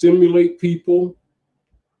trying to stimulate people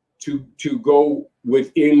to go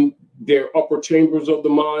within their upper chambers of the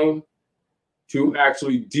mind, to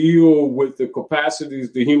actually deal with the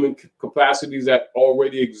capacities, the human capacities that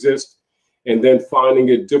already exist, and then finding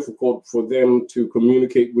it difficult for them to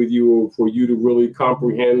communicate with you, or for you to really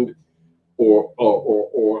comprehend, or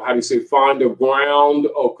how do you say, find a ground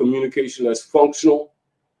of communication that's functional.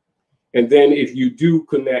 And then if you do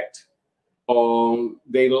connect,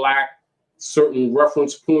 they lack certain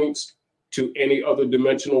reference points to any other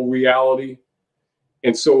dimensional reality.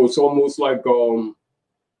 And so it's almost like, you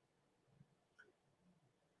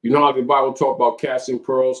know how the Bible talk about casting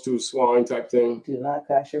pearls to a swine type thing? Do not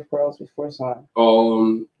cast your pearls before swine.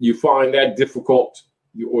 You find that difficult,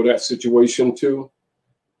 or that situation too.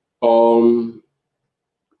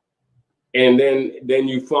 And then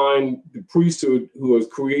you find the priesthood, who has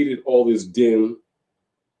created all this din,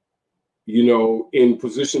 you know, in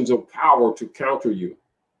positions of power to counter you.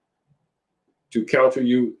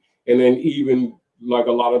 And then even like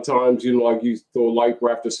a lot of times, you know, like you throw a life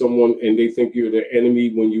raft to someone and they think you're the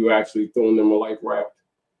enemy when you actually throwing them a life raft.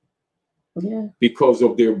 Yeah. Because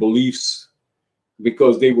of their beliefs,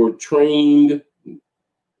 because they were trained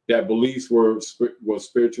that beliefs was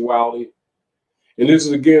spirituality. And this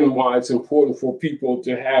is again why it's important for people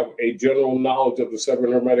to have a general knowledge of the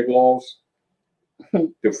 7 Hermetic laws,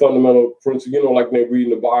 the fundamental principles, you know, like they read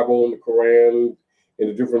in the Bible and the Quran and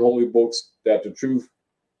the different holy books, that the truth,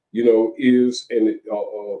 you know, is, and it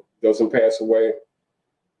doesn't pass away.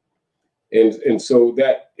 And so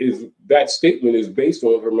that statement is based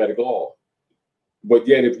on Hermetic law. But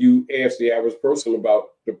yet, if you ask the average person about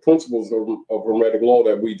the principles of Hermetic law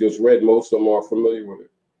that we just read, most of them are familiar with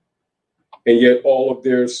it. And yet all of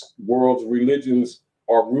their world's religions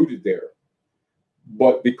are rooted there.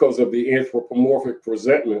 But because of the anthropomorphic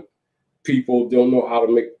presentment, people don't know how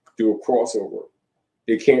to do a crossover.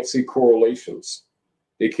 They can't see correlations.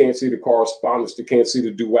 They can't see the correspondence. They can't see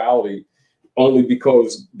the duality, only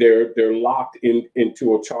because they're locked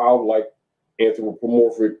into a childlike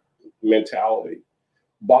anthropomorphic mentality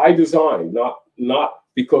by design, not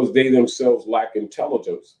because they themselves lack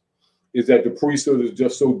intelligence. Is that the priesthood is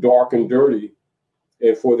just so dark and dirty,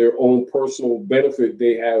 and for their own personal benefit,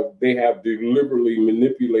 they have deliberately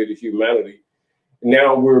manipulated humanity.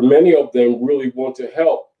 Now, where many of them really want to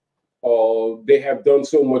help, they have done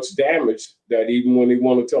so much damage that even when they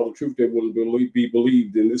want to tell the truth, they wouldn't be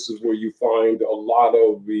believed. And this is where you find a lot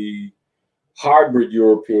of the hybrid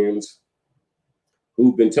Europeans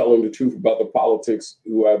who've been telling the truth about the politics,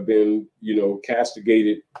 who have been, you know,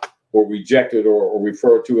 castigated or rejected or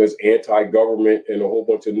referred to as anti-government and a whole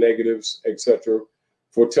bunch of negatives, etc.,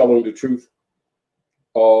 for telling the truth.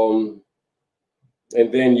 And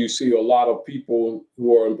then you see a lot of people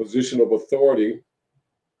who are in position of authority,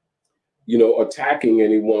 you know, attacking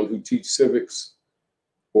anyone who teaches civics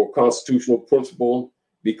or constitutional principle,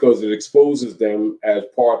 because it exposes them as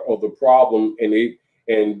part of the problem, and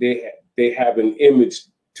they have an image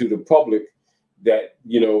to the public that,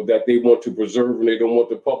 you know, that they want to preserve, and they don't want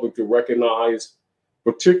the public to recognize,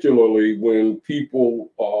 particularly when people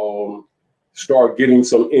start getting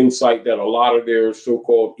some insight that a lot of their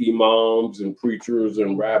so-called imams and preachers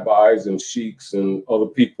and rabbis and sheiks and other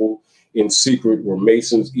people in secret were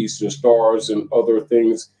Masons, Eastern Stars, and other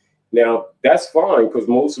things. Now, that's fine, because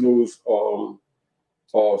most of those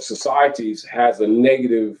societies has a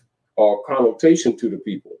negative connotation to the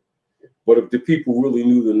people. But if the people really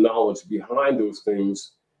knew the knowledge behind those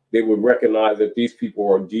things, they would recognize that these people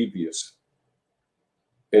are devious,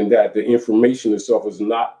 and that the information itself is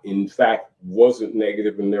not, in fact, wasn't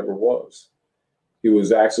negative and never was. It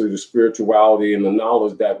was actually the spirituality and the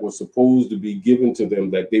knowledge that was supposed to be given to them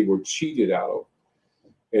that they were cheated out of.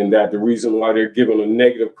 And that the reason why they're given a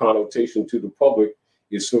negative connotation to the public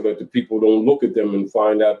is so that the people don't look at them and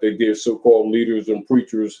find out that their so-called leaders and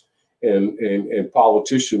preachers and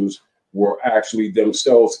politicians were actually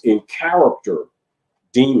themselves in character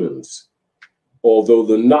demons, although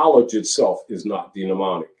the knowledge itself is not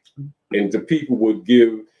demonic. And the people would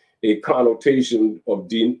give a connotation of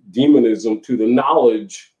demonism to the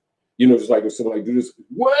knowledge, you know, just like if somebody do this,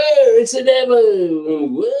 whoa, it's a devil,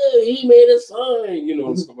 whoa, he made a sign, you know,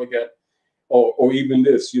 and stuff like that. Or even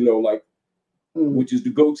this, you know, like, which is the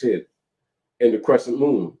goat's head and the crescent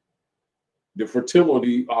moon, the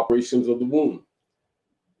fertility operations of the womb.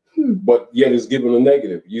 But yet it's given a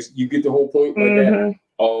negative. You get the whole point like that?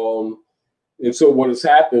 And so what has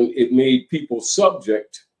happened, it made people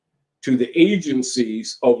subject to the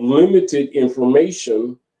agencies of limited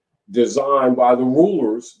information designed by the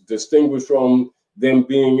rulers, distinguished from them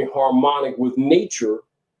being harmonic with nature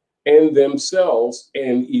and themselves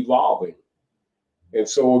and evolving. And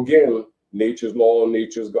so again, nature's law and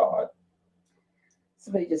nature's God.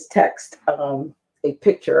 Somebody just text a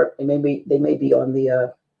picture, and maybe they may be on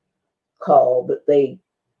the call, but they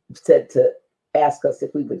said to asked us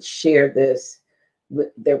if we would share this with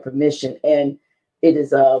their permission. And it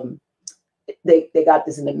is they got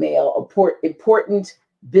this in the mail, important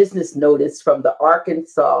business notice from the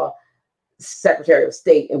Arkansas Secretary of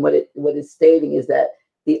State. And what it's stating is that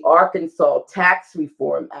the Arkansas Tax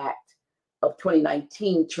Reform Act of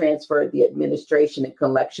 2019 transferred the administration and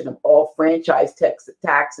collection of all franchise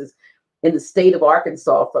taxes in the state of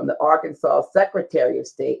Arkansas from the Arkansas Secretary of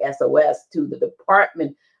State, SOS, to the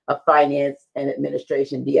Department of Finance and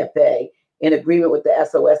Administration, DFA. In agreement with the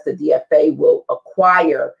SOS, the DFA will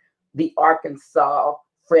acquire the Arkansas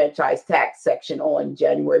franchise tax section on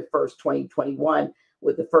January 1st, 2021,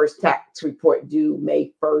 with the first tax report due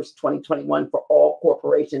May 1st, 2021 for all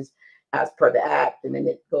corporations as per the act. And then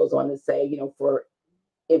it goes on to say, you know, for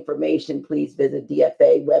information, please visit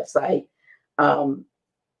DFA website.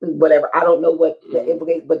 Whatever. I don't know what the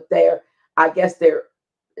implications, but I guess the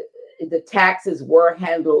taxes were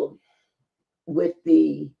handled with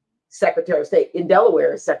the Secretary of State in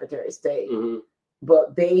Delaware, Secretary of State,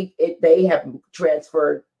 but they have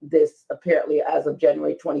transferred this apparently as of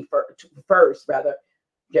January 1st,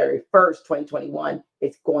 2021.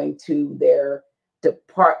 It's going to their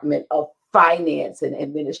Department of Finance and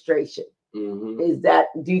Administration. Is that?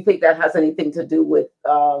 Do you think that has anything to do with?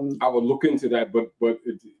 I would look into that, but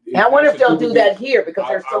I wonder if they'll do that here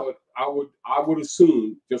because I would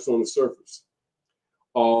assume just on the surface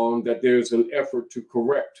that there's an effort to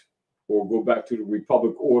correct or go back to the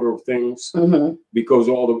Republic order of things, because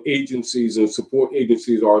all the agencies and support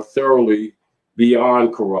agencies are thoroughly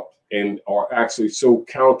beyond corrupt and are actually so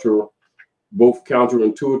both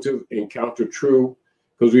counterintuitive and counter true.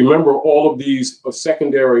 Because remember, all of these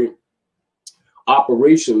secondary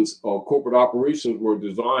operations or corporate operations were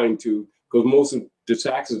designed to, because most of the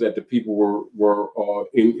taxes that the people were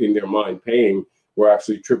in their mind paying were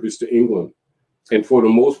actually tributes to England, and for the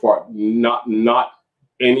most part, not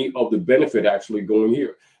any of the benefit actually going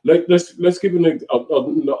here. Let's give an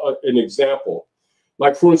example.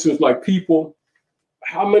 Like for instance, like people,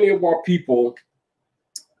 how many of our people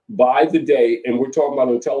by the day, and we're talking about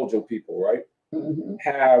intelligent people, right?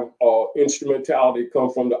 Have instrumentality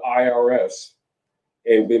come from the IRS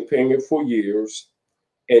and been paying it for years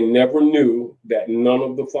and never knew that none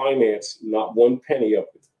of the finance, not one penny of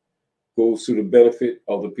it, goes to the benefit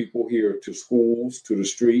of the people here, to schools, to the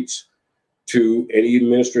streets, to any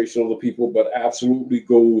administration of the people, but absolutely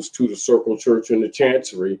goes to the Circle Church and the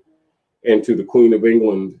Chancery and to the Queen of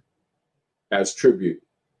England as tribute.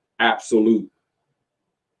 Absolute,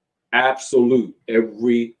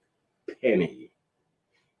 every penny.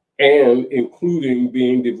 And including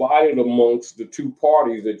being divided amongst the two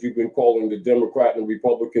parties that you've been calling the Democrat and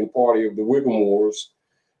Republican Party of the Whigamores,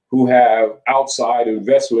 who have outside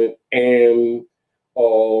investment and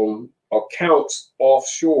accounts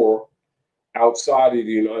offshore outside of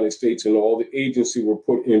the United States, and all the agencies were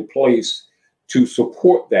put in place to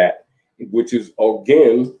support that, which is,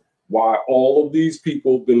 again, why all of these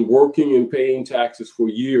people have been working and paying taxes for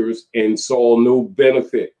years and saw no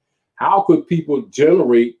benefit. How could people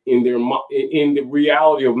generate in the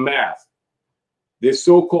reality of math, there's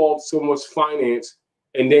so-called so much finance,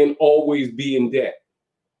 and then always be in debt?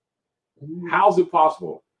 How's it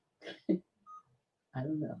possible? I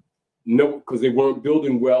don't know. No, because they weren't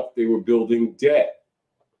building wealth, they were building debt.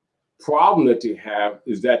 Problem that they have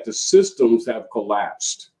is that the systems have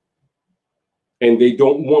collapsed. And they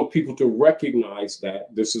don't want people to recognize that.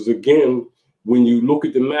 This is, again, when you look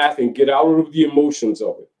at the math and get out of the emotions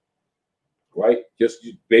of it. Right? Just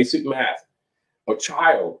basic math. A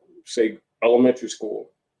child, say elementary school,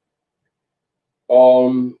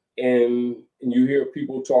 and you hear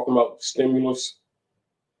people talking about stimulus.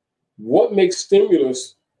 What makes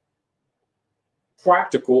stimulus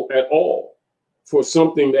practical at all for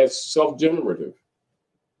something that's self-generative?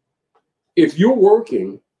 If you're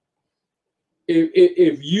working,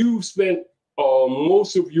 if you spent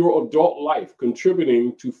most of your adult life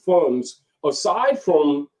contributing to funds aside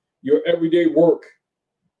from your everyday work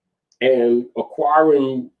and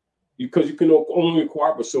acquiring, because you can only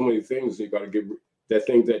acquire for so many things, you got to get that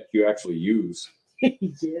thing that you actually use.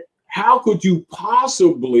 Yeah. How could you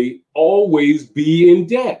possibly always be in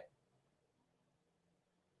debt?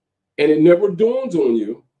 And it never dawns on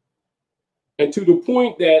you. And to the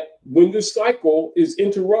point that when this cycle is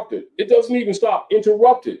interrupted, it doesn't even stop,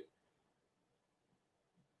 interrupted,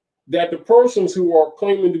 that the persons who are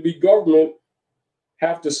claiming to be government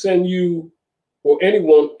have to send you or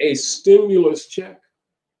anyone a stimulus check.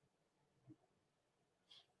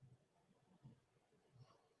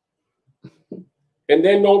 And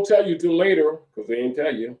then don't tell you till later, because they didn't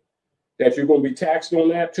tell you, that you're going to be taxed on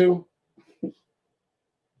that too.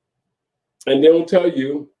 And they'll tell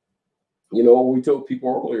you, you know, we told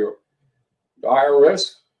people earlier, the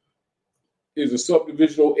IRS is a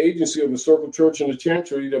subdivisional agency of the Circle Church and the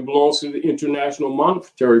Chancery that belongs to the International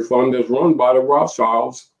Monetary Fund that's run by the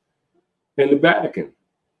Rothschilds and the Vatican.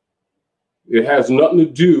 It has nothing to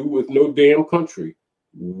do with no damn country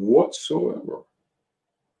whatsoever.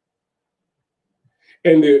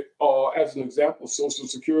 And as an example, Social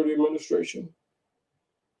Security Administration,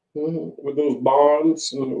 with those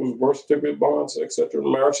bonds, and those birth certificate bonds, etc.,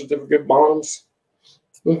 marriage certificate bonds,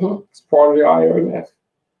 it's part of the IMF.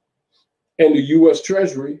 And the U.S.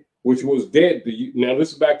 Treasury, which was dead. Now,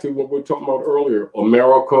 this is back to what we were talking about earlier,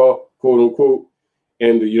 America, quote unquote,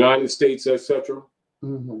 and the United States, etc.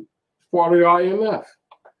 It's part of the IMF.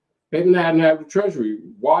 They didn't have the Treasury.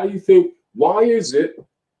 Why do you think, why is it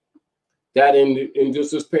that in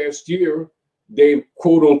just this past year, they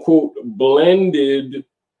quote unquote blended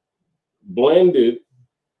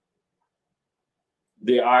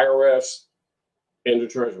the IRS and the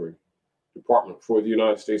Treasury Department for the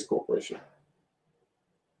United States Corporation?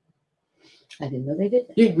 I didn't know they did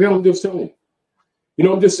that. Yeah, I'm just telling you. You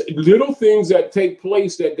know, just little things that take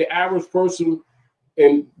place that the average person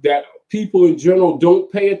and that people in general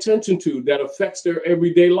don't pay attention to that affects their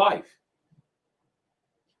everyday life.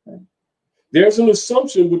 There's an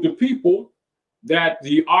assumption with the people that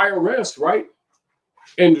the IRS, right,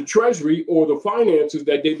 and the Treasury or the finances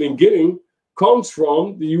that they've been getting comes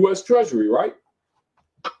from the U.S. Treasury, right?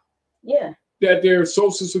 Yeah. That their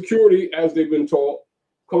Social Security, as they've been taught,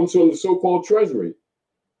 comes from the so-called Treasury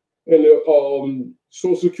and the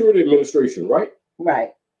Social Security Administration, right?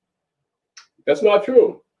 Right. That's not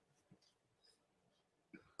true.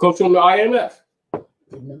 Comes from the IMF.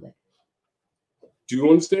 Didn't know that. Do you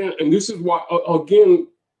understand? And this is why, again,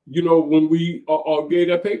 you know, when we gave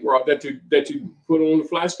that paper out that you put on the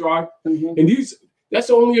flash drive, and that's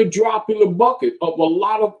only a drop in the bucket of a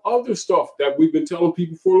lot of other stuff that we've been telling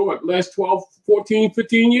people for the last 12, 14,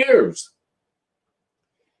 15 years.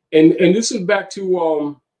 And this is back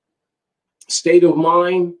to state of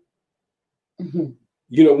mind.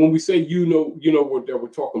 You know, when we say we're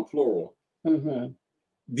talking plural.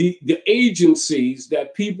 The agencies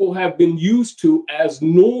that people have been used to as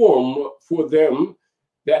norm for them,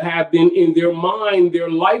 that have been in their mind, their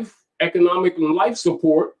life, economic and life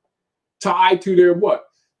support tied to their what?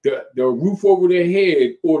 The roof over their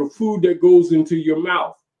head, or the food that goes into your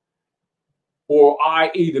mouth, or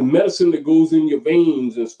i.e. the medicine that goes in your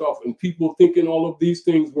veins and stuff. And people thinking all of these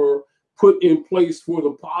things were put in place for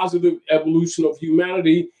the positive evolution of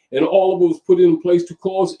humanity, and all of it was put in place to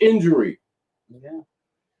cause injury. Yeah.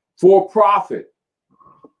 For profit.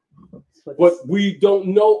 But we don't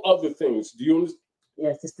know other things. Do you understand?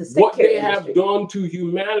 Yes, it's the what they have done to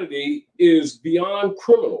humanity is beyond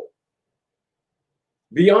criminal.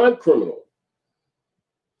 Beyond criminal.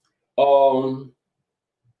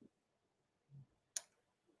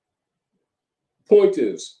 Point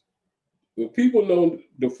is, when people know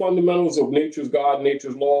the fundamentals of nature's God,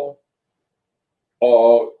 nature's law,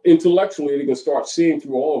 intellectually they can start seeing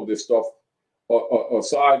through all of this stuff.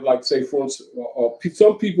 Aside, like say, for instance,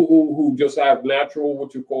 some people who just have natural,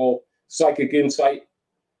 what you call psychic insight,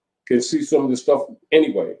 can see some of this stuff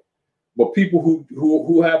anyway. But people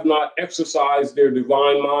who have not exercised their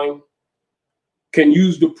divine mind can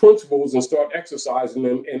use the principles and start exercising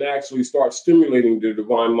them and actually start stimulating their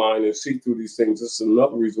divine mind and see through these things. This is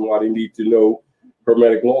another reason why they need to know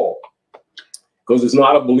Hermetic law. Because it's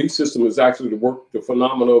not a belief system, it's actually the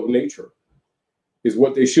phenomena of nature. Is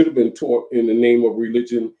what they should have been taught in the name of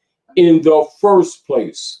religion in the first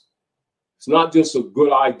place. It's not just a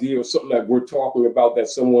good idea or something that we're talking about that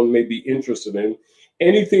someone may be interested in.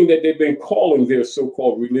 Anything that they've been calling their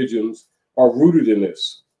so-called religions are rooted in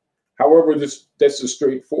this. However, this is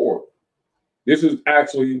straightforward. This is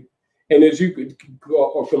actually, and as you can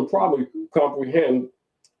probably comprehend,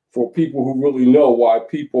 for people who really know, why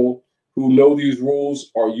people who know these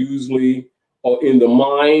rules are usually in the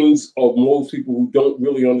minds of most people who don't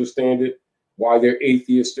really understand it, why they're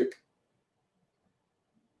atheistic.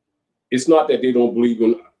 It's not that they don't believe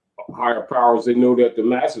in higher powers. They know that the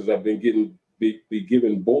masses have been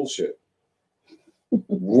given bullshit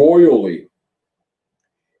royally.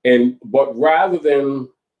 But rather than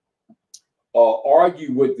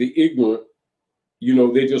argue with the ignorant, you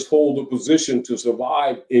know, they just hold a position to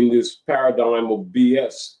survive in this paradigm of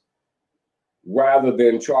BS, rather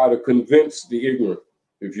than try to convince the ignorant,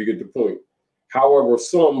 if you get the point. However,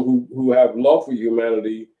 some who have love for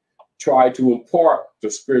humanity try to impart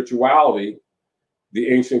the spirituality, the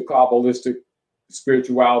ancient Kabbalistic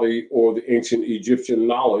spirituality or the ancient Egyptian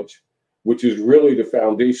knowledge, which is really the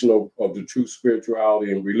foundation of the true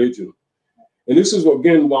spirituality and religion. And this is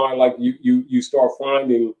again why, like you start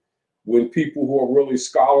finding when people who are really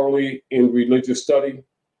scholarly in religious study,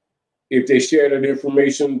 if they share that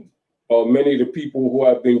information, many of the people who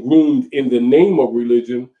have been groomed in the name of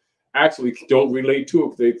religion actually don't relate to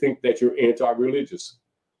it. They think that you're anti-religious,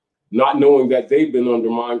 not knowing that they've been under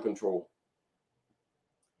mind control.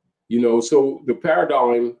 You know, so the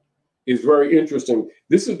paradigm is very interesting.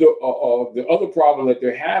 This is the other problem that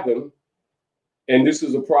they're having, and this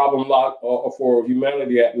is a problem lot for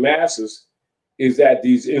humanity at masses, is that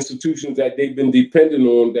these institutions that they've been dependent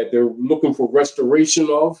on, that they're looking for restoration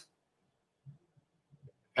of,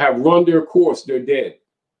 have run their course. They're dead.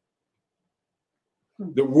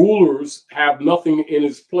 The rulers have nothing in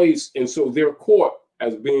its place, and so they're caught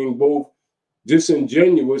as being both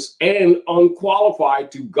disingenuous and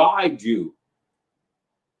unqualified to guide you.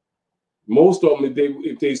 Most of them,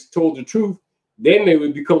 if they told the truth, then they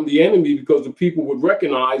would become the enemy, because the people would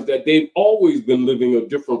recognize that they've always been living a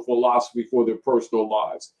different philosophy for their personal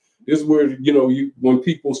lives. This is where, you know, when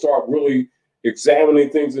people start really examining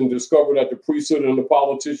things and discover that the priesthood and the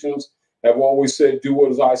politicians have always said, do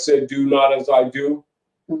as I said, do not as I do,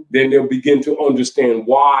 then they'll begin to understand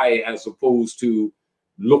why, as opposed to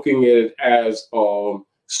looking at it as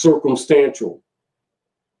circumstantial,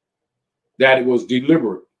 that it was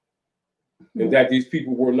deliberate, and that these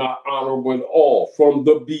people were not honorable at all. From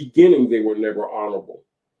the beginning, they were never honorable.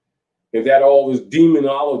 And that all this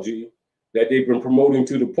demonology that they've been promoting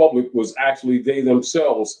to the public was actually they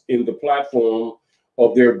themselves in the platform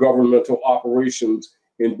of their governmental operations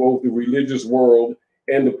in both the religious world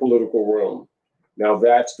and the political realm. Now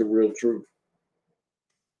that's the real truth.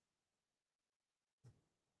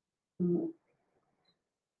 And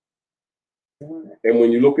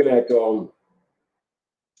when you're looking at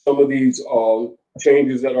some of these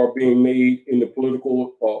changes that are being made in the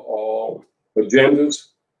political agendas,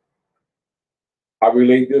 I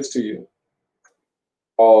relate this to you.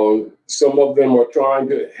 Some of them are trying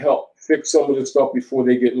to help fix some of this stuff before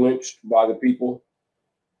they get lynched by the people.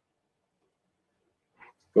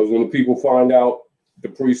 Because when the people find out the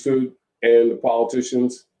priesthood and the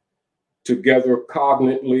politicians together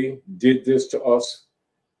cognitively did this to us,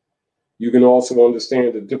 you can also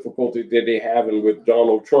understand the difficulty that they're having with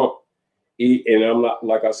Donald Trump. And I'm not,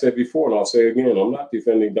 like I said before, and I'll say again, I'm not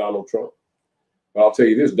defending Donald Trump. But I'll tell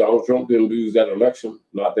you this, Donald Trump didn't lose that election.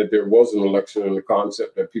 Not that there was an election in the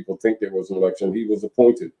concept that people think there was an election. He was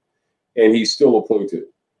appointed, and he's still appointed.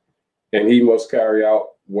 And he must carry out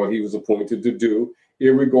what he was appointed to do,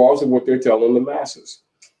 irregardless of what they're telling the masses.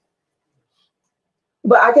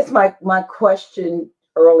 But I guess my question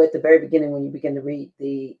early at the very beginning, when you begin to read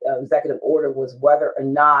the executive order, was whether or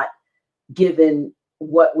not, given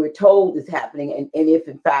what we're told is happening, and if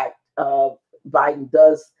in fact Biden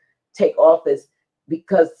does take office,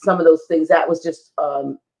 because some of those things that was just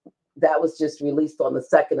released on the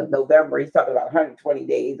 2nd of November. He's talking about 120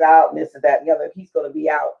 days out, and this and that and the other. He's going to be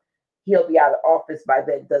out. He'll be out of office by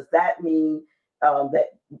then. Does that mean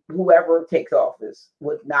that whoever takes office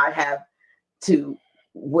would have to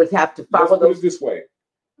follow those? Put it this way: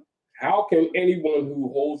 how can anyone who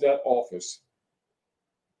holds that office,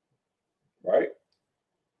 right,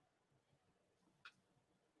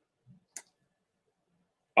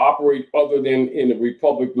 operate other than in a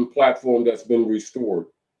Republican platform that's been restored,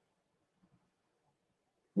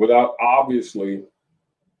 without obviously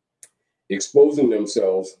exposing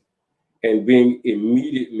themselves and being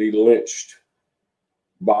immediately lynched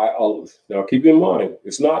by others? Now, keep in mind,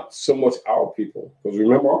 it's not so much our people, because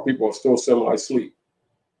remember, our people are still semi-asleep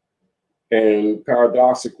and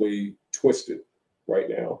paradoxically twisted right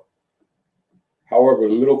now. However,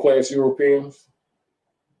 the middle-class Europeans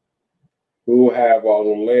who have,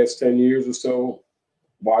 in the last 10 years or so,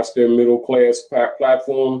 watched their middle-class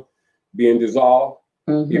platform being dissolved.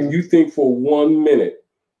 Mm-hmm. If you think for 1 minute,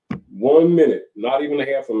 not even a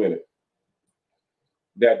half a minute,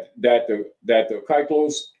 that the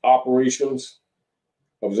Kyklos operations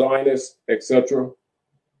of Zionists, etc.,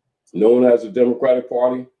 known as the Democratic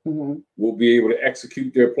Party, mm-hmm. will be able to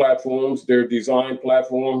execute their platforms, their design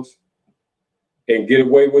platforms, and get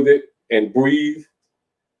away with it and breathe,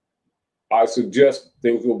 I suggest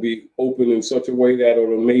things will be open in such a way that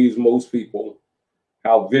it'll amaze most people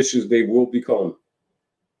how vicious they will become.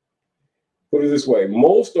 Put it this way: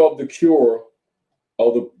 most of the cure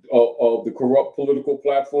of the corrupt political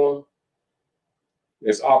platform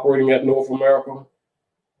that's operating at North America,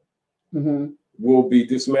 mm-hmm. will be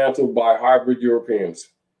dismantled by hybrid Europeans.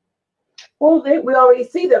 Well, we already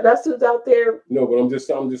see that. That's who's out there. No, but I'm just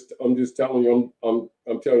telling you.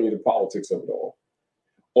 I'm telling you the politics of it all.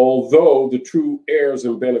 Although the true heirs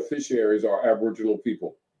and beneficiaries are Aboriginal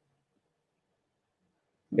people.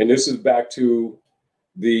 And this is back to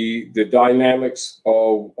the dynamics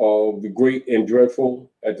of the great and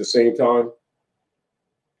dreadful at the same time.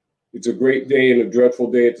 It's a great day and a dreadful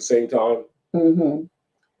day at the same time. Mm-hmm.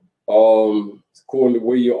 According to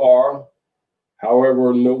where you are.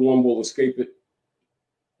 However, no one will escape it.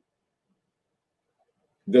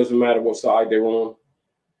 Doesn't matter what side they're on.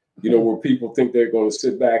 You know, where people think they're going to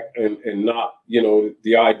sit back and not, you know,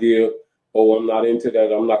 the idea, oh, I'm not into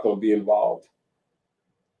that, I'm not going to be involved.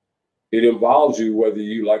 It involves you whether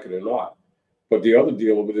you like it or not. But the other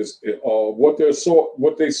deal of it is what they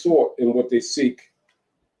sought and what they seek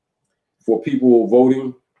for people who are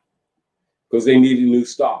voting, because they need a new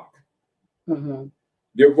stock. Mm-hmm.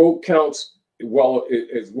 Their vote counts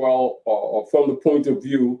as well from the point of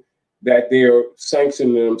view that they're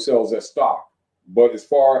sanctioning themselves as stock. But as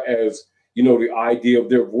far as, you know, the idea of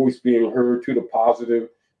their voice being heard to the positive,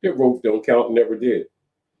 their votes don't count, never did.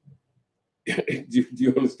 Do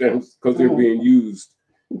you understand? Because they're being used,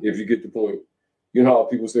 if you get the point. You know how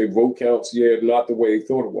people say vote counts? Yeah, not the way they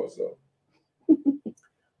thought it was, though.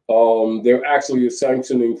 They're actually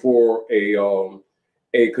sanctioning for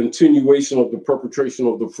a continuation of the perpetration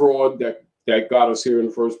of the fraud that got us here in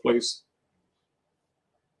the first place.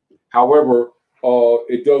 However,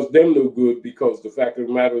 it does them no good, because the fact of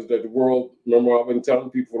the matter is that the world, remember I've been telling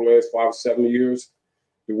people for the last 5 or 7 years,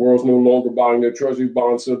 the world's no longer buying their treasury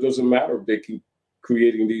bonds, so it doesn't matter if they keep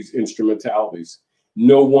creating these instrumentalities.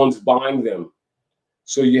 No one's buying them.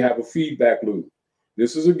 So you have a feedback loop.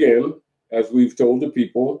 This is, again, as we've told the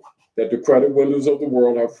people, that the credit windows of the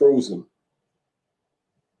world have frozen.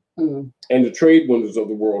 And the trade windows of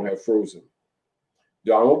the world have frozen.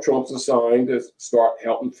 Donald Trump's assigned to start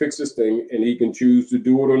helping fix this thing, and he can choose to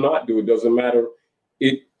do it or not do it. Doesn't matter.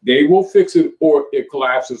 They will fix it, or it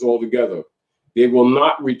collapses altogether. They will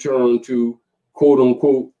not return to quote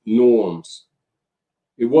unquote norms.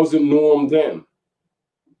 It wasn't norm then,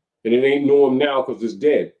 and it ain't norm now because it's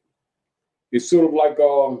dead. It's sort of like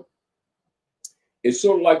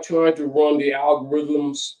trying to run the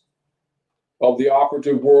algorithms of the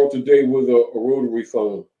operative world today with a rotary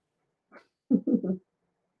phone.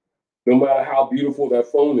 No matter how beautiful that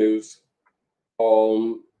phone is,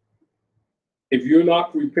 if you're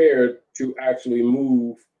not prepared to actually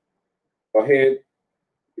move ahead,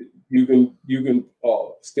 you can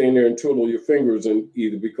stand there and twiddle your fingers and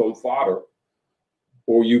either become fodder,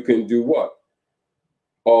 or you can do what?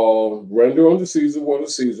 Render unto Caesar what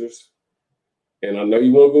is Caesar's. And I know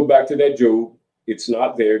you want to go back to that Job. It's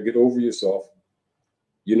not there. Get over yourself.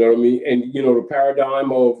 You know what I mean? And, you know, the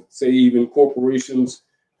paradigm of, say, even corporations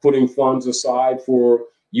putting funds aside for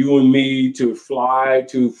you and me to fly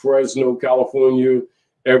to Fresno, California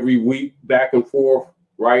every week back and forth,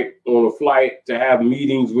 right, on a flight to have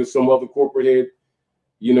meetings with some other corporate head.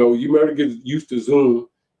 You know, you better get used to Zoom,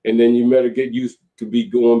 and then you better get used to be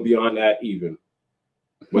going beyond that even.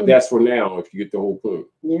 But that's for now, if you get the whole point.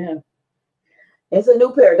 Yeah. It's a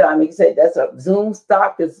new paradigm. You said that's a Zoom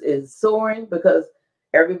stock is soaring because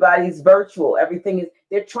everybody's virtual. Everything is,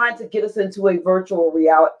 they're trying to get us into a virtual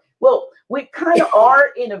reality. Well, we kind of are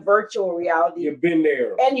in a virtual reality. You've been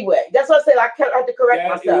there. Anyway, that's what I said. I have to correct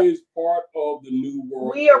myself. That is part of the new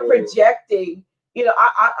world. We are projecting, you know,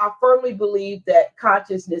 I firmly believe that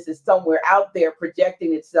consciousness is somewhere out there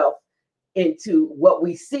projecting itself into what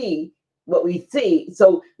we see.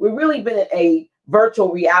 So we've really been in a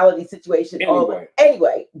virtual reality situation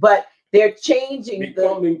anyway, but they're changing,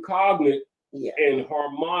 becoming cognate and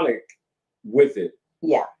harmonic with it.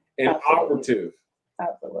 Yeah. And absolutely. Operative.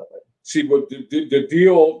 Absolutely. See, but the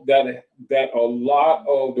deal that a lot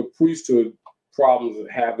of the priesthood problems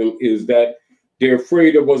are having is that they're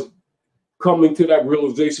afraid of us coming to that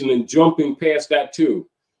realization and jumping past that too,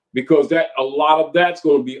 because that a lot of that's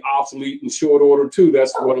going to be obsolete in short order too.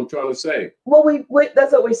 That's what I'm trying to say. Well,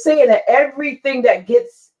 that's what we're saying, that everything that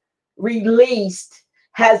gets released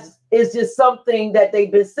is just something that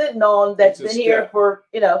they've been sitting on that's been here for,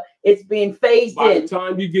 you know, it's being phased in. By the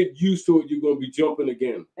time you get used to it, you're going to be jumping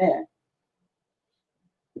again. Yeah.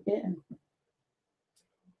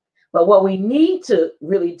 But what we need to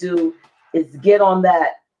really do is get on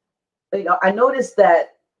that. You know, I noticed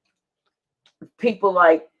that people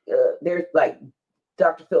like there's like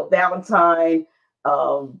Dr. Phil Valentine,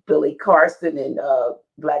 Billy Carson, and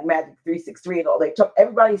Black Magic 363, and all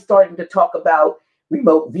everybody's starting to talk about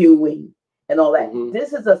remote viewing and all that. Mm-hmm.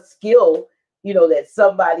 This is a skill, you know, that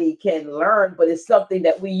somebody can learn, but it's something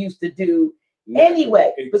that we used to do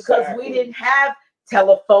anyway, because we didn't have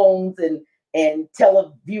telephones and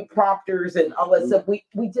teleview prompters and all that stuff.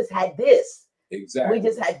 We just had this. Exactly. We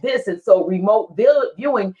just had this. And so remote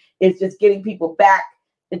viewing is just getting people back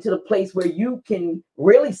into the place where you can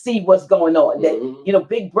really see what's going on. That, you know,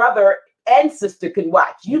 big brother and sister can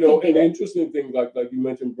watch. You know, and the interesting thing, like you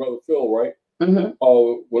mentioned, Brother Phil, right?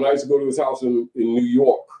 When I used to go to his house in New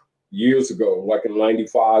York years ago, like in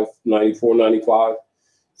 95, 94, 95,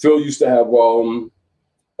 Phil used to have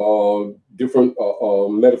different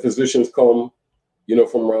metaphysicians come, you know,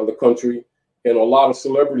 from around the country, and a lot of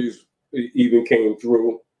celebrities even came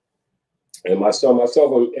through. And myself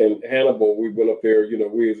and Hannibal, we went up there. You know,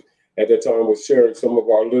 we at that time was sharing some of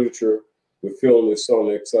our literature with Phil and his son,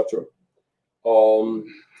 etc.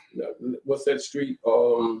 What's that street?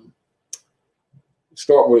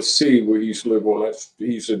 Start with C, where he used to live on that.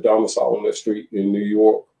 He used to domicile on that street in New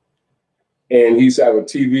York. And he used to have a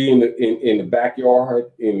TV in the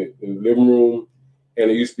backyard, in the living room, and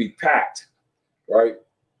it used to be packed, right?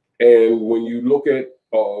 And when you look at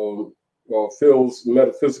Phil's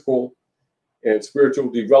metaphysical and spiritual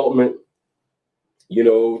development, you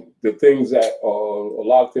know, the things that a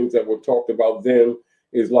lot of things that were talked about then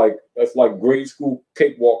is like, that's like grade school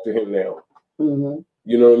cakewalk to him now.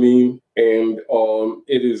 You know what I mean? And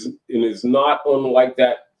it is not unlike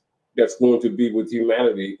that. That's going to be with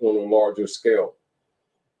humanity on a larger scale.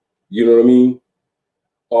 You know what I mean?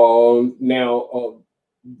 Now,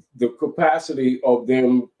 the capacity of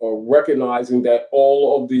them recognizing that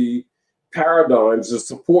all of the paradigms, the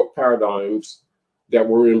support paradigms that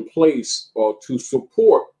were in place to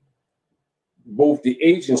support both the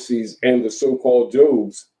agencies and the so-called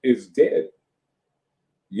Jobs is dead.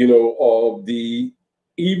 You know,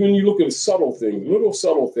 even you look at the subtle things, little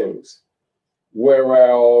subtle things, where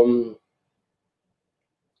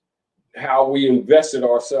how we invested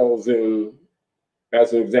ourselves in,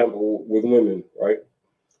 as an example, with women, right?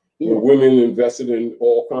 Yeah. Women invested in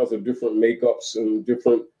all kinds of different makeups and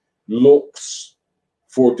different looks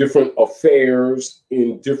for different affairs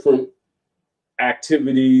in different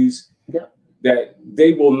activities that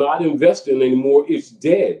they will not invest in anymore. It's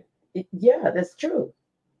dead. Yeah, that's true.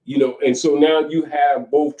 You know, and so now you have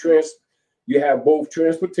both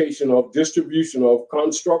transportation of, distribution of,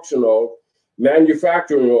 construction of,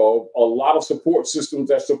 manufacturing of, a lot of support systems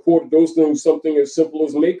that support those things, something as simple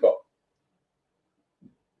as makeup.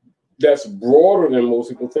 That's broader than most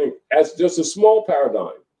people think. That's just a small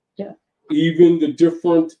paradigm. Yeah. Even the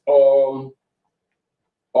different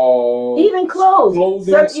even clothing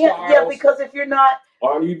styles, yeah, because if you're not,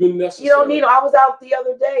 aren't even necessary. You don't need. I was out the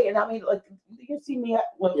other day, and I mean, like, you see me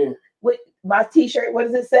with my T-shirt. What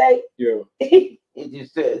does it say? Yeah. It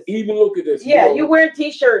just says. Even look at this. Yeah, you're wearing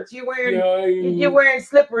T-shirts. You're wearing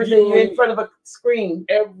slippers, and you're in front of a screen.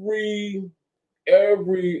 Every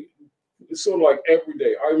sort of like every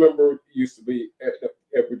day. I remember it used to be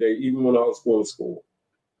every day, even when I was going to school.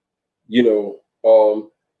 You know,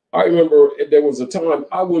 I remember there was a time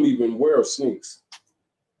I wouldn't even wear sneaks.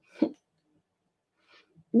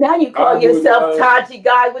 Now you call yourself Taji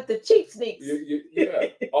guy with the cheap sneaks. Yeah.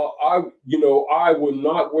 I would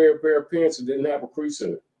not wear a pair of pants that didn't have a crease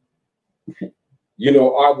in it. You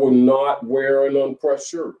know, I would not wear an unpressed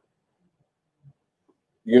shirt.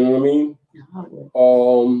 You know what I mean?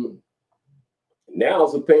 Now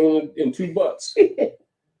it's a pain in two butts. You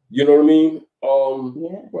know what I mean?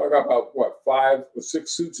 Well, I got about 5 or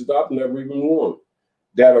 6 suits that I've never even worn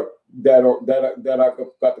that I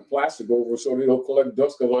got the plastic over so they don't collect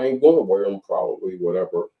dust, because I ain't gonna wear them probably,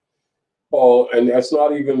 whatever. And that's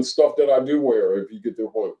not even stuff that I do wear, if you get the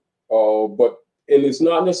point. And it's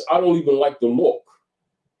not necessarily, I don't even like the look.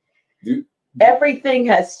 Everything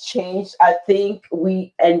has changed. I think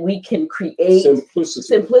we can create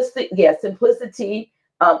simplicity.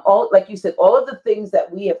 All, like you said, all of the things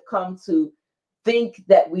that we have come to think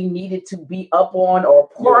that we needed to be up on or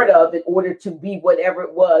part of in order to be whatever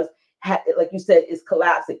it was, like you said, is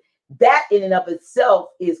collapsing. That in and of itself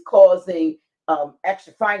is causing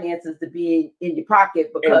extra finances to be in your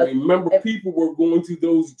pocket, because remember, people were going to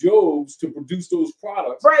those Jobs to produce those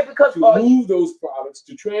products, right? Because to move those products,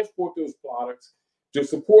 to transport those products, to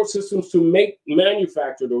support systems to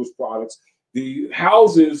manufacture those products, the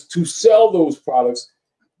houses to sell those products.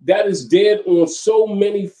 That is dead on so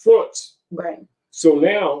many fronts. Right. So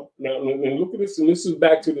now look at this, and this is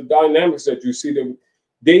back to the dynamics that you see that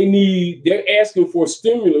they're asking for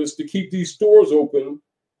stimulus to keep these stores open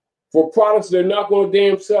for products they're not going to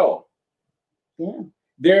damn sell. Yeah.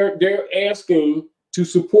 They're asking to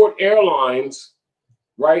support airlines,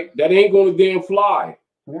 right? That ain't going to damn fly.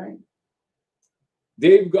 Right.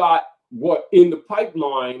 They've got what in the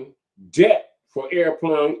pipeline, debt for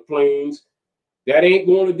airplanes that ain't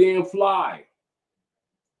going to damn fly.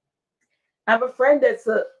 I have a friend that's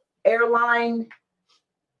an airline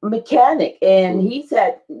mechanic, and he's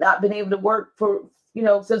had not been able to work for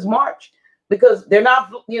since March, because they're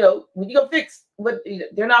not, when you go fix what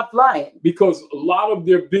they're not flying. Because a lot of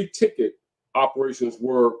their big ticket operations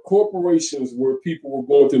were corporations where people were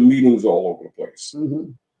going to meetings all over the place.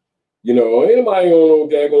 Mm-hmm. Anybody on no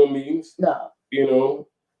daggone meetings? No.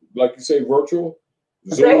 Like you say, virtual.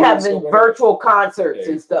 They're having virtual concerts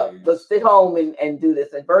and stuff. Let's sit home and do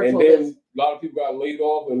this. And virtual. And then a lot of people got laid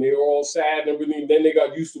off and they were all sad and everything. Then they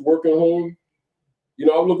got used to working home.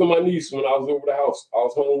 I was looking at my niece when I was over the house. I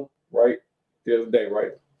was home, right, the other day,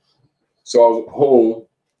 right? So I was home,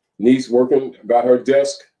 niece working, got her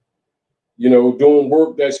desk, doing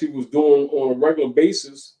work that she was doing on a regular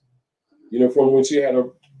basis, from when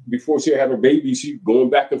before she had her baby, she going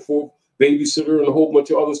back and forth, babysitter and a whole bunch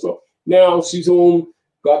of other stuff. Now she's home,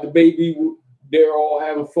 got the baby, they're all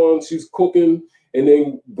having fun, she's cooking, and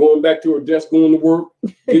then going back to her desk, going to work,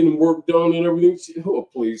 getting work done and everything.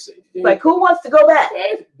 Please. Like, who wants to go back?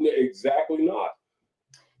 Exactly not.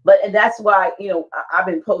 And that's why, I've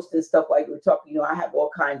been posting stuff while you were talking. I have all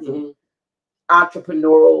kinds of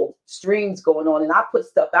entrepreneurial streams going on, and I put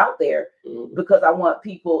stuff out there because I want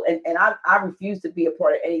people, and I refuse to be a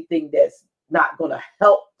part of anything that's not going to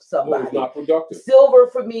help somebody. It's not productive. Silver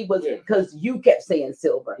for me was because you kept saying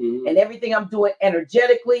silver, and everything I'm doing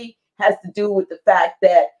energetically has to do with the fact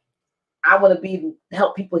that I want to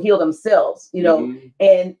help people heal themselves,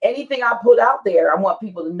 and anything I put out there, I want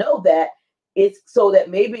people to know that it's so that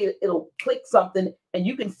maybe it'll click something and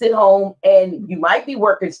you can sit home and you might be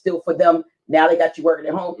working still for them. Now they got you working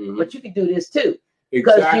at home, but you can do this too.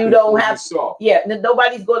 Because you don't have,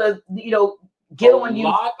 nobody's going to, get on you. A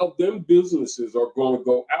lot of them businesses are going to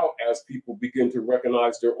go out as people begin to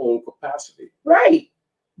recognize their own capacity. Right.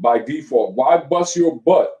 By default. Why bust your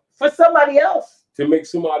butt? For somebody else. To make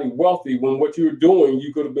somebody wealthy when what you're doing,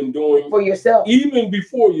 you could have been doing for yourself. Even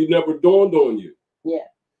before you never dawned on you. Yeah.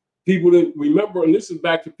 People didn't remember, and this is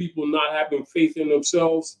back to people not having faith in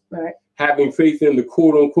themselves, right? Having faith in the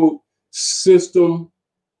quote unquote system.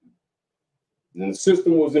 And the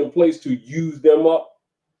system was in place to use them up.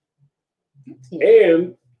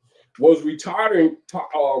 And was retarding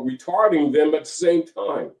them at the same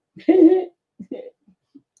time.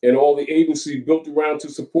 And all the agencies built around to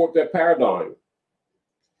support that paradigm.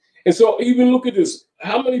 And so even look at this.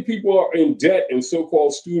 How many people are in debt and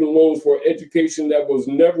so-called student loans for education that was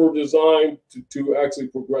never designed to actually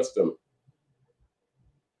progress them?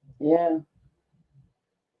 Yeah.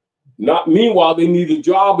 Meanwhile, they need a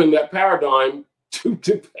job in that paradigm to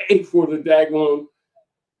pay for the daggone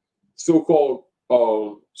so-called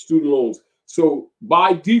student loans. So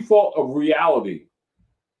by default of reality,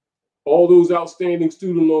 all those outstanding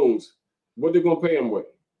student loans, what they're going to pay them with?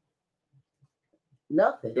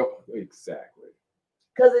 Nothing. Exactly.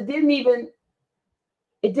 Because it didn't,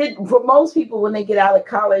 for most people when they get out of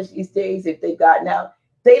college these days, if they've gotten out,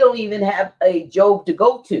 they don't even have a job to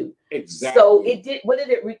go to. Exactly. So what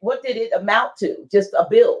did it amount to? Just a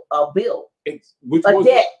bill. Which was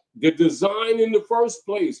debt. The design in the first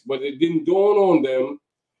place, but it didn't dawn on them.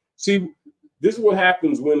 See, this is what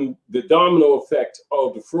happens when the domino effect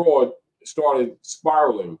of the fraud started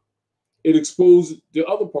spiraling. It exposed the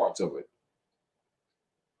other parts of it.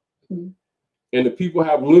 And the people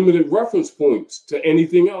have limited reference points to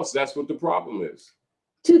anything else. That's what the problem is.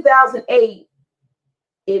 2008,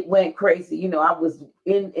 it went crazy. I was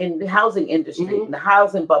in the housing industry, in the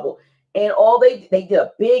housing bubble, and they did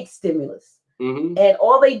a big stimulus. And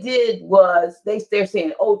all they did was they're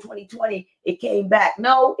saying, 2020, it came back.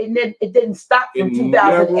 No, it didn't stop from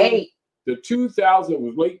 2008. The 2000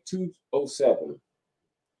 was late 2007.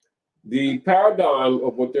 The paradigm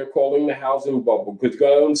of what they're calling the housing bubble, because you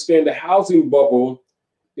got to understand the housing bubble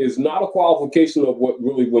is not a qualification of what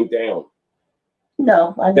really went down.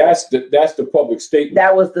 No, I know. That's the public statement.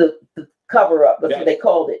 That was the cover up. That's what they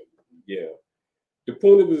called it. Yeah. The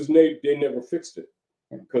point of it is they never fixed it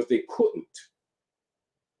because they couldn't.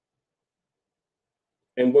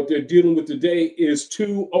 And what they're dealing with today is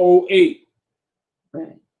 208.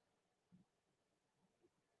 Right.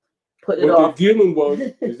 What they're dealing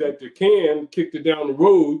with is that the can kicked it down the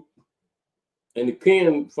road and the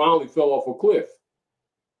can finally fell off a cliff.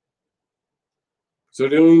 So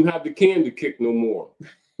they don't even have the can to kick no more.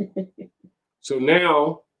 So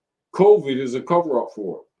now COVID is a cover-up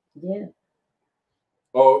for it. Yeah.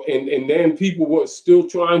 Oh, and then people were still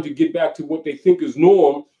trying to get back to what they think is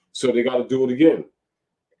norm, so they got to do it again.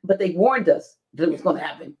 But they warned us that it was going to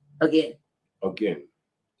happen again. Again,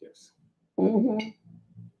 yes. Mm-hmm.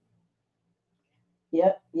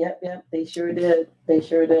 Yep. They sure did. They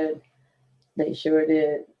sure did. They sure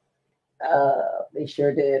did.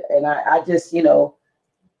 And I just,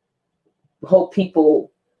 hope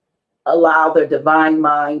people allow their divine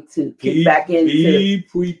mind to kick back into. Be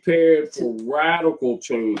prepared for radical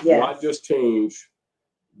change, yes. Not just change,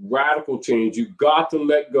 radical change. You got to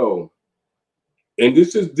let go. And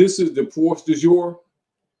this is the force du jour.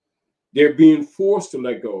 They're being forced to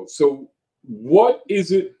let go. So what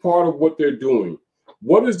is it part of what they're doing?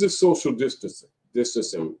 What is the social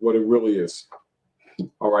distancing? What it really is.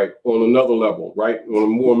 All right, on another level, right? On a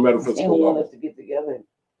more metaphysical level. To get together.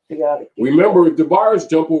 Remember, if the virus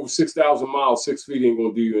jump over 6,000 miles, 6 feet ain't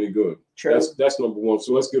gonna do you any good. True. That's number one.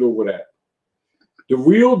 So let's get over that. The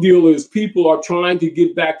real deal is people are trying to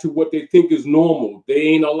get back to what they think is normal. They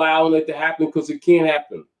ain't allowing it to happen because it can't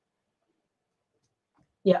happen.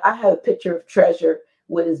 Yeah, I had a picture of Treasure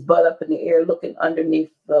with his butt up in the air, looking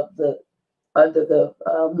underneath under the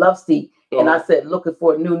love seat, and I said, looking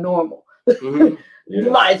for a new normal. Mm-hmm.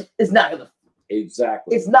 Yeah. It's not gonna.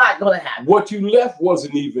 Exactly. It's not gonna happen. What you left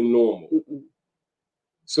wasn't even normal. Mm-mm.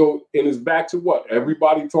 So, and it's back to what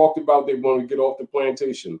everybody talked about. They want to get off the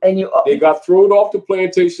plantation, and they got thrown off the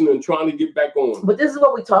plantation and trying to get back on. But this is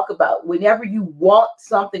what we talk about. Whenever you want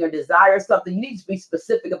something or desire something, you need to be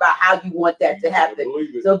specific about how you want that to happen.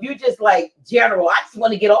 So if you're just like general, I just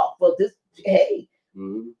want to get off. Well, this, hey,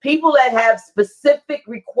 people that have specific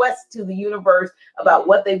requests to the universe about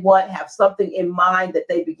what they want have something in mind that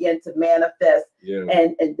they begin to manifest. Yeah.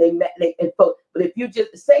 And but if you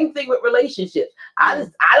just, same thing with relationships. I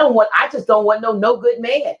just don't want no good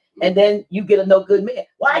man. And then you get a no good man.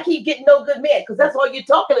 Why I keep getting no good man? Because that's all you're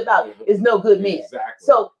talking about is no good man. Exactly.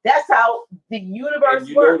 So that's how the universe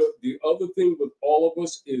works. The other thing with all of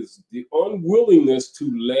us is the unwillingness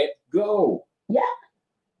to let go. Yeah.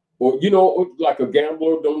 Or, like a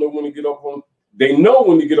gambler don't know when to get up on. They know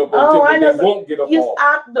when to get up on, but they won't get up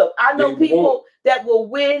on. I know people that will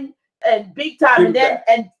win and big time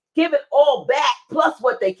and give it all back plus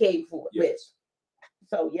what they came for. Yes. With.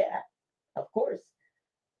 So yeah, of course.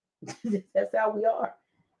 That's how we are.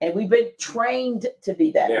 And we've been trained to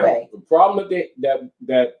be that way. The problem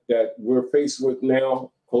that we're faced with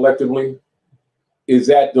now collectively is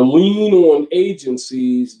that the lean on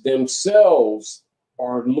agencies themselves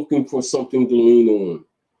are looking for something to lean on.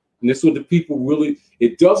 And that's what the people really,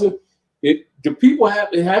 it hasn't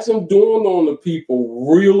dawned on the people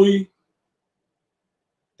really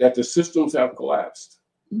that the systems have collapsed.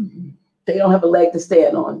 Mm-hmm. They don't have a leg to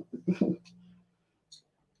stand on.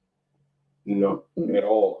 No, at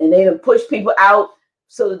all. And they push people out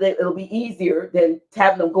so that it'll be easier than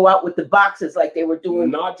having them go out with the boxes like they were doing.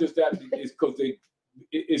 Not just that, it's because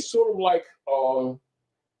it's sort of like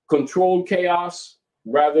controlled chaos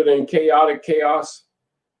rather than chaotic chaos,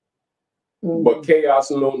 but chaos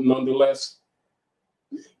nonetheless.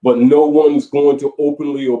 But no one's going to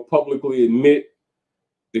openly or publicly admit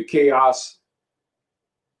the chaos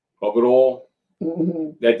of it all.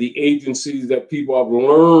 Mm-hmm. That the agencies that people have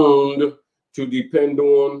learned to depend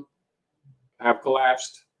on have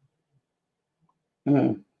collapsed.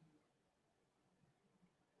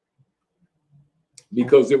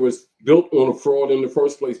 Because it was built on a fraud in the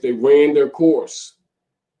first place. They ran their course.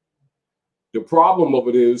 The problem of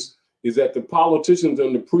it is that the politicians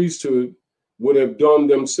and the priesthood would have done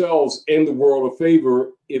themselves and the world a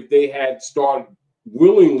favor if they had started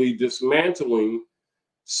willingly dismantling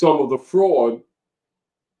some of the fraud,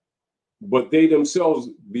 but they themselves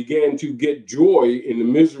began to get joy in the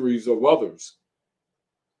miseries of others.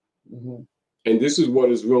 Mm-hmm. And this is what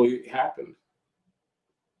has really happened.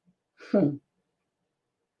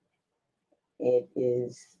 It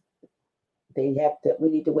is, we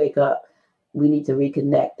need to wake up. We need to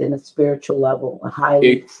reconnect in a spiritual level, a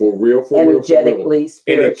highly energetically, spiritually.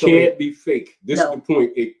 And it can't be fake. This is the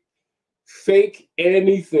point. Fake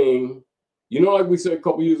anything, like we said a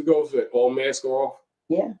couple years ago, said all masks are off.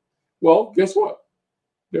 Yeah. Well, guess what?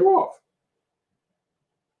 They're off.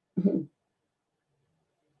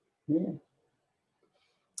 Yeah.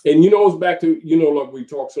 And it's back to, like we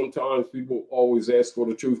talk sometimes, people always ask for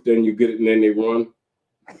the truth, then you get it and then they run.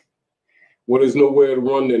 Well, there's nowhere to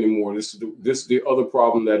run anymore. This is the other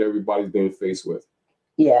problem that everybody's being faced with.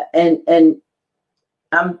 Yeah, and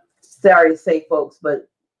I'm sorry to say, folks, but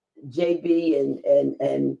JB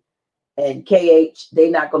and KH, they're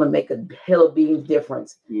not going to make a hill of beans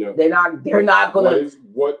difference. No. They're not going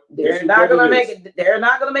to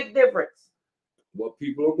make a difference. What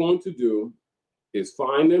people are going to do is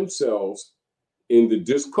find themselves in the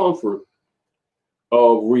discomfort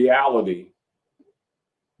of reality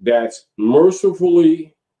that's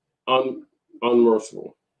mercifully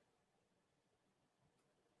unmerciful.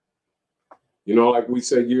 Like we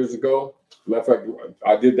said years ago, matter of fact,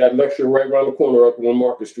 I did that lecture right around the corner up on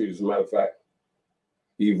Market Street, as a matter of fact.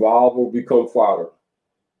 Evolve or become fodder.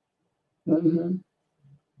 Mm-hmm.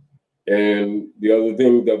 And the other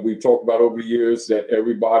thing that we talked about over the years that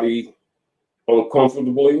everybody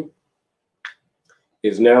uncomfortably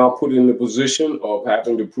is now put in the position of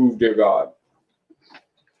having to prove their God.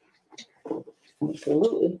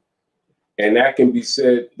 Absolutely. And that can be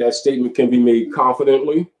said, that statement can be made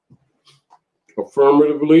confidently,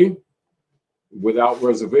 affirmatively, without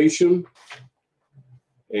reservation.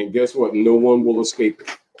 And guess what? No one will escape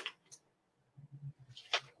it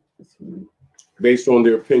based on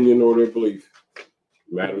their opinion or their belief.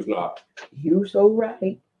 Matters not. You're so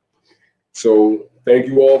right. So thank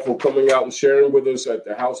you all for coming out and sharing with us at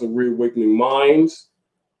the House of Reawakening Minds.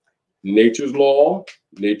 Nature's law,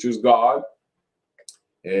 nature's God.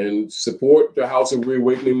 And support the House of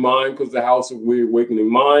Reawakening Mind, because the House of Reawakening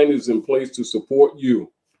Mind is in place to support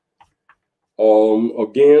you.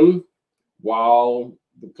 Again, while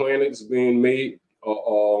the planet's being made,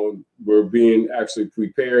 we're being actually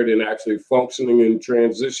prepared and actually functioning in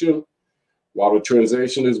transition. While the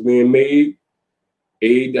transition is being made,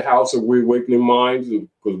 aid the House of Reawakening Minds,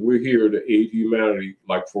 because we're here to aid humanity,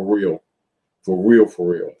 like for real. For real,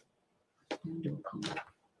 for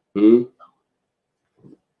real.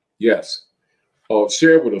 Yes.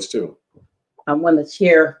 Share with us too. I want to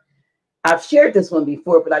share. I've shared this one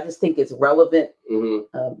before, but I just think it's relevant.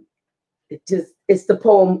 Mm-hmm. It's the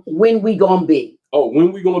poem "When We Gonna Be." Oh,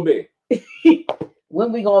 when we gonna be?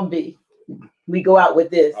 When we gonna be? We go out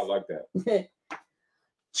with this. I like that.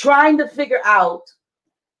 Trying to figure out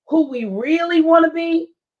who we really want to be,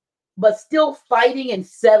 but still fighting and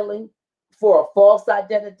settling for a false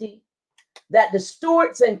identity that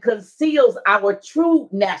distorts and conceals our true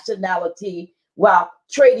nationality while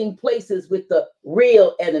trading places with the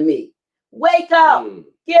real enemy. Wake up,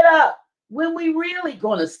 get up. When we really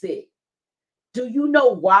gonna see? Do you know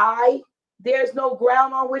why there's no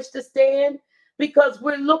ground on which to stand? Because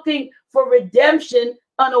we're looking for redemption,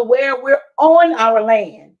 unaware we're on our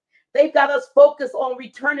land. They've got us focused on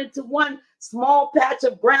returning to one small patch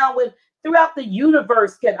of ground when throughout the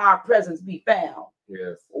universe can our presence be found.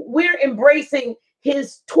 Yes. We're embracing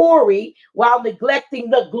his Tory while neglecting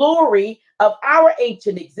the glory of our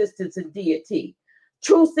ancient existence and deity.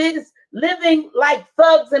 Truth is, living like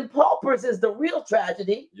thugs and paupers is the real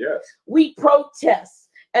tragedy. Yes. We protest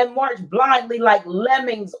and march blindly like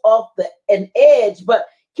lemmings off an edge, but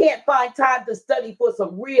can't find time to study for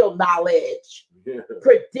some real knowledge. Yeah.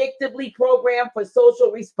 Predictably programmed for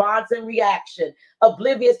social response and reaction,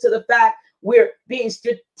 oblivious to the fact we're being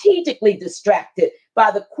strategically distracted by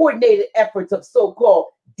the coordinated efforts of so-called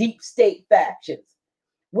deep state factions.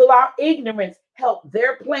 Will our ignorance help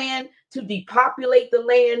their plan to depopulate the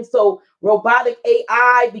land so robotic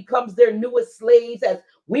AI becomes their newest slaves as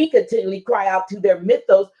we continually cry out to their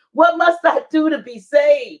mythos, what must I do to be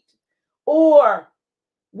saved? Or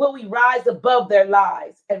will we rise above their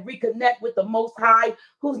lies and reconnect with the Most High,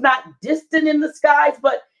 who's not distant in the skies,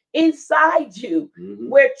 but inside you,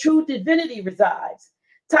 where true divinity resides?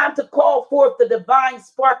 Time to call forth the divine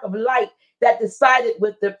spark of light that decided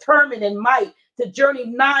with determined might to journey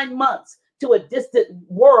 9 months to a distant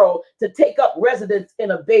world to take up residence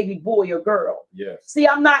in a baby boy or girl. Yes. See,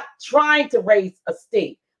 I'm not trying to raise a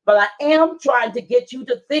stink, but I am trying to get you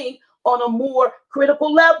to think on a more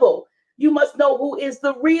critical level. You must know who is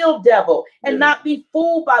the real devil and not be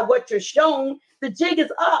fooled by what you're shown. The jig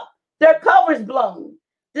is up. Their cover's blown.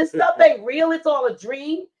 This stuff ain't real. It's all a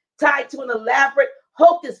dream tied to an elaborate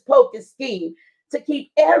hocus pocus scheme to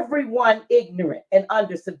keep everyone ignorant and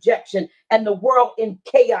under subjection and the world in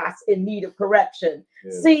chaos in need of correction.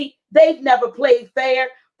 Yeah. See, they've never played fair.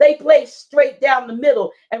 They play straight down the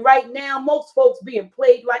middle. And right now, most folks being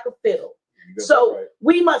played like a fiddle. So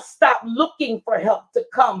we must stop looking for help to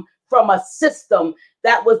come from a system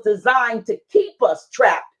that was designed to keep us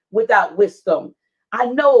trapped without wisdom. I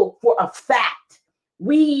know for a fact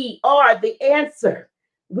we are the answer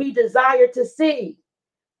we desire to see.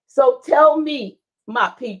 So tell me,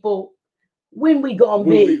 my people, when we gonna be?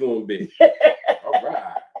 When we gonna be? All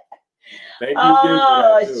right. Thank you again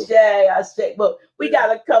for that too. Shay. Well, we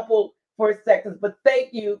got a couple for seconds, but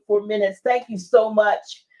thank you for minutes. Thank you so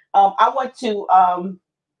much. I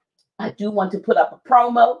do want to put up a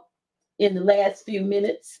promo in the last few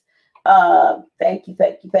minutes. Thank you.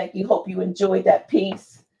 Hope you enjoyed that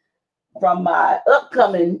piece from my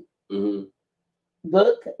upcoming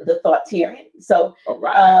book, The Thought Tyrann. So, all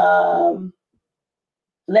right.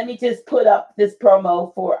 Let me just put up this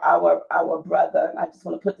promo for our brother. I just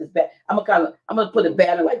want to put this back. I'm gonna put a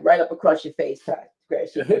banner like right up across your face, Taj,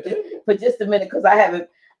 for just a minute, because I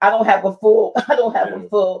don't have a full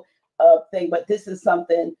thing, but this is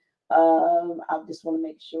something I just want to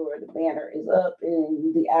make sure the banner is up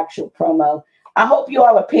in the actual promo. I hope you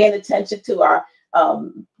all are paying attention to our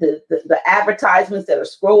the advertisements that are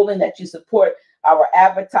scrolling, that you support our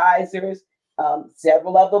advertisers.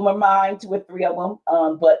 Several of them are mine, 2 or 3 of them,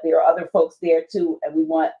 but there are other folks there too, and we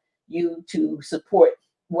want you to support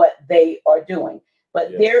what they are doing.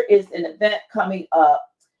 But there is an event coming up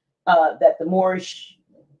that the Moorish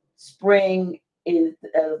Spring is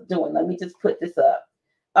doing. Let me just put this up.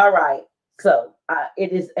 All right. So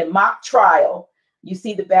it is a mock trial. You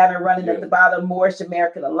see the banner running at the bottom, Moorish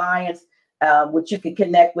American Alliance, which you can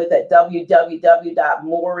connect with at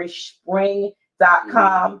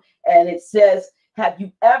www.moorishspring.com. And it says, have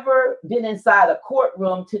you ever been inside a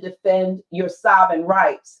courtroom to defend your sovereign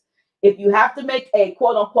rights? If you have to make a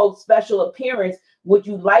quote unquote special appearance, would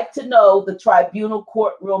you like to know the tribunal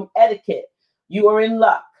courtroom etiquette? You are in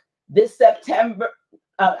luck. This September,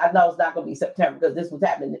 I know it's not going to be September because this was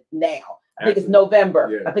happening now. I think it's November.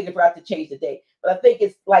 Yeah. I think I forgot to change the date, but I think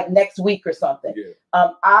it's like next week or something. Yeah.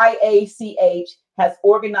 IACH has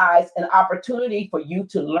organized an opportunity for you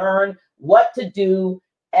to learn what to do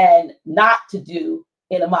and not to do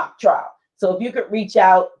in a mock trial. So if you could reach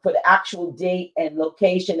out for the actual date and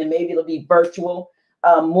location, and maybe it'll be virtual,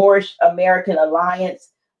 Moorish American Alliance,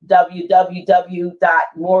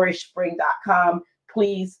 www.moorishspring.com.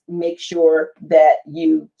 Please make sure that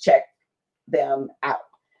you check them out.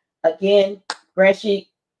 Again, Grand Sheik,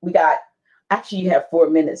 we got, actually you have 4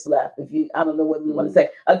 minutes left. If you, I don't know what we want to say.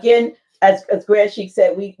 Again, as Grand Sheik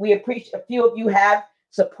said, we appreciate, a few of you have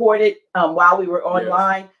supported while we were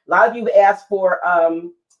online. Yes. A lot of you asked for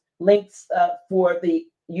links for the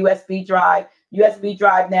USB drive. USB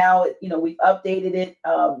drive now, you know, we've updated it.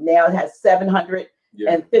 Now it has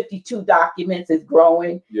 752 documents. It's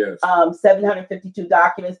growing. Yes. 752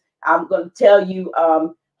 documents. I'm going to tell you,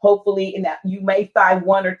 hopefully, in that you may find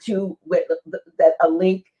 1 or 2 with that a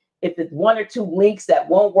link. If it's 1 or 2 links that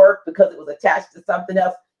won't work because it was attached to something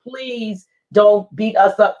else, please don't beat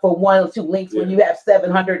us up for 1 or 2 links when you have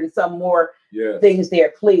 700 and some more things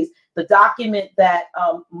there. Please, the document that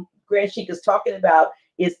Grand Sheik is talking about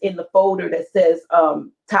is in the folder that says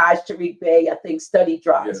Taj Tarik Bey, I think, study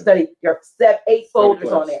drive. Study. There are 8 folders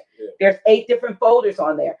on there. There's 8 different folders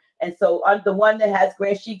on there. And so on the one that has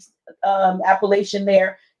Grand Sheik's appellation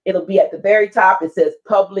there, it'll be at the very top. It says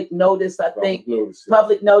public notice, I think.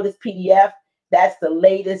 Public notice PDF. That's the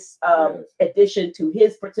latest addition to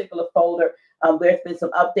his particular folder. There's been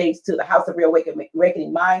some updates to the House of Real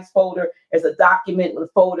Awakening Minds folder. There's a document with a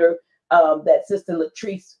folder that Sister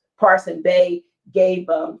Latrice Parson Bay gave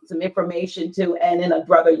some information to, and then a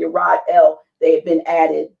brother Yerad L. They have been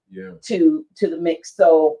added to the mix.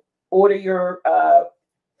 So order your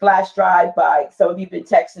flash drive by, some of you have been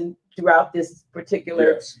texting throughout this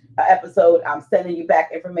particular episode. I'm sending you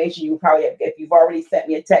back information. You probably, if you've already sent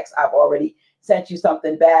me a text, I've already sent you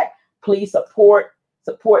something back. Please support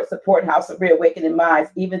House of Reawakening Minds,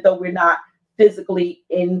 even though we're not physically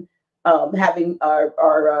in having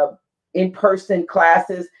our in-person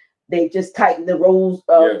classes. They just tightened the rules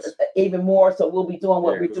even more. So we'll be doing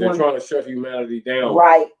what we're doing. They're trying to shut humanity down.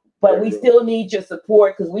 Right. But we still need your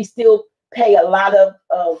support, because we still pay a lot of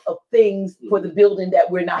things for the building that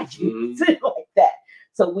we're not using like that.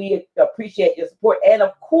 So we appreciate your support. And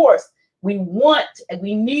of course, we want and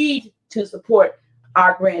we need to support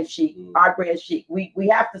our Grand Sheik, We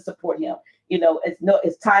have to support him. You know,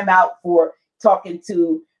 it's time out for talking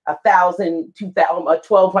to 1,000, 2,000,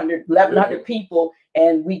 1,200, 1,100 people,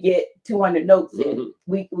 and we get 200 notes in.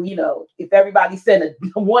 We you know, if everybody sent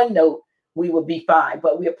one note, we would be fine.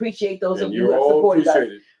 But we appreciate those of you who have supported us.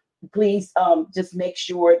 Please just make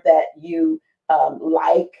sure that you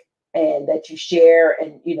like and that you share,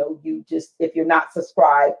 and you know, you just, if you're not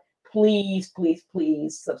subscribed, please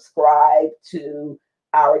subscribe to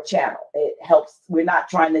our channel. It helps. We're not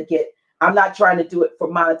trying to get, I'm not trying to do it for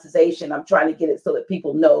monetization. I'm trying to get it so that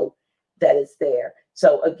people know that it's there.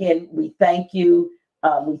 So again, we thank you.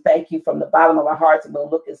 We thank you from the bottom of our hearts, and we'll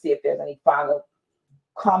look and see if there's any final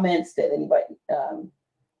comments that anybody,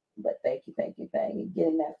 but thank you.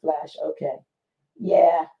 Getting that flash. Okay.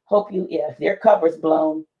 Yeah. Hope you, their cover's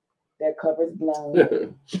blown.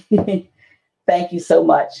 Thank you so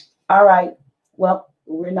much. All right. Well,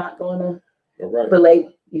 we're not going to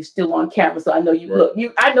belay. You're still on camera, so I know you look.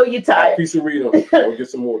 I know you're tired. Piece of read on. I'll get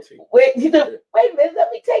some more tea. Wait a minute. Let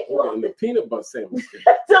me take you on the peanut butter sandwich.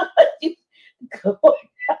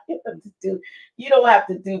 You don't have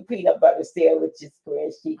to do peanut butter sandwiches,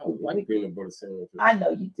 Grand Sheik. I like peanut butter sandwiches. I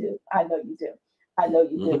know you do.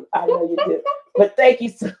 But thank you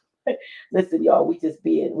so much. Listen, y'all, we just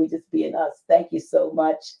being us. Thank you so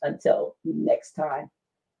much. Until next time.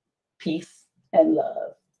 Peace and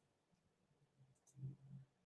love.